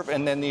first serve,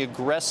 and then the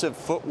aggressive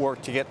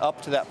footwork to get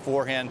up to that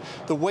forehand.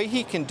 The way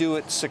he can do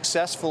it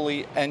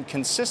successfully and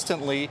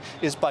consistently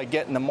is by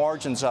getting the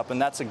margins up,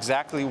 and that's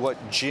exactly what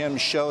Jim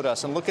showed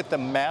us. And look at the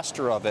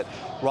master of it.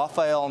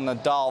 Rafael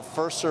Nadal,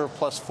 first serve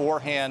plus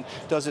forehand,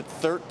 does it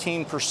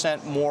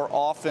 13% more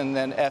often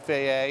than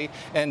FAA,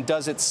 and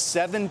does it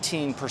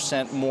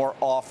 17% more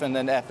often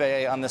than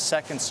FAA on the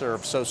second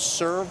serve. So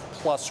serve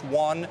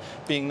 +1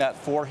 being that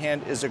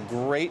forehand is a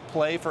great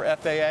play for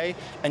FAA,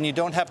 and you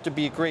don't have to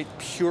be a great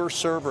pure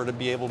server to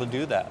be able to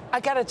do that.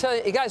 I got to tell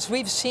you, guys,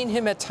 we've seen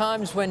him at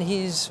times when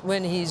he's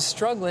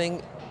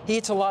struggling. He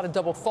hits a lot of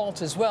double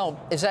faults as well.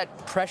 Is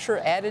that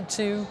pressure added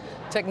to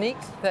technique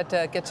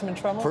that gets him in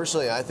trouble?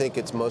 Personally, I think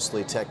it's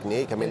mostly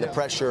technique. I mean, the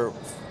pressure,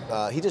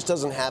 he just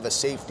doesn't have a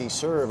safety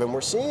serve. And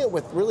we're seeing it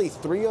with really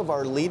 3 of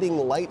our leading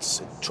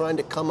lights trying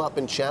to come up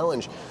and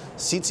challenge.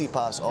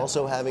 Tsitsipas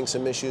also having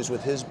some issues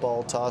with his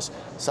ball toss.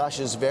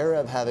 Sasha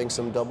Zverev having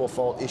some double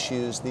fault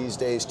issues these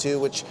days too,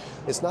 which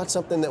is not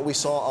something that we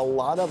saw a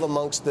lot of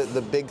amongst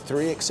the big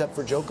 3 except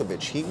for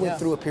Djokovic. He went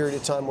through a period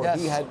of time where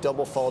he had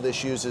double fault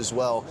issues as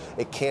well.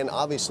 It can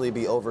obviously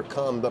be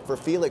overcome, but for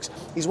Felix,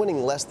 he's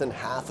winning less than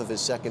half of his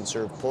second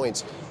serve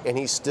points, and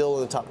he's still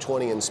in the top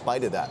 20 in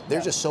spite of that.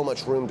 There's just so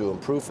much room to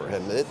improve for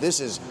him. This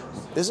is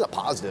a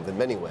positive in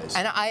many ways.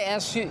 And I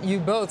asked you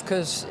both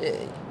because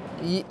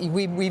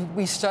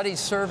we study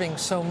serving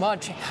so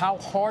much. How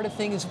hard a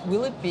thing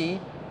will it be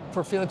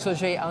for Felix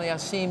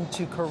Auger-Aliassime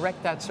to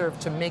correct that serve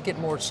to make it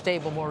more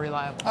stable, more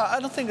reliable? I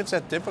don't think it's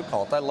that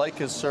difficult. I like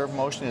his serve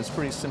motion. It's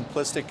pretty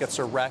simplistic. Gets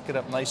a racket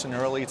up nice and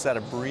early. It's that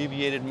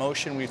abbreviated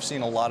motion we've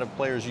seen a lot of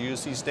players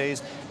use these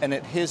days. And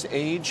at his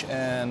age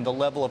and the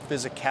level of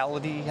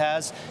physicality he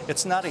has,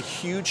 it's not a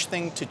huge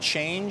thing to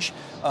change.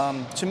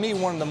 To me,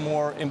 one of the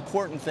more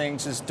important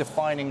things is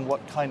defining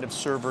what kind of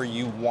server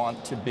you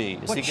want to be.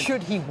 What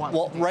should he want?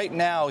 Well, to be? Right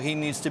now, he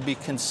needs to be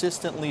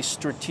consistently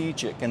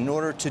strategic. In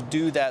order to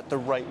do that the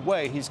right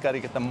way, he's got to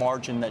get the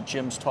margin that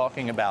Jim's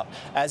talking about.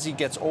 As he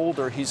gets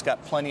older, he's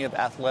got plenty of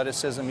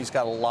athleticism. He's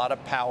got a lot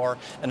of power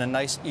and a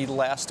nice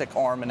elastic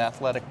arm and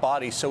athletic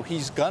body. So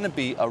he's going to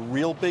be a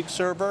real big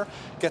server.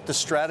 Get the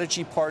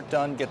strategy part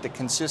done, get the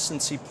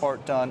consistency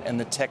part done, and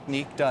the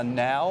technique done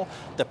now.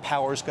 The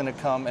power's going to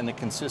come and the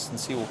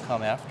consistency will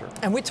come after.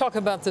 And we talk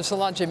about this a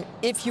lot, Jim.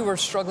 If you are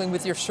struggling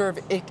with your serve,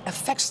 it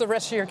affects the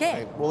rest of your game.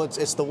 Right. Well,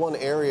 it's the one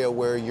area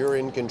where you're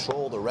in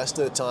control. The rest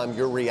of the time,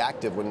 you're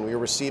reactive. When you're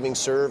receiving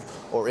serve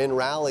or in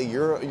rally,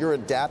 you're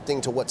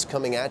adapting to what's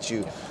coming at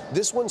you.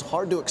 This one's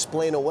hard to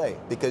explain away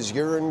because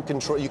you're in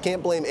control. You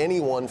can't blame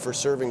anyone for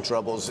serving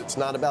troubles. It's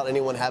not about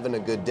anyone having a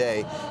good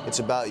day. It's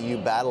about you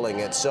battling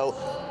it. So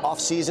off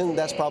season,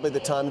 that's probably the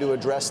time to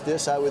address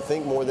this, I would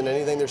think, more than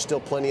anything. There's still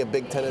plenty of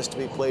big tennis to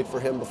be played for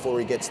him before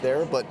he gets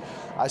there, but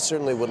I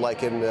certainly would like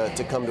him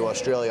to come to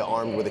Australia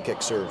armed with a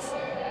kick serve.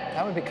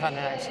 That would be kind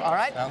of nice. All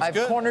right, Sounds I've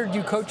good. cornered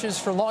you coaches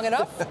for long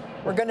enough.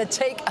 We're going to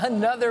take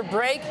another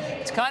break.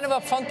 It's kind of a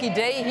funky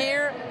day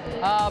here,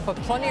 but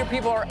plenty of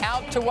people are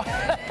out to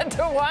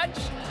watch,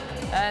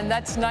 and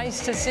that's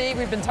nice to see.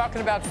 We've been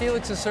talking about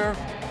Felix's serve.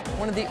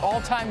 One of the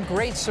all-time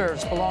great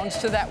serves belongs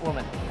to that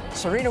woman,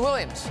 Serena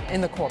Williams, in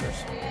the quarters.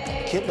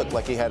 Kid looked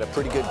like he had a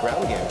pretty good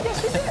ground game.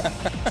 Yes, he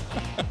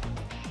did.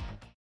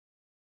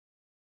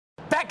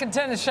 Back in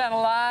Tennis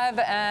Channel Live,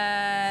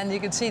 and you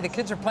can see the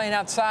kids are playing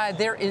outside.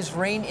 There is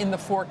rain in the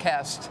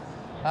forecast,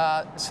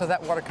 so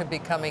that water could be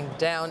coming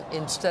down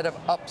instead of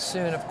up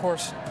soon. Of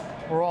course,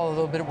 we're all a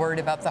little bit worried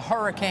about the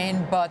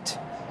hurricane, but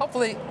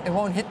hopefully it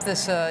won't hit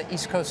this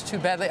East Coast too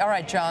badly. All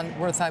right, John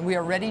Wertheim, we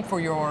are ready for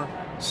your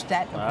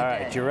stat of the day. All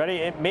right, you ready?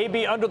 It may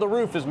be under the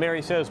roof, as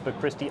Mary says, but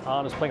Christy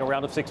Ahn is playing a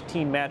round of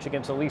 16 match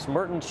against Elise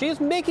Mertens. She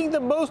is making the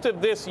most of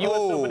this U.S.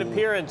 Open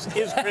appearance,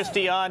 is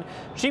Christy Ahn.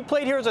 She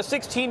played here as a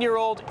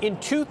 16-year-old. In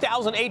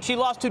 2008, she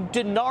lost to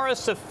Dinara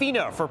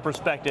Safina, for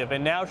perspective,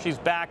 and now she's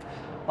back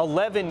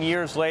 11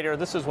 years later.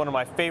 This is one of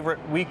my favorite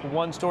Week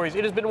 1 stories.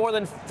 It has been more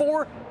than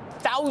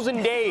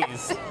 4,000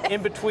 days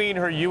in between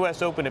her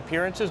U.S. Open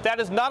appearances. That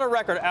is not a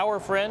record. Our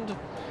friend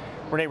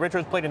Renee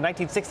Richards played in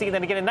 1960 and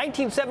then again in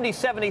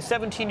 1977, a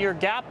 17-year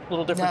gap, a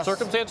little different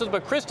circumstances.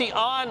 But Christy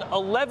Ahn,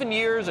 11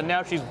 years, and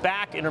now she's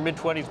back in her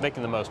mid-20s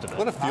making the most of it.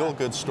 What a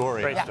feel-good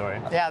story. Great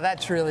story. Yeah,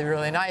 that's really,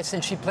 really nice.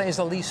 And she plays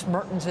Elise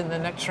Mertens in the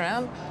next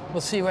round.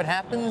 We'll see what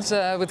happens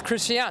with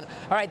Christy Ahn.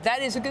 All right,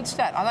 that is a good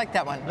stat. I like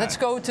that one. Let's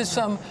go to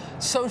some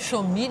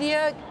social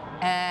media.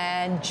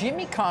 And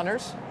Jimmy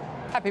Connors.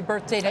 Happy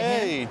birthday to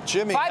him. Hey,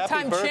 Jimmy, Five-time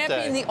happy birthday.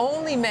 champion, the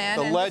only man,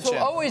 The and legend. this will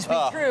always be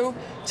true,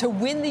 to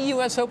win the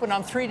U.S. Open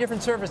on 3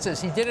 different surfaces.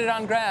 He did it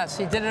on grass,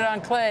 he did it on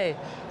clay,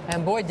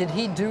 and boy, did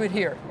he do it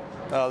here.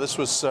 This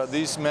was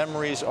these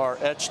memories are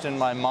etched in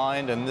my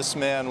mind, and this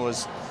man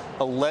was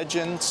a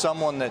legend,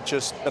 someone that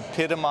just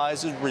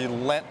epitomizes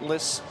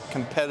relentless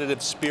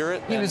competitive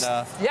spirit. He was,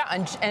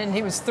 and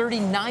he was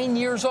 39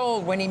 years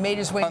old when he made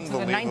his way to the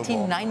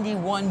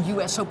 1991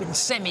 U.S. Open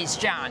semis,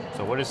 John.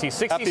 So what is he,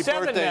 67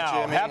 Happy birthday,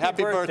 now? Jimmy.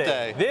 Happy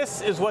birthday.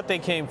 This is what they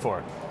came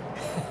for.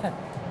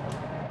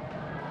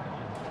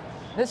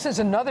 This is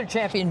another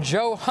champion,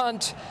 Joe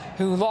Hunt,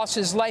 who lost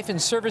his life in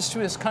service to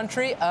his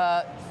country,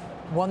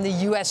 won the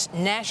U.S.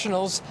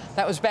 Nationals.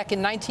 That was back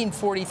in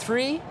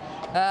 1943.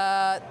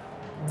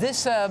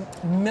 This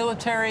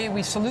military,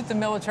 we salute the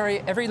military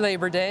every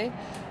Labor Day.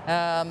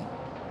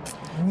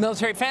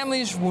 Military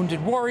families,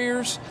 wounded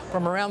warriors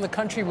from around the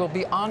country will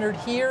be honored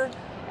here.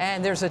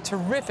 And there's a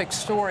terrific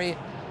story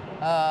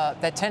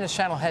that Tennis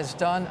Channel has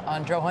done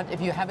on Joe Hunt.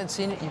 If you haven't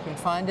seen it, you can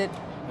find it.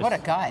 What a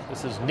guy.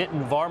 This is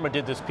Nitin Varma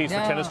did this piece for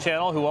Tennis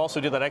Channel, who also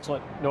did that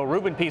excellent Noah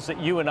Rubin piece that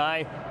you and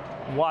I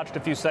watched a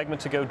few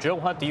segments ago. Joe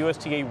Hunt, the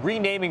USTA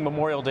renaming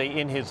Memorial Day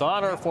in his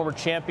honor, former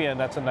champion.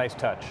 That's a nice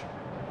touch.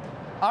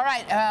 All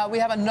right, we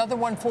have another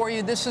one for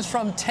you. This is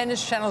from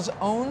Tennis Channel's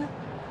own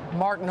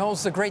Mark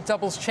Knowles, the great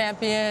doubles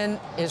champion,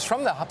 is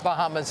from the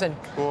Bahamas, and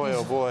boy,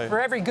 oh boy, for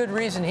every good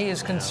reason, he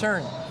is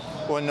concerned.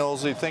 Boy,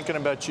 Knowlesy, thinking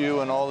about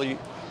you and all the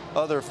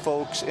other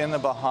folks in the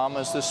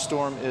Bahamas, this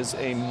storm is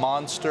a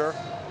monster.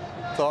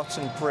 Thoughts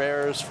and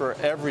prayers for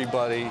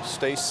everybody.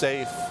 Stay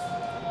safe.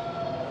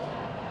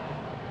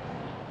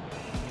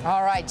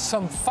 All right,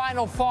 some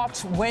final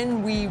thoughts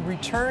when we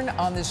return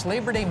on this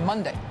Labor Day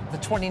Monday, the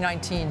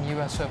 2019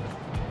 U.S. Open.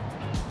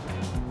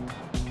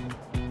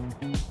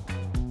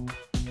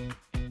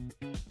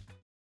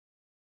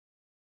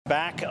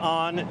 Back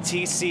on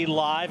TC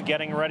Live,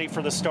 getting ready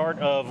for the start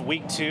of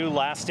Week 2,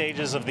 last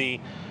stages of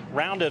the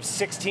round of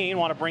 16.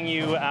 Want to bring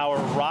you our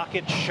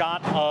rocket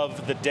shot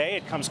of the day.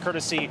 It comes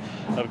courtesy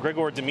of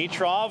Grigor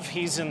Dimitrov.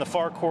 He's in the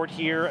far court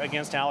here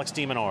against Alex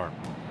de Minaur.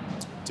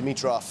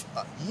 Dimitrov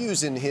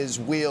using his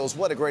wheels.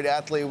 What a great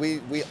athlete.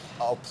 We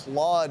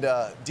applaud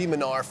de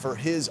Minaur for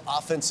his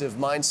offensive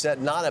mindset.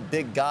 Not a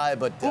big guy,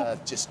 but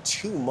just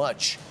too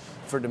much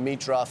for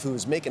Dimitrov, who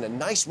is making a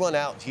nice run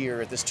out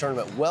here at this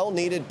tournament. Well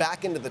needed,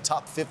 back into the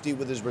top 50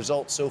 with his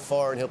results so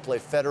far, and he'll play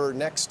Federer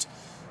next.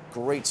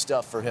 Great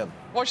stuff for him.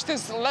 Watch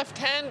this left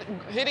hand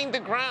hitting the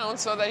ground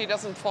so that he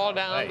doesn't fall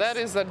down. Nice. That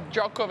is a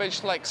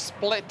Djokovic-like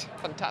split.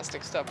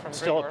 Fantastic stuff from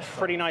Still Grigor. a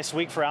pretty nice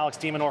week for Alex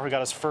de Minaur, who got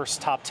his first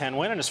top 10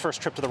 win and his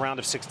first trip to the round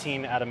of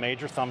 16 at a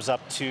major. Thumbs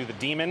up to the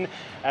Demon.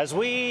 As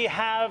we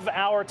have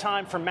our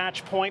time for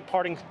match point,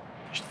 parting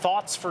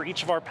thoughts for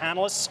each of our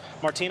panelists.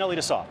 Martina, lead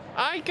us off.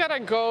 I gotta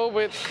go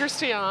with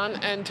Christian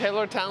and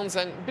Taylor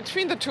Townsend.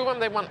 Between the two of them,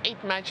 they won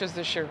 8 matches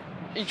this year.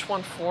 Each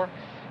won 4.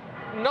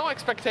 No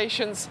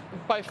expectations.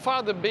 By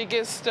far the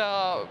biggest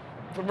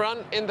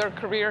run in their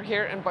career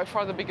here, and by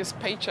far the biggest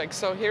paycheck.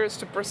 So here's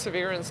to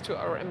perseverance to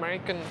our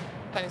American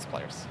tennis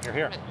players. You're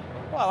here.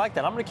 Well, I like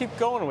that. I'm going to keep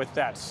going with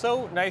that.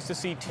 So nice to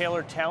see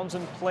Taylor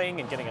Townsend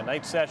playing and getting a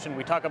night session.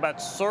 We talk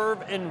about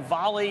serve and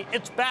volley.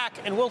 It's back,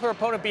 and will her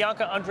opponent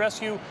Bianca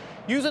Andreescu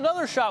use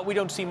another shot we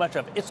don't see much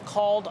of? It's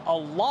called a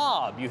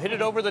lob. You hit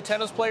it over the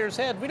tennis player's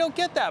head. We don't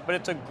get that, but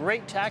it's a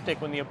great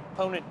tactic when the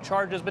opponent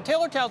charges. But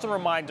Taylor Townsend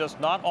reminds us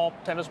not all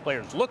tennis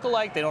players look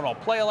alike. They don't all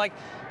play alike.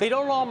 They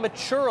don't all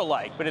mature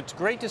alike. But it's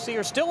great to see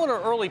her still in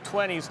her early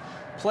 20s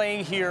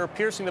playing here,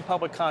 piercing the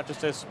public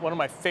consciousness. One of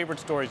my favorite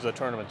stories of the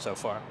tournament so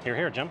far.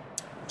 Here, Jim.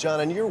 John,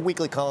 in your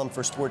weekly column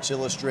for Sports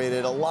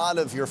Illustrated, a lot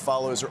of your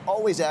followers are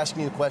always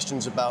asking you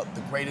questions about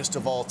the greatest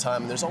of all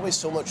time. And there's always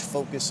so much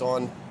focus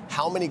on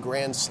how many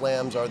Grand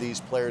Slams are these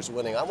players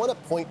winning. I want to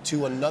point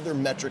to another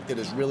metric that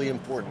is really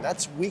important.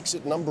 That's weeks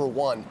at number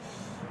 1.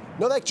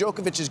 Novak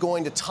Djokovic is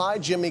going to tie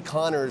Jimmy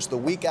Connors the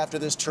week after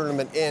this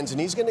tournament ends, and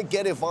he's going to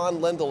get Ivan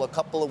Lendl a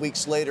couple of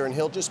weeks later, and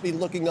he'll just be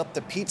looking up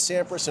to Pete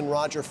Sampras and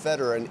Roger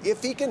Federer. And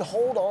if he can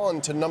hold on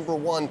to number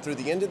 1 through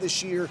the end of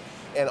this year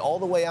and all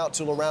the way out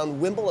to around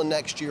Wimbledon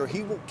next year,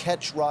 he will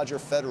catch Roger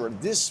Federer.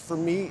 This, for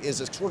me,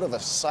 is a sort of a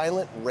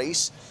silent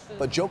race,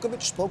 but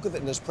Djokovic spoke of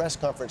it in his press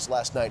conference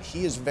last night.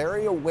 He is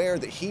very aware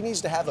that he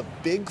needs to have a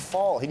big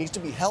fall. He needs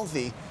to be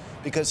healthy,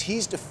 because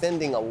he's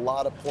defending a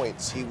lot of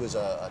points. He was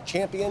a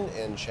champion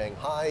in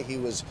Shanghai. He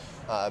was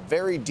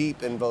very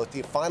deep in both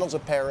the finals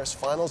of Paris,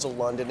 finals of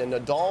London. And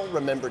Nadal,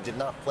 remember, did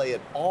not play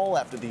at all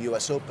after the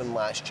U.S. Open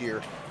last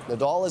year.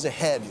 Nadal is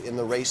ahead in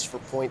the race for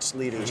points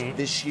leaders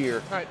this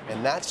year. Right.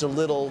 And that's a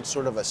little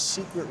sort of a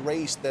secret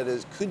race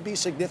that could be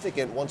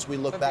significant once we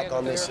look back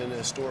on this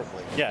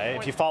historically. Yeah,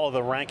 if you follow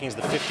the rankings,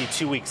 the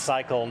 52-week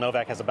cycle,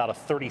 Novak has about a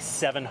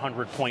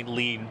 3,700-point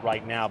lead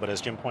right now. But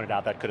as Jim pointed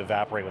out, that could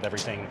evaporate with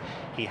everything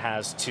he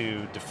has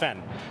to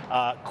defend.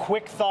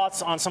 Quick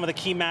thoughts on some of the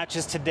key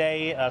matches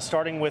today,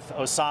 starting with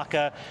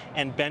Osaka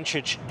and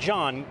Bencic.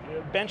 John,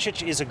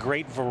 Bencic is a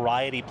great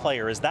variety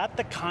player. Is that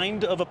the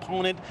kind of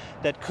opponent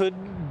that could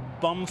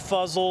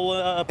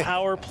bumfuzzle a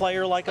power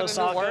player like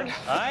Osaka?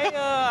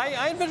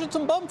 I envision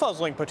some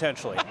bumfuzzling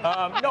potentially.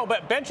 No,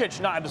 but Bencic,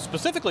 not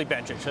specifically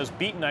Bencic, has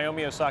beaten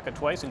Naomi Osaka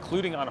twice,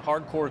 including on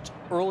hard courts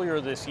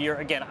earlier this year.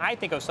 Again, I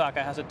think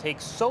Osaka has to take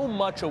so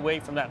much away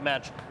from that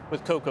match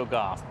with Coco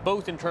Gauff,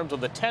 both in terms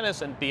of the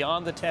tennis and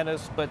beyond the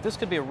tennis. But this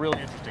could be a really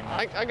interesting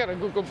match. I got to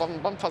Google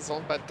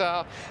bumfuzzle, but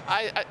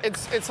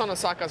it's on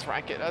Osaka's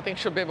racket. I think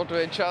she'll be able to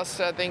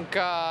adjust. I think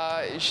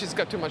she's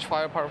got too much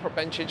firepower for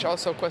Bencic.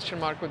 Also, question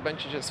mark with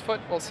Bencic's foot.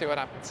 We'll see what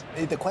happens.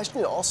 The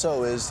question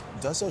also is,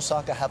 does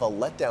Osaka have a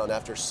letdown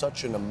after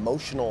such an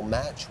emotional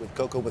match with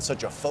Coco, with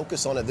such a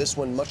focus on it? This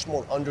one much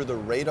more under the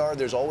radar.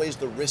 There's always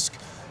the risk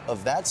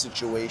of that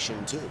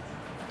situation, too.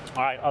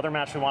 All right, other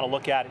match we want to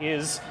look at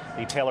is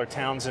the Taylor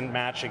Townsend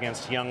match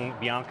against young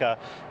Bianca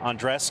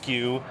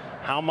Andreescu.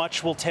 How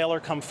much will Taylor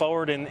come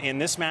forward in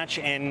this match?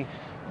 And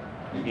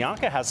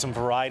Bianca has some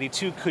variety,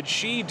 too. Could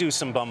she do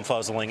some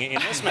bumfuzzling in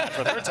this match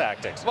with her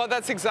tactics? Well,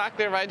 that's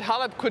exactly right.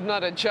 Halep could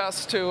not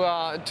adjust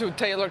to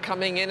Taylor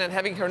coming in and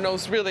having her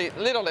nose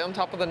literally on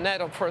top of the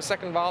net for a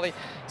second volley.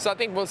 So I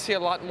think we'll see a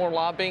lot more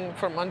lobbing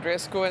from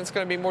Andreescu, and it's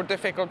going to be more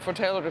difficult for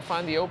Taylor to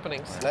find the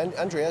openings. And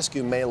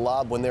Andreescu may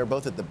lob when they're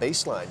both at the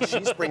baseline.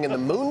 She's bringing the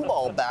moon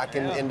ball back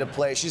into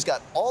play. She's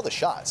got all the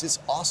shots. It's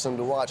awesome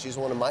to watch. She's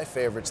one of my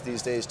favorites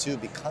these days, too,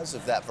 because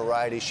of that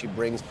variety she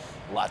brings.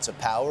 Lots of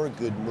power,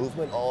 good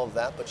movement, all of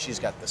that, but she's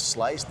got the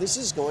slice. This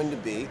is going to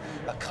be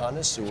a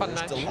connoisseur's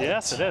delight.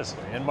 Yes, it is.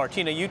 And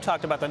Martina, you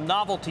talked about the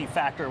novelty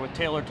factor with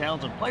Taylor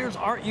Townsend. Players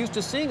aren't used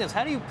to seeing this.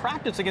 How do you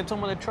practice against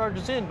someone that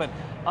charges in? But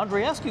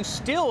Andreescu's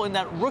still in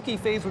that rookie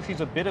phase where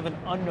she's a bit of an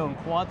unknown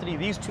quantity.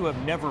 These two have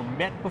never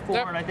met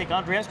before, and I think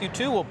Andreescu,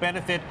 too, will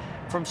benefit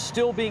from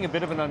still being a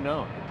bit of an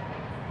unknown.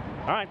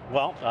 All right,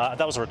 well,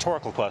 that was a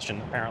rhetorical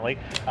question, apparently.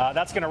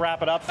 That's going to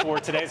wrap it up for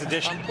today's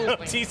edition of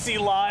TC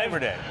Live.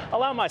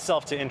 Allow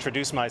myself to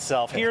introduce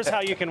myself. Here's how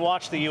you can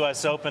watch the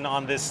U.S. Open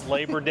on this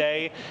Labor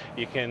Day.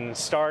 You can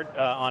start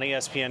on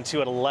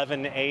ESPN2 at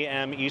 11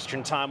 a.m.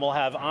 Eastern Time. We'll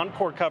have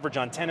encore coverage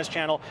on Tennis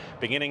Channel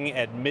beginning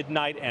at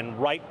midnight and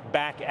right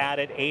back at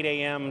it 8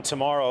 a.m.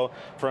 tomorrow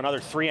for another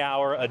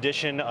 3-hour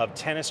edition of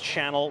Tennis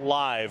Channel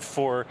Live.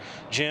 For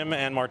Jim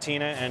and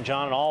Martina and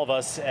John and all of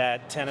us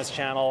at Tennis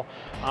Channel,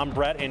 I'm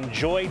Brett.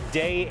 Enjoy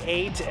day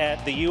 8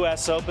 at the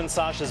U.S. Open.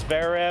 Sasha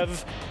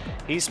Zverev,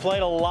 he's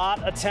played a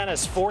lot of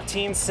tennis,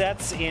 14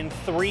 sets in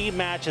 3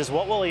 matches.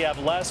 What will he have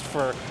left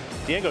for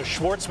Diego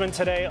Schwartzman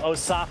today.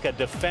 Osaka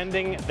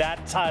defending that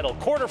title.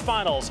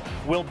 Quarterfinals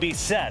will be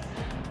set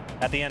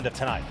at the end of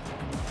tonight.